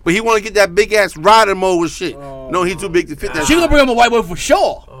lawn, but he want to get that big ass rider mower shit. No, he too big to fit that. She gonna bring him a white boy for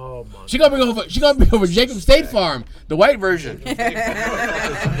sure. She gonna bring over Jacob State Farm, the white version. not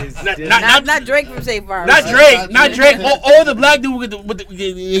Drake from State Farm. Not Drake. Or the black dude with the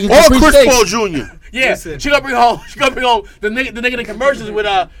or Chris Paul Jr. Yeah, she gonna bring home the nigga in the commercials with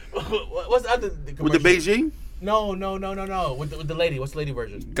what's the other with the Beijing. No. With the lady. What's the lady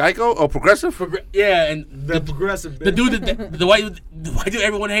version? Geico or Progressive? Yeah, and the Progressive. The dude, the white dude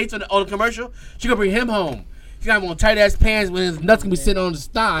everyone hates on the commercial. She gonna bring him home. He's got him on tight ass pants when his nuts gonna be sitting on his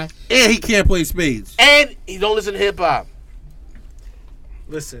thigh. And he can't play spades. And he don't listen to hip hop.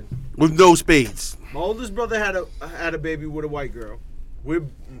 Listen. With no spades. My oldest brother had a baby with a white girl. We're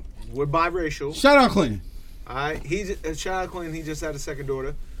biracial. Shout out Clinton. All right, shout out Clinton. He just had a second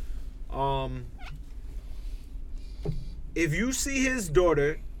daughter. If you see his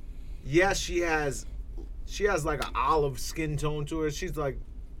daughter, yes, she has like an olive skin tone to her. She's like,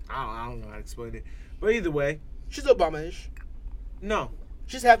 I don't know how to explain it, but either way, she's Obama-ish. No,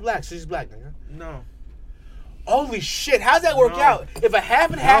 she's half black. So she's black, nigga. No. Holy shit! How's that work out? If a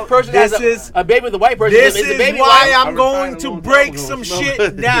half and half person has a baby with a white person, this is the baby why white? I'm going to break some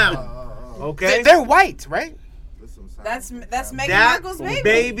shit down. Okay, They're white, right? That's Meghan That Markle's baby.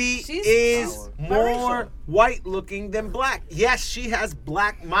 baby She's is more biracial. white looking than black. Yes, she has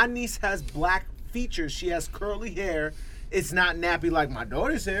black. My niece has black features. She has curly hair. It's not nappy like my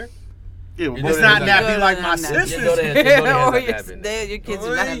daughter's hair. Yeah, well, It's both not of them- nappy like my Your sister's. Or your kids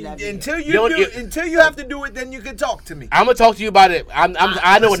are not nappy. Until you have to do it, then you can talk to me. I'm gonna talk to you about it. I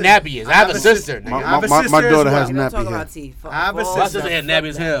know what nappy is. I have a sister. nigga. I have a My sister daughter as has We don't nappy talk hair. about teeth. I have a My sister. sister had nappy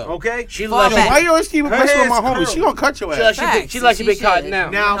as hell. Okay. She Fall like back. Why you always keep messing with my hair's homie? curly. She gonna cut your she ass. like she like she been caught now.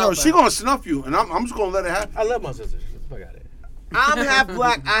 Now, Yo, she gonna snuff you, and I'm just gonna let it happen. I love my sister. Fuck out of it. I'm half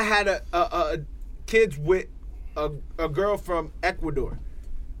black. I had a kids with a girl from Ecuador.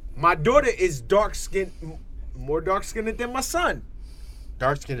 My daughter is dark skinned, more dark skinned than my son.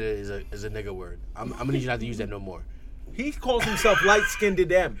 Dark skinned is a nigga word. I'm gonna need you not to use that no more. He calls himself light skinned to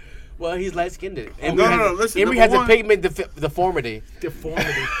them. Well, he's light skinned. No, listen, Emory number has a one- pigment deformity.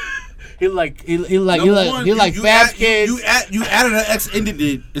 Deformity. He like Number one, you fast add- kids. You added an X ended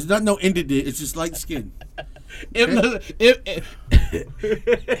it. It's not no ended it. It's just light skin.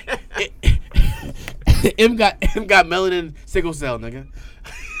 M got melanin sickle cell, nigga.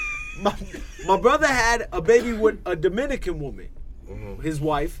 My brother had a baby with a Dominican woman, his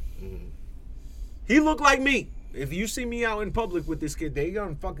wife. He looked like me. If you see me out in public with this kid, they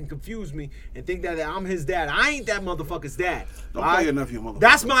gonna fucking confuse me and think that I'm his dad. I ain't that motherfucker's dad. Don't call your nephew a motherfucker.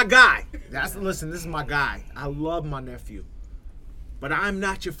 That's my guy. Listen, this is my guy. I love my nephew. But I'm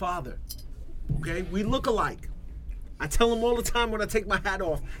not your father. Okay? We look alike. I tell him all the time when I take my hat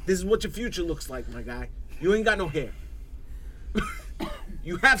off, this is what your future looks like, my guy. You ain't got no hair.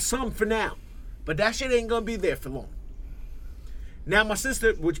 You have some for now. But that shit ain't gonna be there for long. Now my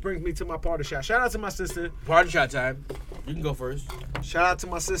sister, which brings me to my party shot. Shout out to my sister. Party shot time. You can go first. Shout out to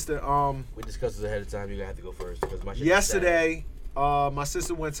my sister. We discussed this ahead of time. You're gonna have to go first because my shit is Yesterday, my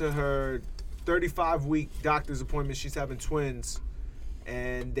sister went to her 35-week doctor's appointment. She's having twins,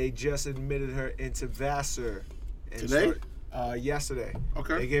 and they just admitted her into Vassar. And Today? Yesterday.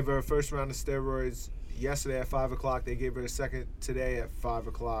 Okay. They gave her a first round of steroids yesterday at 5 o'clock. They gave her a second today at 5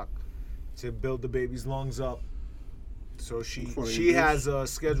 o'clock to build the baby's lungs up. So she has a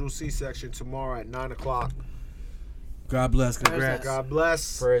scheduled C-section tomorrow at 9 o'clock. God bless. Congrats. God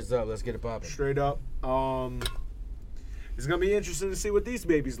bless. Prayers up. Let's get it popping. Straight up. It's gonna be interesting to see what these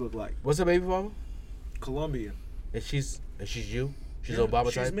babies look like. What's her baby mama? Columbia. And she's you? She's Obama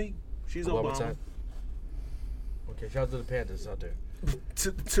type? She's me. She's Obama. type? Okay, shout out to the pandas out there.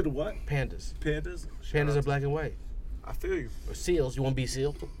 To the what? Pandas. Pandas? Pandas are black and white. I feel you. Or seals. You want to be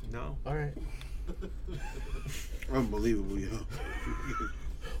seal? No. All right. Unbelievable, yo.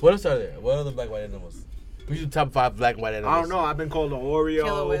 What else are there? What other black and white animals? We do top 5 black and white animals. I don't know. I've been called an Oreo.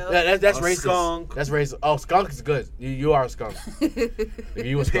 Killer whale. That's A racist. skunk. That's racist. Oh, skunk is good. You are a skunk. Nigga,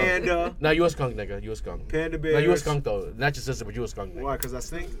 you a skunk. Panda. No, you a skunk, nigga. You a skunk. Panda No, you a bears. skunk though. Not your sister, but you a skunk. Nigga. Why? Because I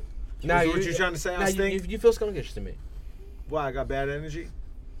stink? Nah, Is what you trying to say? I stink? You feel skunkish to me. Why? I got bad energy?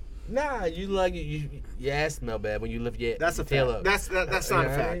 Nah, you like your ass smell bad when you lift your That's a tail fact. up. That's not a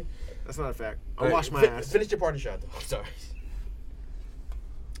Yeah, fact. right? That's not a fact. I All right, wash my ass. Finish your party shot though. I'm sorry.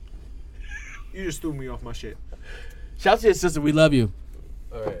 You just threw me off my shit. Shout out to your sister. We love you.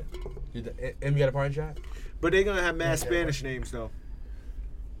 All right. You got a party shot? But they're gonna have mad Spanish names though.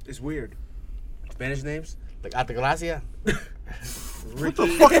 It's weird. Spanish names? Like Altagracia? What the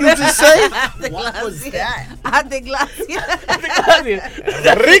fuck you just say? What was that? Ate Glacia.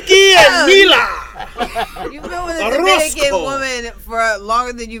 Ricky and Mila. You've been with a Dominican woman for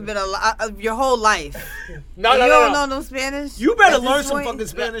longer than you've been alive, your whole life. No, You no, don't no. know no Spanish? You better At learn this some point? fucking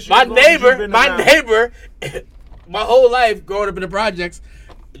Spanish. My as long as you've neighbor, been my around. neighbor, my whole life growing up in the projects,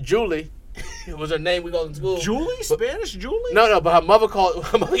 Julie was her name. We called in school. Julie? Spanish Julie? No, but her mother called.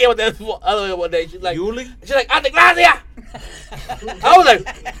 Her mother came with that other one day. She's like, Julie? She's like, Altagracia. I was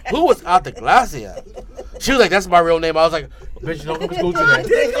like, who was Altagracia? She was like, that's my real name. I was like, bitch, you don't go to school today.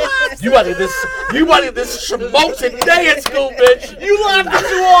 You about to get this smoke today at school, bitch. You laughed at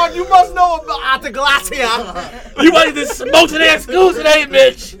you on. You must know about Altagracia. You about to get this smoke today at school today,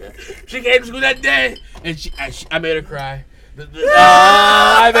 bitch. She came to school that day, and I made her cry.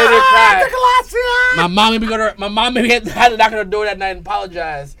 I made her cry. My mom maybe had to knock on her door that night and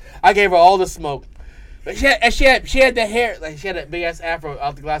apologize. I gave her all the smoke. But she had the hair, like she had a big ass afro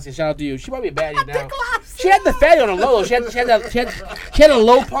out the glass. Shout out to you. She might be a baddie now. She had the fatty on the low. She had a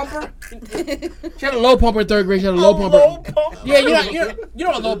low pumper. She had a low pumper in 3rd grade. She had a low pumper. Yeah, you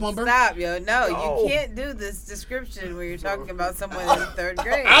know a low pumper. Stop, yo. No, you can't do this description where you're talking about someone in 3rd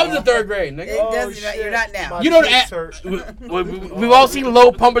grade. I was in 3rd grade, It nigga. doesn't, you're not now. You know that we've all seen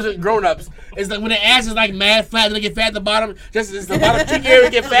low pumpers as grown-ups. It's like when the ass is like mad fat, then they get fat at the bottom. Just it's the bottom cheek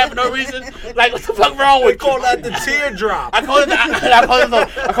area get fat for no reason. Like what the fuck wrong wrong They with call you? that the teardrop. I call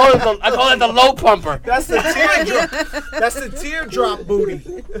it the low pumper. That's the teardrop. That's the teardrop booty.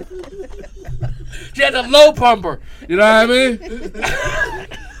 She had the low pumper. You know what I mean?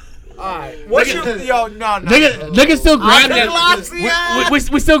 All right. What's your no. Niggas still grabbing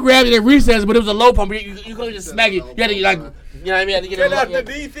it. We still grabbed it at recess, but it was a low pumper. You couldn't just smack it. You had to like, you know what I mean? You had to get it low.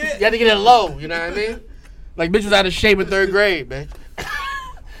 underneath it. You had to get it low. You know what I mean? Like bitch was out of shape in 3rd grade, man.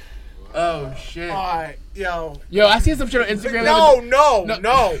 Oh shit. All right, yo. I seen some shit on Instagram. No.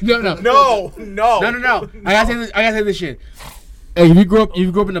 I gotta say this shit. Hey, if you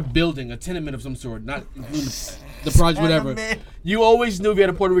grew up in a building, a tenement of some sort, not including the project, whatever, you always knew if you had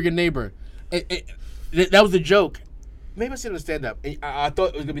a Puerto Rican neighbor. That was the joke. Maybe I seen it on stand up. I thought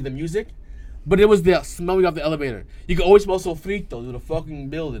it was gonna be the music, but it was the smelling off the elevator. You could always smell sofrito through the fucking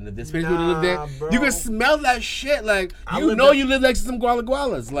building. If there's people who live there, bro. you can smell that shit. Like you live next to some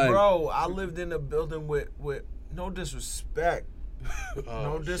gualas. Like, Bro, I lived in a building with no disrespect.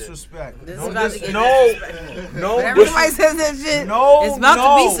 No disrespect. This No is about to dis- get no, disrespectful. no, Whenever somebody says that shit, no, it's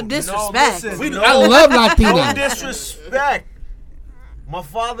about to be some no, disrespect. listen, I love no Latina. disrespect. My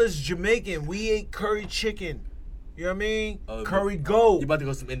father's Jamaican. We ate curry chicken. You know what I mean? Curry goat. You about to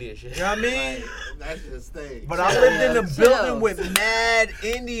go some Indian shit. You know what I mean? That's just stay. But I lived in a Chill. building with mad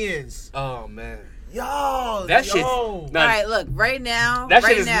Indians. Oh man. Yo, That shit's All right, look, right now. That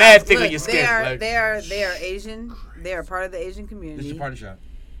shit is mad thick on your skin, like- They are Asian. They are part of the Asian This is community. your party shot.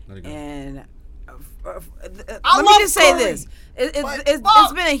 Let it go. And let love me just say curry, this: but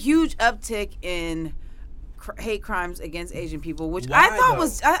it's been a huge uptick in hate crimes against Asian people, which Why, I thought though?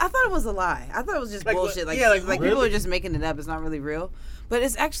 was I thought it was a lie. I thought it was just Like, bullshit. Like, yeah, like, people really? are just making it up. It's not really real, but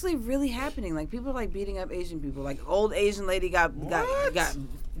it's actually really happening. Like people are like beating up Asian people. Like old Asian lady got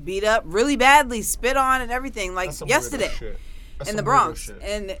beat up really badly, spit on and everything. Like That's some yesterday weirdo shit. That's in some the weirdo Bronx, shit.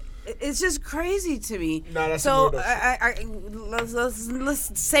 and it's just crazy to me. Nah, that's so some weirdo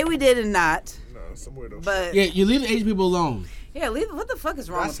let's say we did and not, No, some weirdo shit. but Yeah, you leave the Asian people alone. yeah, what the fuck is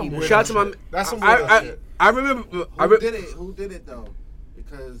wrong That's with some people? weirdo Shout out to my. shit. That's some weirdo shit. I remember. Who did it? Who did it though?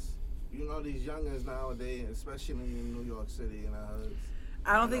 Because you know these youngins nowadays, especially in New York City and hoods.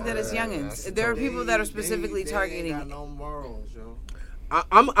 I don't think that it's youngins. There are people that are specifically targeting. They ain't got no morals, yo.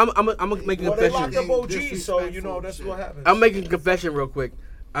 I'm making a Well, they confession. locked up OG, so you know that's what happens. I'm making a confession real quick.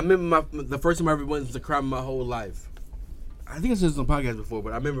 I remember the first time I ever went was a crime in my whole life. I think I said this on podcast before,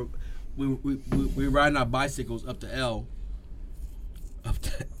 but I remember we were riding our bicycles up to L.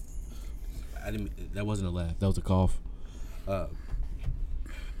 That wasn't a laugh. That was a cough.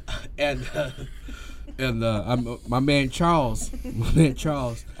 I'm my man Charles.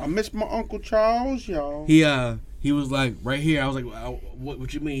 I miss my Uncle Charles, y'all. He was like right here. I was like,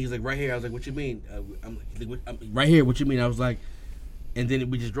 what you mean? He's like right here. I was like, what you mean? I'm right here. What you mean? I was like, and then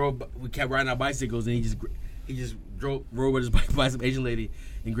we just drove. We kept riding our bicycles, and he just rode with his bike by some Asian lady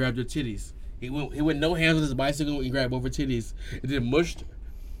and grabbed her titties. He went no hands on his bicycle and grabbed both her titties and then mushed.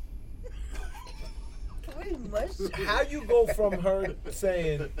 How you go from her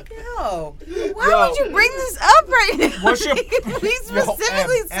saying, Yo, why would you bring this up right now? What's your- we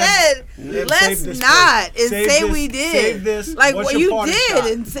specifically Em, said Em, let's save this, not please. and Save say this, we did. save this. Like What's what your you party did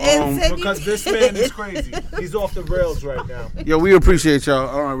shot? and said because you this did. man is crazy. He's off the rails right now. Yo, we appreciate y'all.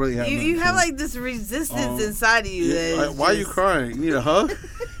 I don't really have You nothing have to- like this resistance inside of you. that is Why are you just- crying? You need a hug?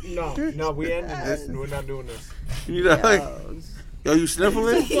 No, we ended this. We're not doing this. You need a hug? Yo, you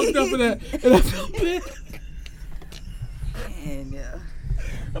sniffling? Fucked up in that. And I felt bad. And,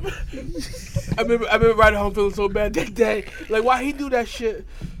 I remember riding home feeling so bad that day. Like, why he do that shit?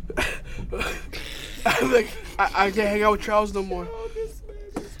 I'm like, I can't hang out with Charles no more.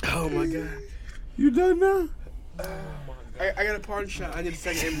 Oh my god. You done now? I got a party shot. I need a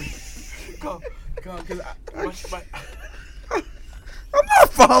second Emory. Go, cause I'm not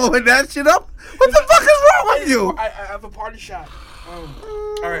following that shit up. What the fuck is wrong with you? I have a party shot. All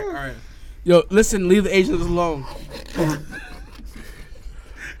right. Yo, listen, leave the Asians alone.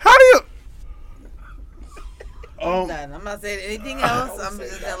 How do you? I'm done. I'm not saying anything else. I'm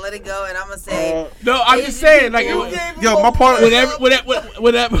just gonna let it go, and I'm gonna say. No, I'm just saying, like, Yo, my part.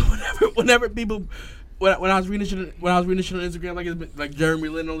 whenever people, when I was reading shit on Instagram, like Jeremy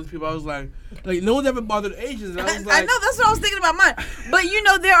Lin and all these people, I was like no one's ever bothered Asians. And I was like, I know that's what I was thinking about mine, but you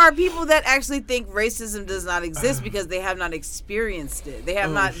know there are people that actually think racism does not exist because they have not experienced it. They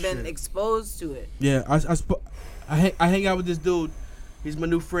have not been exposed to it. yeah, I hang out with this dude. He's my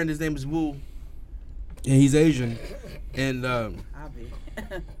new friend. His name is Wu, and he's Asian, and I'll be.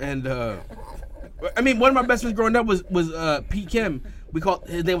 I mean, one of my best friends growing up was Pete Kim.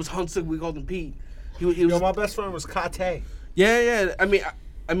 His name was Hunsuk. We called him Pete. He was Yo, my best friend was Kate. yeah. I mean,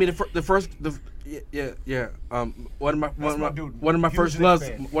 I mean, one of my first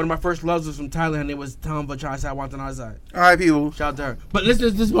loves was from Thailand. It was Tom Vachai Watanazai. All right, people. Shout out to her. But this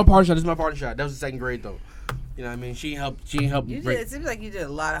is my party shot. That was the second grade though. You know what I mean? She helped. It seems like you did a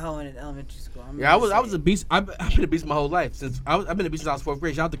lot of hoeing in elementary school. I was a beast. I've been a beast my whole life. I've been a beast since I was 4th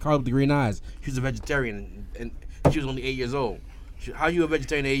grade. Shout out to Carla with the green eyes. She was a vegetarian and she was only 8 years old. How you a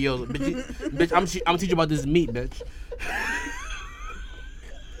vegetarian at 8 years old? Bitch, I'm gonna teach you about this meat, bitch.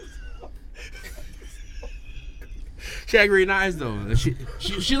 She had green eyes though.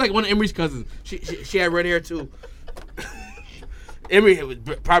 She's like one of Emery's cousins. She had red hair too. Emery was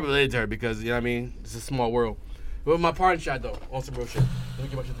probably related to her because, you know what I mean? It's a small world. But my party shot, though, on some real shit. Let me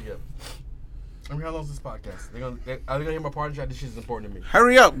get my shit together. How long is this podcast? Are they going to hear my party shot? This shit is important to me.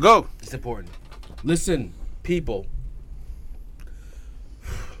 Hurry up. Go. It's important. Listen, people.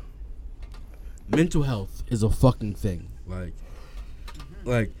 Mental health is a fucking thing. Like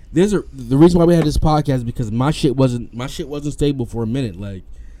the reason why we had this podcast is because my shit wasn't stable for a minute. Like,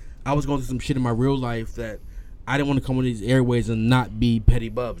 I was going through some shit in my real life that I didn't want to come on these airways and not be Petty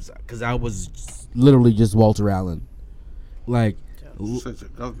Bubs because I was literally just Walter Allen. Like, such a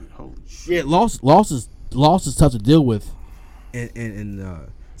government. Holy shit. Yeah, loss is tough to deal with, and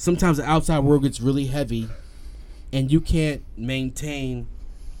sometimes the outside world gets really heavy, and you can't maintain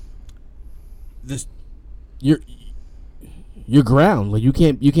this your ground. Like you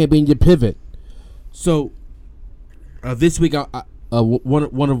can't be in your pivot. So this week,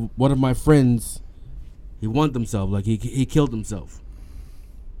 one of my friends. He won himself, like he killed himself.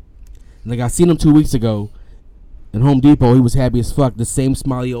 Like I seen him 2 weeks ago in Home Depot. He was happy as fuck. The same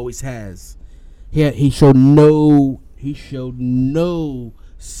smile he always has. He showed no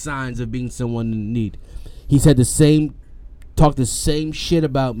signs of being someone in need. He said talked the same shit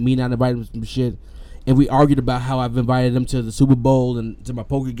about me not inviting him to some shit, and we argued about how I've invited him to the Super Bowl and to my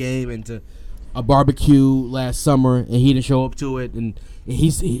poker game and to a barbecue last summer, and he didn't show up to it. And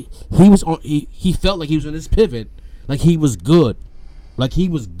he felt like he was on this pivot, like he was good.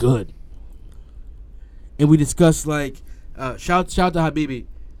 And we discussed like shout to Habibi,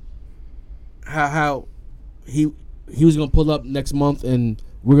 how he was gonna pull up next month and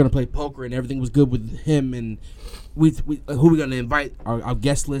we're gonna play poker and everything was good with him, and we who we gonna invite our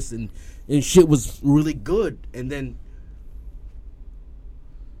guest list, and shit was really good. And then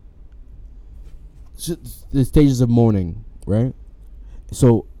the stages of mourning, right?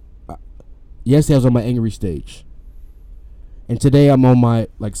 So yesterday I was on my angry stage, and today I'm on my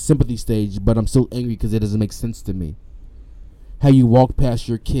like sympathy stage, but I'm still angry because it doesn't make sense to me how you walk past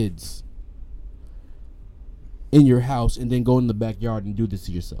your kids in your house and then go in the backyard and do this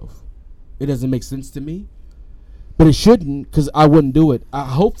to yourself. It doesn't make sense to me, but it shouldn't, because I wouldn't do it.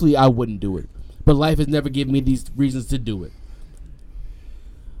 Hopefully I wouldn't do it, but life has never given me these reasons to do it.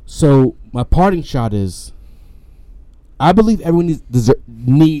 So my parting shot is, I believe everyone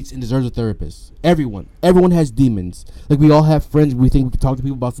needs and deserves a therapist. Everyone has demons. Like, we all have friends. We think we can talk to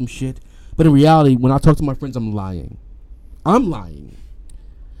people about some shit, but in reality, when I talk to my friends, I'm lying.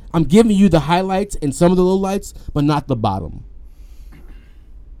 I'm giving you the highlights and some of the lowlights, but not the bottom.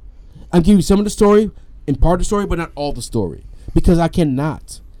 I'm giving you some of the story and part of the story, but not all the story, because I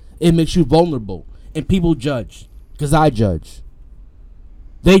cannot. It makes you vulnerable, and people judge, because I judge.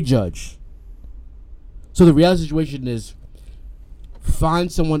 They judge. So the reality situation is,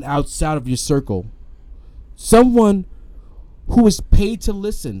 find someone outside of your circle, someone who is paid to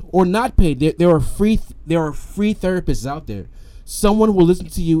listen or not paid. There are free therapists out there. Someone will listen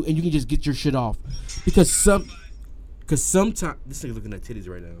to you and you can just get your shit off. Because sometimes this nigga looking at titties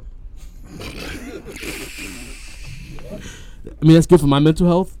right now. I mean, that's good for my mental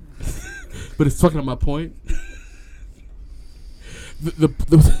health, but it's fucking up my point.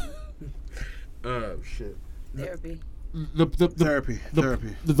 Oh shit. Therapy.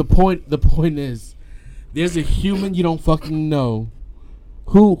 Therapy. The point is, there's a human you don't fucking know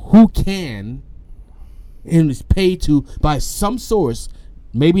who can and is paid to by some source,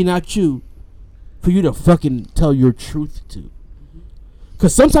 maybe not you, for you to fucking tell your truth to.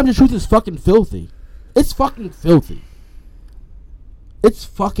 Because sometimes your truth is fucking filthy. It's fucking filthy.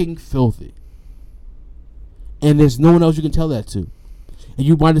 And there's no one else you can tell that to. And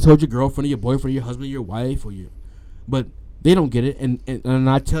you might have told your girlfriend or your boyfriend or your husband or your wife but they don't get it. And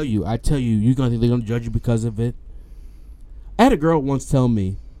I tell you, you're gonna think they're gonna judge you because of it. I had a girl once tell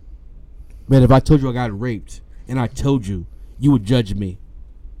me, man, if I told you I got raped and I told you, you would judge me.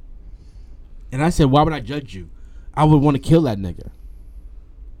 And I said, why would I judge you? I would want to kill that nigga.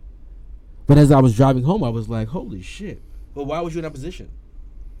 But as I was driving home, I was like, holy shit. Well, why was you in that position?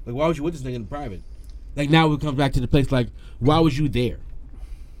 Like, why was you with this nigga in private? Like, now it comes back to the place, like, why was you there?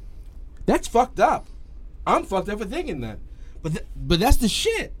 That's fucked up. I'm fucked up for thinking that. But that's the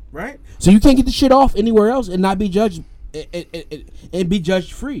shit, right? So you can't get the shit off anywhere else and not be judged and be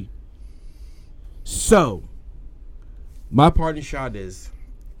judged free. So, my parting shot is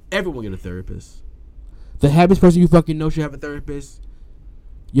everyone get a therapist. The happiest person you fucking know should have a therapist.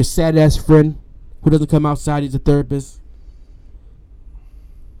 Your sad ass friend who doesn't come outside is a therapist.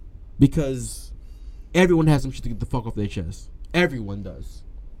 Because everyone has some shit to get the fuck off their chest. Everyone does.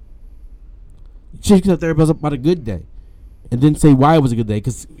 You should get a therapist about a good day. And then say why it was a good day.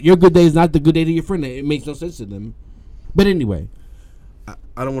 Because your good day is not the good day to your friend. It makes no sense to them. But anyway,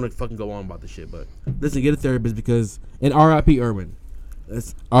 I don't want to fucking go on about this shit. But listen, get a therapist because... And R.I.P. Irwin.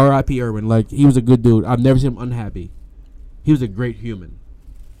 That's R.I.P. Irwin. Like, he was a good dude. I've never seen him unhappy. He was a great human.